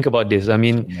 Think about this. I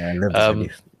mean,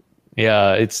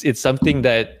 it's something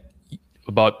that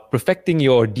about perfecting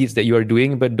your deeds that you are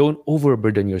doing, but don't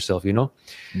overburden yourself, you know.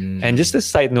 And just a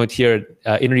side note here,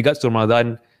 in regards to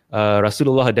Ramadan,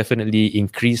 Rasulullah definitely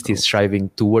increased his striving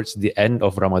towards the end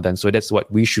of Ramadan. So that's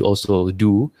what we should also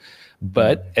do.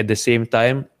 But at the same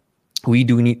time, we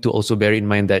do need to also bear in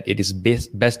mind that it is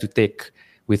best to take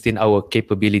within our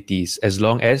capabilities, as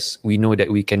long as we know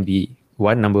that we can be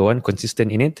number one,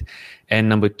 consistent in it, and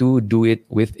number two, do it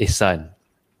with ihsan.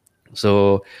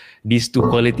 So these two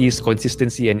qualities,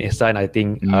 consistency and ihsan, I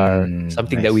think are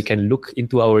something that we can look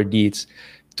into our deeds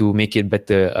to make it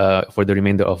better for the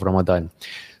remainder of Ramadan.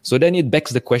 So then it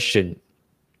begs the question,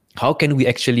 how can we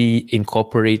actually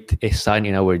incorporate ihsan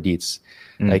in our deeds?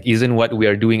 Like, isn't what we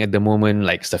are doing at the moment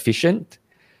like sufficient?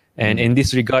 And in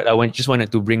this regard, I just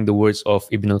wanted to bring the words of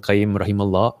Ibn al-Qayyim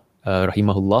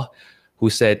rahimahullah, who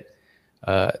said,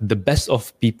 the best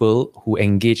of people who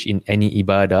engage in any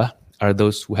ibadah are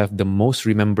those who have the most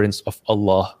remembrance of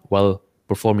Allah while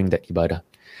performing that ibadah.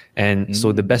 And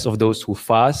so the best of those who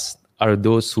fast are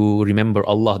those who remember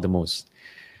Allah the most.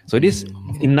 So this,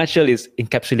 in a nutshell,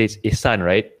 encapsulates ihsan,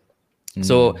 right?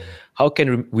 So how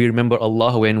can we remember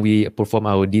Allah when we perform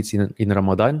our deeds in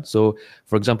Ramadan? So,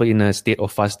 for example, in a state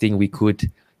of fasting, we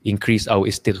could increase our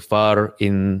istighfar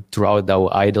throughout our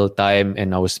idle time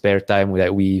and our spare time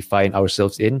that we find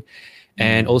ourselves in.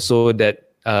 And also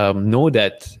that know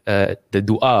that the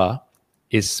dua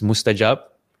is mustajab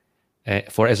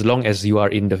for as long as you are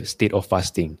in the state of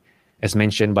fasting, as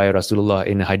mentioned by Rasulullah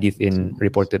in a hadith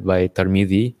reported by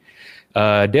Tirmidhi.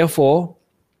 Therefore,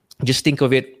 just think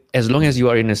of it, as long as you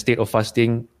are in a state of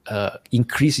fasting,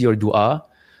 increase your dua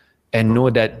and know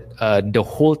that the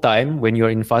whole time when you're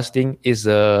in fasting is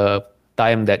a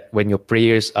time that when your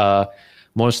prayers are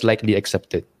most likely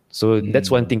accepted. So that's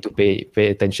one thing to pay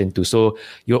attention to. So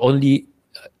you're only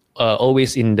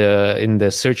always in the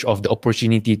search of the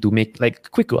opportunity to make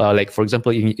like quick dua, like for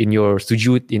example in your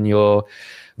sujood, in your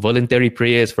voluntary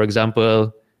prayers, for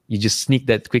example, you just sneak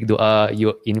that quick dua.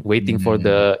 You're waiting for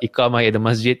the iqamah at the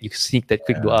masjid, you sneak that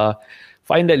quick dua.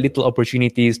 Find that little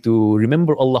opportunities to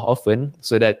remember Allah often,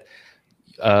 so that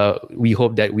we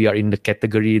hope that we are in the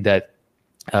category that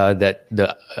that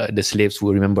the slaves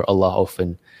will remember Allah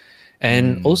often.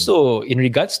 And also in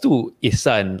regards to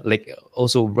ihsan, like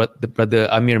also the brother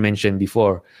Amir mentioned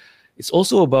before, it's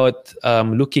also about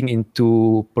looking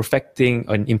into perfecting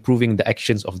and improving the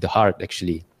actions of the heart,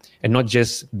 actually, and not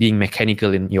just being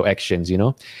mechanical in your actions, you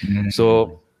know.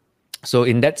 So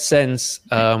in that sense,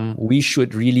 we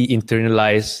should really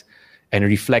internalize and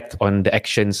reflect on the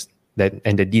actions that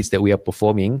and the deeds that we are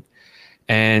performing.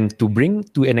 And to bring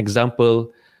to an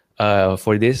example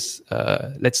for this,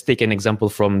 let's take an example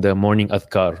from the morning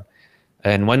adhkar.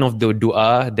 And one of the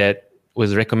dua that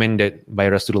was recommended by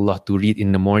Rasulullah to read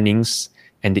in the mornings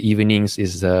and the evenings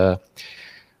is,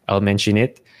 I'll mention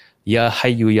it, Ya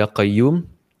Hayyu Ya Qayyum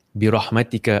bi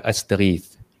rahmatika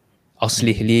astaghith.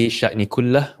 Aslih li sha'ni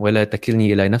kullah wa la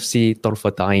takilni ila nafsi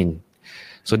tarfat ayn.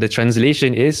 So the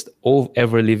translation is, O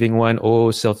ever-living one, O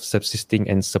self-subsisting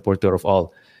and supporter of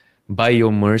all, by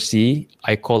your mercy,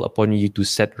 I call upon you to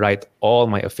set right all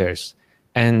my affairs,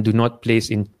 and do not place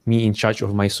me in charge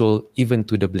of my soul, even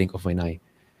to the blink of an eye.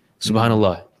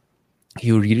 Subhanallah.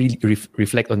 You really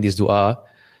reflect on this dua.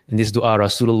 In this dua,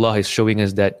 Rasulullah is showing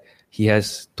us that he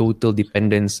has total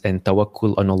dependence and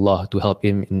tawakkul on Allah to help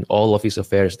him in all of his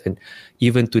affairs, and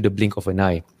even to the blink of an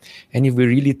eye. And if we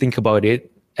really think about it,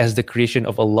 as the creation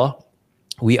of Allah,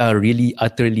 we are really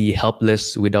utterly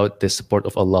helpless without the support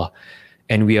of Allah.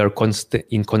 And we are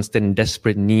in constant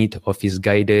desperate need of his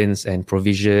guidance and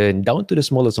provision, down to the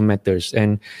smallest of matters.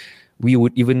 And we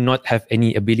would even not have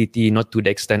any ability, not to the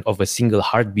extent of a single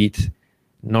heartbeat,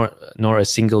 nor a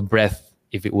single breath,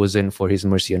 if it wasn't for his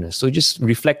mercy on us. So just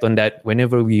reflect on that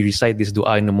whenever we recite this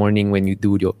dua in the morning, when you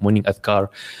do your morning adhkar,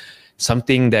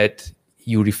 something that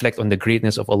you reflect on the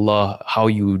greatness of Allah, how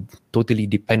you totally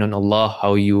depend on Allah,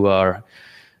 how you are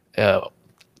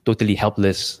totally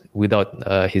helpless without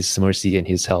his mercy and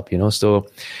his help, you know. So,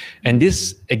 and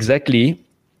this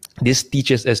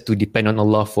teaches us to depend on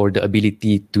Allah for the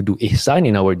ability to do ihsan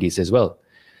in our deeds as well.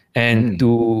 And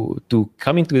to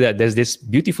come into that, there's this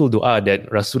beautiful dua that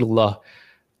Rasulullah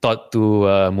taught to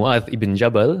Mu'adh ibn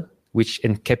Jabal, which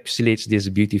encapsulates this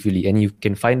beautifully. And you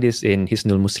can find this in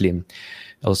Hisnul Muslim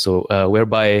also,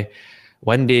 whereby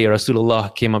one day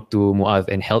Rasulullah came up to Mu'adh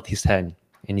and held his hand.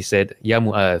 And he said, Ya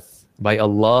Mu'adh, by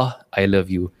Allah, I love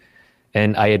you.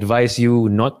 And I advise you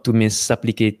not to miss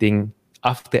supplicating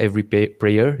after every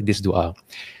prayer this dua.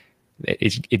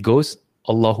 It goes,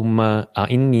 Allahumma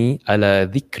a'inni ala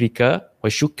dhikrika wa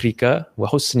shukrika wa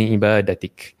husni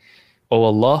ibadatik. Oh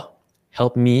Allah,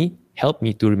 help me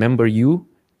to remember you,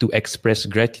 to express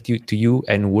gratitude to you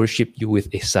and worship you with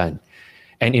ihsan.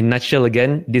 And in a nutshell,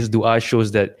 again, this dua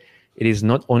shows that it is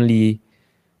only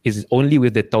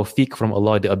with the tawfiq from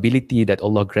Allah, the ability that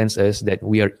Allah grants us, that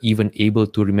we are even able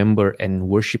to remember and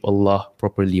worship Allah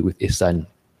properly with ihsan.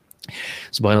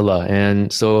 Subhanallah.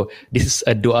 And so this is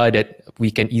a dua that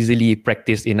we can easily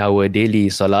practice in our daily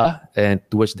salah. And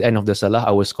towards the end of the salah,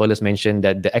 our scholars mentioned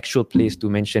that the actual place to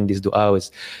mention this dua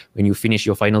is when you finish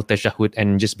your final tashahhud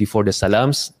and just before the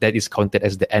salams. That is counted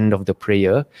as the end of the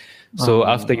prayer. So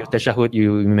after your tashahhud,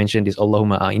 you mention this,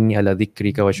 Allahumma a'inni ala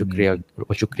dhikrika wa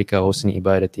shukrika wa husni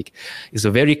ibadatik. It's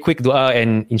a very quick dua,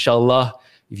 and inshallah,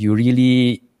 if you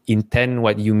really intend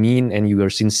what you mean and you are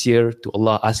sincere to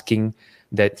Allah, asking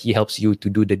that He helps you to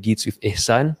do the deeds with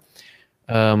ihsan,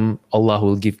 Allah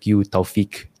will give you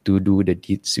tawfiq to do the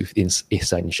deeds with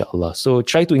ihsan, inshallah. So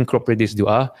try to incorporate this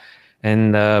dua,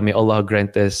 and may Allah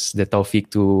grant us the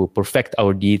tawfiq to perfect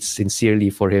our deeds sincerely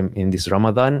for Him in this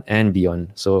Ramadan and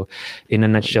beyond. So in a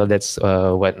nutshell, that's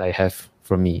what I have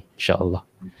from me, inshallah.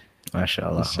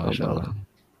 MashaAllah. MashaAllah.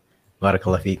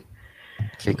 Barakallah feek.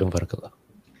 Feekum barakallah.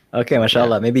 Okay,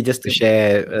 mashallah. Yeah. Maybe just to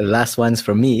share last ones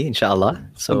from me, inshallah.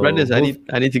 So brothers, I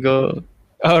need to go.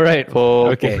 All right.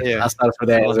 Okay. I'll start for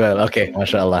that as well. Okay,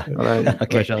 mashallah. All right.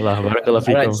 Okay. Mashallah. Barakallah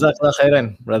feekum. All right. Jazakallah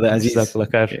khairan, brother Aziz. Jazakallah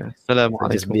khair. Assalamu So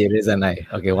just alaikum. be Riza and I.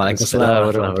 Okay. Wa alaikum assalam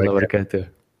wa rahmatullahi wa barakatuh.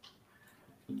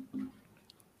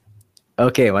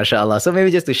 Okay, mashallah. So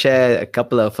maybe just to share a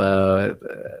couple of,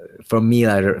 from me,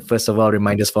 first of all,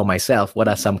 reminders for myself. What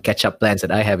are some catch-up plans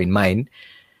that I have in mind?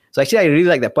 So actually, I really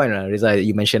like that point, Riza,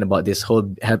 you mentioned about this whole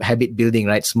habit building,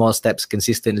 right? Small steps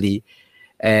consistently,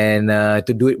 and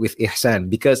to do it with ihsan.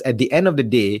 Because at the end of the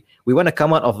day, we want to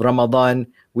come out of Ramadan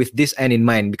with this end in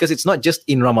mind. Because it's not just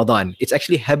in Ramadan. It's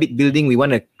actually habit building. We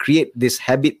want to create this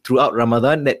habit throughout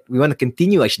Ramadan that we want to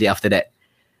continue actually after that.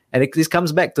 And this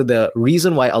comes back to the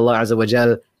reason why Allah Azza wa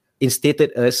Jal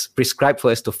prescribed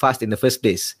for us to fast in the first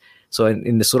place. So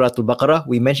in the Surah Al-Baqarah,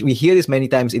 we hear this many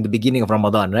times in the beginning of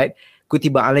Ramadan, right?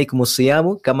 Kutiba alaykumus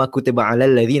siyamu kama kutiba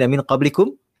alal ladhina min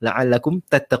qablikum la'allakum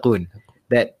tattaqun.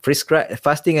 that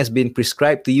fasting has been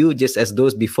prescribed to you just as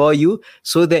those before you,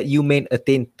 so that you may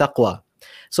attain taqwa.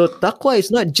 So taqwa is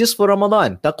not just for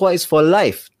Ramadan. Taqwa is for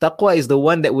life. Taqwa is the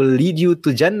one that will lead you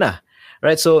to Jannah.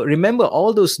 Right? So remember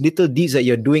all those little deeds that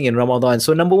you're doing in Ramadan.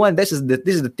 So number one, this is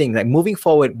the thing. Like moving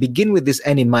forward, begin with this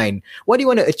end in mind. What do you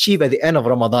want to achieve at the end of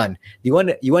Ramadan? You want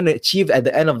to achieve at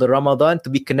the end of the Ramadan to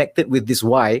be connected with this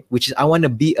why, which is I want to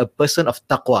be a person of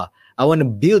taqwa. I want to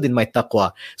build in my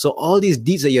taqwa. So all these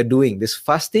deeds that you're doing, this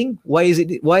fasting, why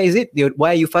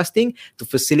are you fasting? To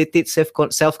facilitate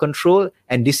self-control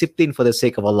and discipline for the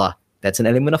sake of Allah. That's an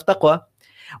element of taqwa.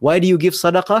 Why do you give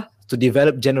sadaqah? To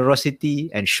develop generosity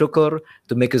and shukr,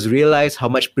 to make us realize how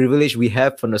much privilege we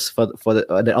have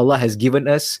that Allah has given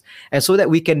us, and so that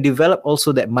we can develop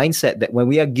also that mindset that when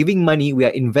we are giving money, we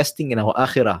are investing in our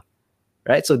akhirah.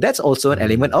 Right? So that's also an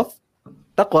element of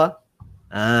taqwa.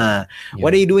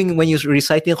 What are you doing when you're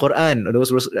reciting Quran, or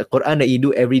those Quran that you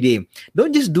do every day?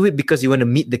 Don't just do it because you want to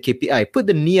meet the KPI. Put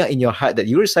the niyyah in your heart that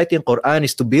you're reciting Quran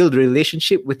is to build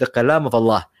relationship with the kalam of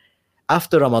Allah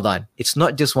after Ramadan. It's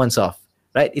not just once off,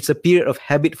 right? It's a period of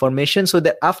habit formation, so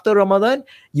that after Ramadan,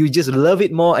 you just love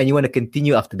it more and you want to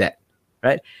continue after that,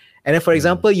 right? And then, for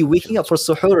example, you're waking up for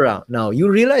suhoor now. You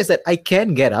realize that I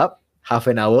can get up half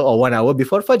an hour or 1 hour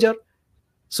before Fajr.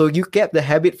 So you kept the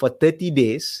habit for 30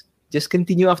 days. Just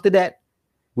continue after that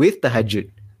with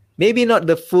tahajjud. Maybe not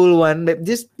the full one, but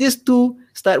just to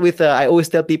start with. I always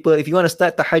tell people, if you want to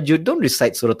start tahajjud, don't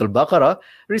recite Surah Al-Baqarah.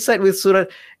 Recite with Surah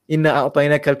Inna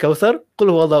a'tainaka al-kawthar,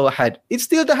 qul huwallahu ahad. It's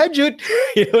still tahajjud.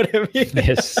 You know what I mean?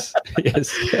 Yes.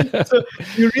 So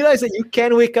you realize that you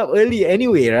can wake up early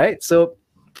anyway, right? So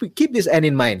keep this end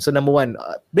in mind. So number one,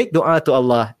 make dua to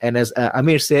Allah, and as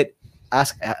Amir said,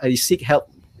 seek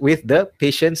help with the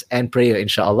patience and prayer,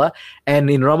 inshallah. And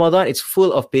in Ramadan, it's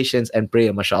full of patience and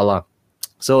prayer, mashallah.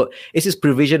 So it's His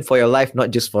provision for your life, not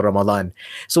just for Ramadan.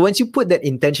 So once you put that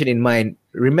intention in mind,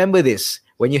 remember this.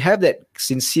 When you have that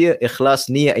sincere ikhlas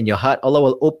niyyah in your heart, Allah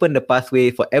will open the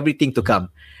pathway for everything to come.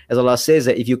 As Allah says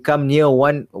that if you come near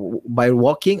one by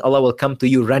walking, Allah will come to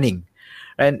you running.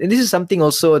 And this is something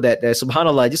also that,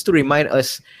 subhanAllah, just to remind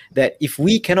us that if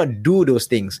we cannot do those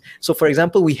things, so for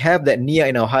example, we have that niyyah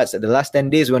in our hearts that the last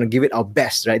 10 days we want to give it our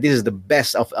best, right? This is the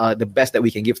best of the best that we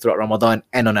can give throughout Ramadan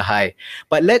and on a high.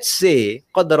 But let's say,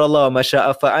 qadarallah wa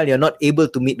masha'a fa'al, you're not able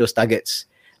to meet those targets.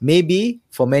 Maybe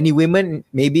for many women,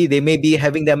 maybe they may be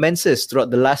having their menses throughout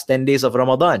the last 10 days of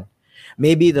Ramadan.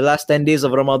 Maybe the last 10 days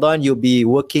of Ramadan, you'll be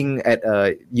working at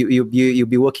you'll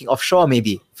be working offshore.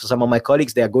 Maybe for some of my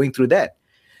colleagues, they are going through that.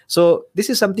 So this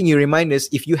is something you remind us.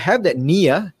 If you have that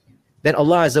niyyah, then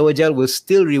Allah Azza wa Jal will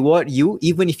still reward you,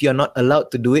 even if you're not allowed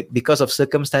to do it because of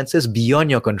circumstances beyond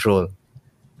your control.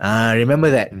 Remember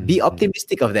that. Be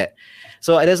optimistic of that.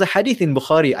 So there's a hadith in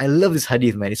Bukhari. I love this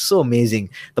hadith, man. It's so amazing.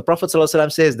 The Prophet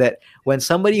ﷺ says that when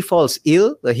somebody falls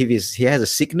ill, he has a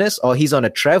sickness or he's on a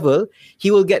travel,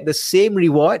 he will get the same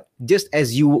reward just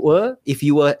as you were if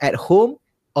you were at home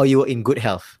or you were in good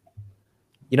health.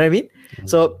 You know what I mean?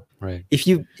 So right. If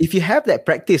you have that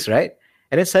practice, right,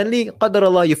 and then suddenly,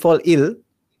 qadarallah, you fall ill,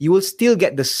 you will still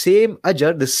get the same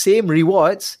ajr, the same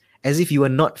rewards as if you were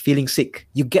not feeling sick.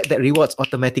 You get that rewards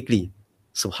automatically.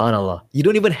 Subhanallah. You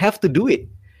don't even have to do it.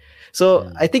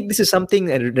 So I think this is something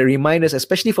that reminds us,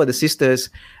 especially for the sisters,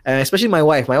 especially my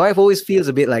wife. My wife always feels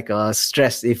a bit like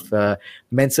stressed if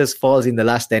menses falls in the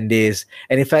last 10 days.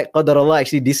 And in fact, qadarallah,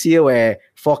 actually this year we're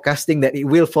forecasting that it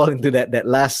will fall into that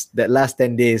last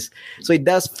 10 days. So it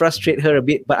does frustrate her a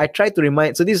bit. But I try to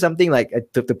remind, so this is something like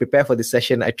to prepare for this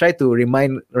session, I try to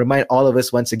remind all of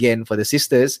us once again for the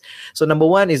sisters. So number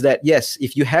one is that, yes,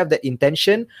 if you have that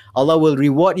intention, Allah will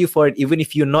reward you for it even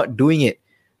if you're not doing it.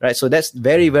 Right, so that's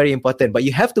very, very important. But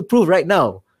you have to prove right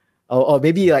now, or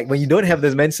maybe like when you don't have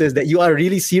those menses, that you are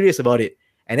really serious about it.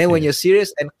 And then when you're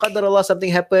serious and qadarallah,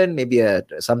 something happened, maybe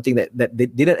something that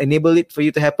didn't enable it for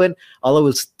you to happen, Allah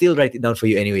will still write it down for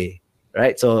you anyway.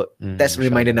 Right, so that's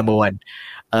reminder number one.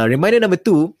 Reminder number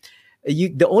two,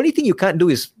 the only thing you can't do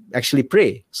is actually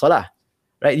pray, salah.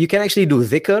 Right, you can actually do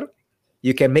dhikr,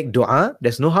 you can make dua.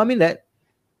 There's no harm in that.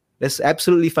 That's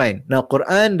absolutely fine. Now,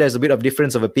 Quran, there's a bit of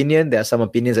difference of opinion. There are some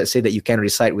opinions that say that you can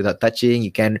recite without touching.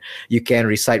 You can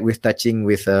recite with touching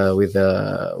with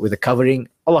a covering.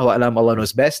 Allahu a'lam, Allah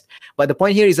knows best. But the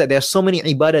point here is that there are so many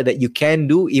ibadah that you can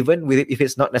do even with if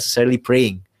it's not necessarily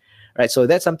praying, right? So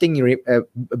that's something you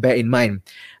bear in mind.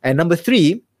 And number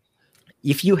three,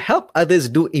 if you help others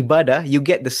do ibadah, you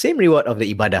get the same reward of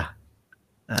the ibadah.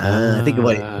 Think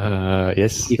about it.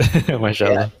 Yes,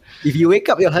 mashallah. If you wake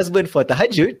up your husband for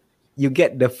tahajjud, you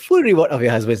get the full reward of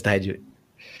your husband's tahajjud.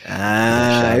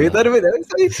 You thought of it.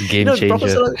 Game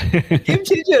changer. Game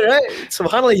changer, right?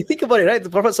 SubhanAllah, you think about it, right? The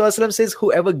Prophet ﷺ says,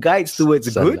 whoever guides towards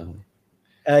good,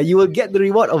 you will get the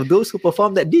reward of those who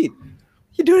perform that deed.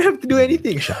 You don't have to do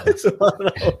anything.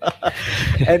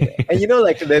 and you know,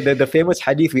 like the famous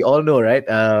hadith we all know, right?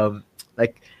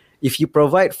 Like if you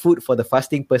provide food for the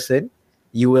fasting person,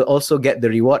 you will also get the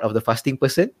reward of the fasting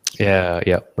person.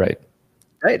 Yeah, right.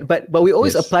 Right, but we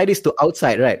always apply this to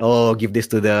outside, right? Oh, give this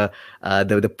to the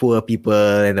poor people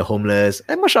and the homeless,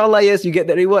 and mashallah, yes, you get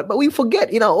that reward. But we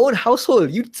forget in our own household.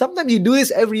 Sometimes you do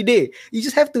this every day. You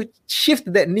just have to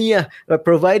shift that niyyah by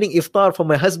providing iftar for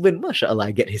my husband. Mashallah,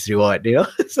 I get his reward. You know,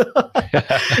 so,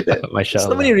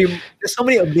 mashallah. There's so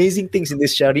many amazing things in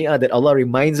this Sharia that Allah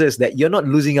reminds us that you're not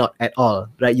losing out at all,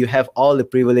 right? You have all the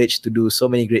privilege to do so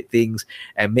many great things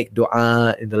and make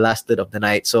du'a in the last third of the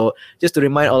night. So just to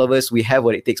remind all of us, we have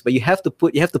what it takes, but you have to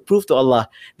prove to Allah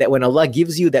that when Allah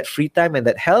gives you that free time and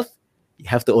that health, you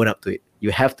have to own up to it.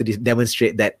 You have to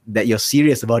demonstrate that you're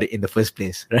serious about it in the first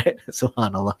place, right?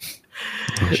 Subhanallah.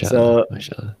 So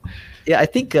mashallah. I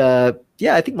think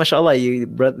mashallah,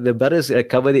 the brothers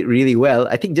covered it really well.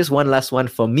 I think just one last one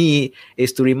for me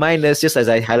is to remind us, just as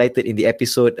I highlighted in the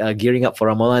episode gearing up for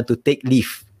Ramadan, to take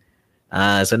leave.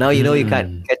 So now you know you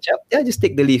can't catch up. Just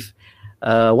take the leave.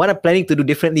 What I'm planning to do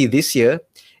differently this year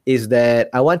is that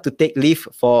I want to take leave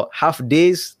for half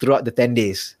days throughout the 10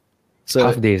 days. So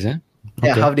half days, eh? Okay.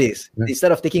 Yeah, half days. Yeah.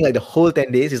 Instead of taking like the whole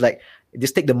 10 days, it's like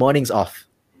just take the mornings off.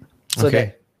 So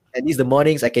that at least the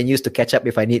mornings I can use to catch up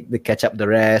if I need to catch up the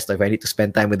rest, or if I need to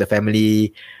spend time with the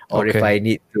family, or if I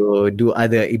need to do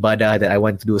other ibadah that I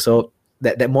want to do. So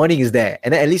that morning is there.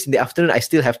 And then at least in the afternoon, I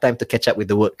still have time to catch up with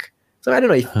the work. So I don't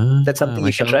know if that's something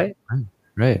you should try.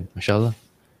 Right, mashallah.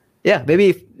 Yeah,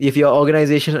 maybe if your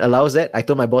organization allows that. I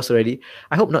told my boss already.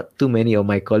 I hope not too many of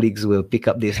my colleagues will pick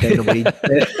up this. Then nobody.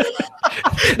 The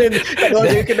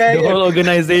whole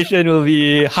organization will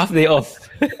be half day off.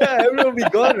 Everyone will be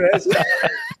gone, right?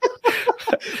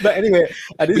 But anyway,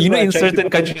 in certain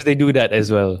countries they do that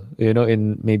as well. You know,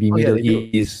 in maybe Middle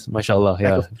East, mashallah.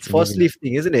 Like forced leave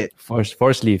thing, isn't it?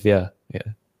 Forced leave, yeah.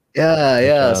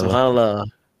 Subhanallah.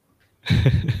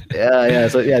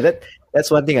 So that's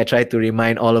one thing I try to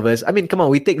remind all of us. I mean, come on,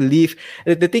 we take leave.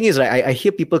 The thing is, right, I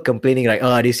hear people complaining, like,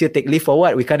 this year take leave for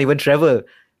what? We can't even travel.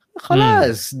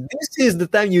 Khalas, this is the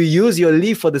time you use your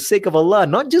leave for the sake of Allah,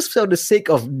 not just for the sake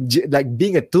of like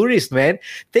being a tourist, man.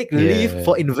 Take leave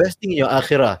for investing in your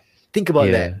akhirah. Think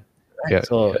about that. Right?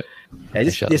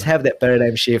 Just have that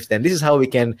paradigm shift, and this is how we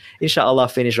can, inshallah,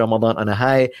 finish Ramadan on a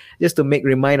high. Just to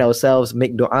remind ourselves,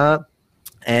 make dua.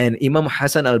 And Imam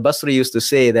Hassan al-Basri used to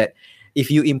say that if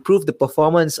you improve the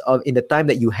performance in the time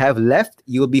that you have left,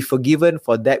 you will be forgiven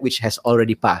for that which has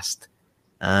already passed.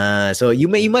 So you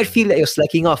might feel that you're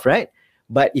slacking off, right?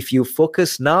 But if you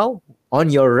focus now on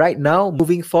your right now,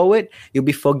 moving forward, you'll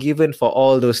be forgiven for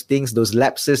all those things, those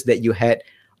lapses that you had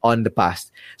on the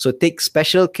past. So take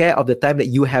special care of the time that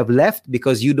you have left,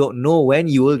 because you don't know when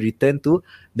you will return to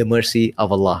the mercy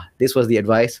of Allah. This was the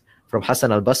advice from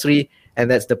Hassan al-Basri, and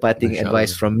that's the parting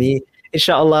advice from me.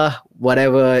 Inshallah,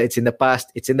 whatever, it's in the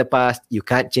past, it's in the past. You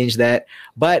can't change that.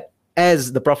 But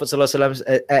as the Prophet ﷺ,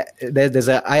 there's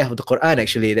an ayah of the Quran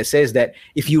actually that says that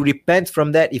if you repent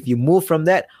from that, if you move from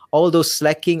that, all those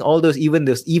slacking, all those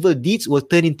evil deeds will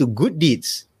turn into good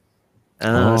deeds.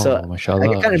 So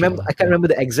mashallah, I can't remember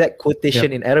the exact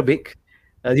quotation in Arabic.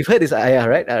 You've heard this ayah,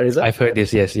 right, Rizal? I've heard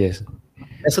this, yes. And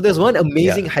so there's one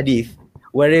amazing hadith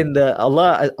wherein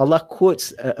Allah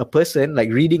quotes a person like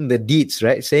reading the deeds,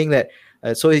 right? Saying that,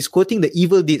 so he's quoting the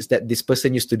evil deeds that this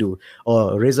person used to do.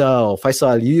 Or Reza or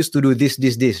Faisal, you used to do this,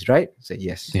 right? Say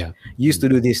yes. Yeah. You used to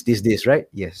do this, right?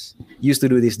 Yes. You used to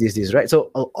do this, right? So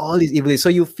all these evil deeds. So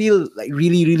you feel like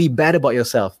really, really bad about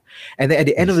yourself. And then at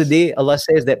the end of the day, Allah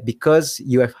says that because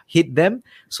you have hid them,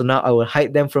 so now I will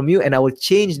hide them from you, and I will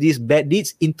change these bad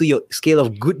deeds into your scale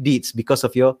of good deeds because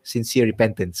of your sincere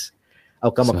repentance.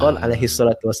 And then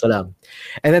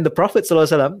the Prophet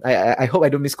ﷺ, I hope I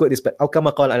don't misquote this, but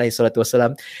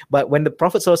but when the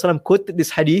Prophet ﷺ quoted this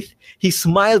hadith, he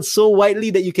smiled so widely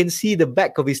that you can see the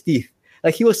back of his teeth.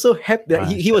 Like he was so happy that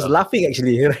he was laughing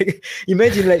actually. Like,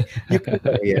 imagine like,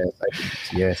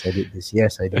 yes, I did this.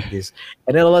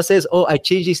 And then Allah says, I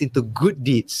changed this into good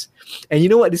deeds. And you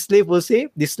know what the slave will say?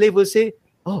 The slave will say,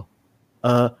 Ya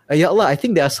Allah, I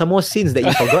think there are some more sins that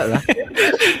you forgot.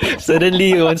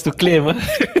 Suddenly he wants to claim. Huh?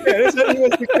 That's what he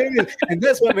wants to claim it. And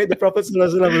that's what made the Prophet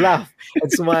ﷺ laugh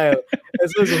and smile. And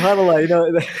so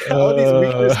subhanAllah, all these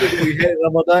weaknesses that we had in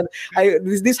Ramadan,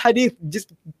 this hadith,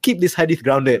 just keep this hadith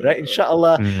grounded, right?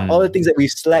 Inshallah, all the things that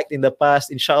we've slacked in the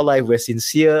past, inshallah, if we're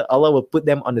sincere, Allah will put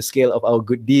them on the scale of our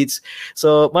good deeds.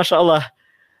 So mashallah,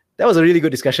 that was a really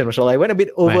good discussion, mashallah. I went a bit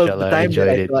over the time that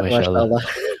I thought, mashallah.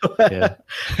 Yeah.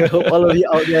 I hope all of you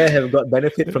out there have got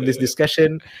benefit from this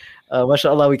discussion.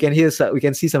 Mashallah, we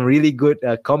can see some really good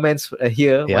comments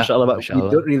here, mashallah, but we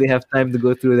don't really have time to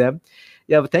go through them.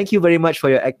 Yeah, but thank you very much for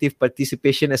your active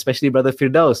participation, especially Brother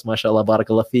Firdaus. Mashallah,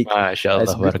 barakallah feek. Mashallah,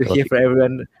 it's good to hear from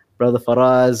everyone. Brother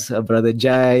Faraz, Brother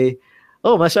Jai.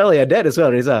 Oh, mashallah, your dad as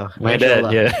well, Reza. My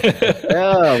dad, yeah.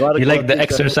 Yeah, you like the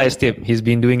exercise tip. He's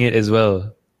been doing it as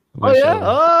well. Oh yeah!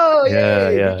 Oh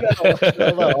yeah!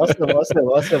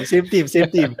 Awesome. Same team.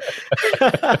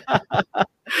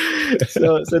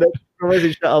 So that's from us,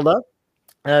 inshallah.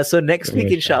 So next week,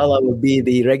 inshallah, will be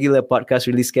the regular podcast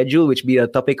release schedule, which will be a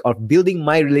topic of building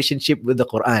my relationship with the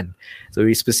Quran. So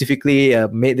we specifically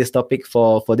made this topic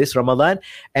for this Ramadan.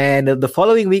 And the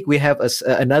following week, we have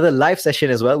another live session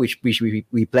as well, which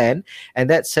we plan. And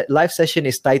that live session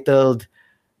is titled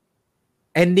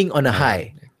Ending on a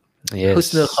High. Yes.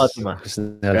 Husnul Khatimah.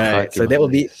 Right. So it'll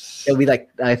be like,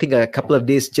 I think, a couple of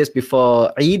days just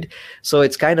before Eid. So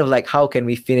it's kind of like, how can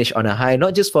we finish on a high,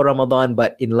 not just for Ramadan,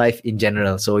 but in life in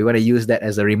general. So we want to use that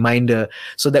as a reminder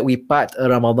so that we part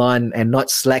Ramadan and not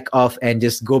slack off and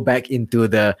just go back into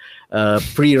the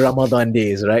pre-Ramadan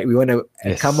days, right? We want to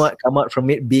come out from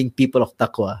it being people of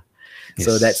taqwa. Yes.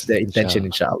 So that's the intention,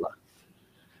 inshallah.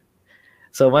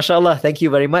 So, mashallah, thank you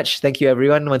very much. Thank you,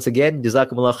 everyone, once again.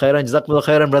 Jazakumullah khairan. Jazakumullah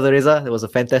khairan, Brother Reza. It was a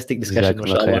fantastic discussion,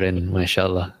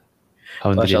 mashallah.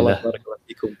 Alhamdulillah.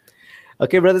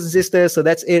 Okay, brothers and sisters, so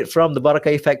that's it from the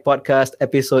Barakah Effect podcast,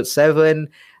 episode 7.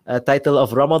 Title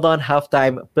of Ramadan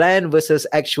Half-Time, Plan versus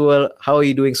Actual. How are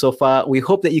you doing so far? We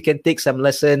hope that you can take some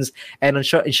lessons and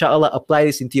inshallah apply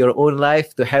this into your own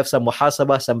life to have some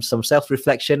muhasabah, some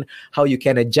self-reflection, how you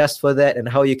can adjust for that and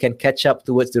how you can catch up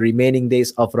towards the remaining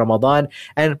days of Ramadan.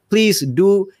 And please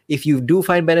do, if you do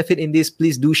find benefit in this,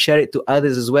 please do share it to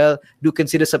others as well. Do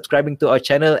consider subscribing to our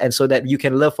channel, and so that you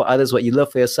can love for others what you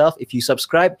love for yourself. If you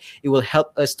subscribe, it will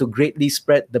help us to greatly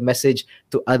spread the message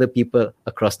to other people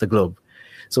across the globe.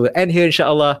 So we'll end here,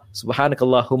 inshallah.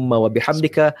 Subhanakallahumma wa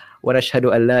bihamdika wa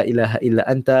nashhadu an la ilaha illa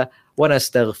anta wa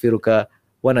nastaghfiruka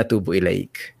wa natubu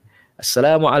ilaik.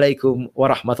 Assalamu alaikum wa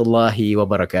rahmatullahi wa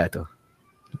barakatuh.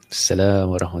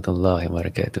 Assalamu wa rahmatullahi wa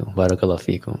barakatuh. Barakallahu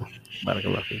feekum.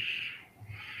 Barakallahu feekum.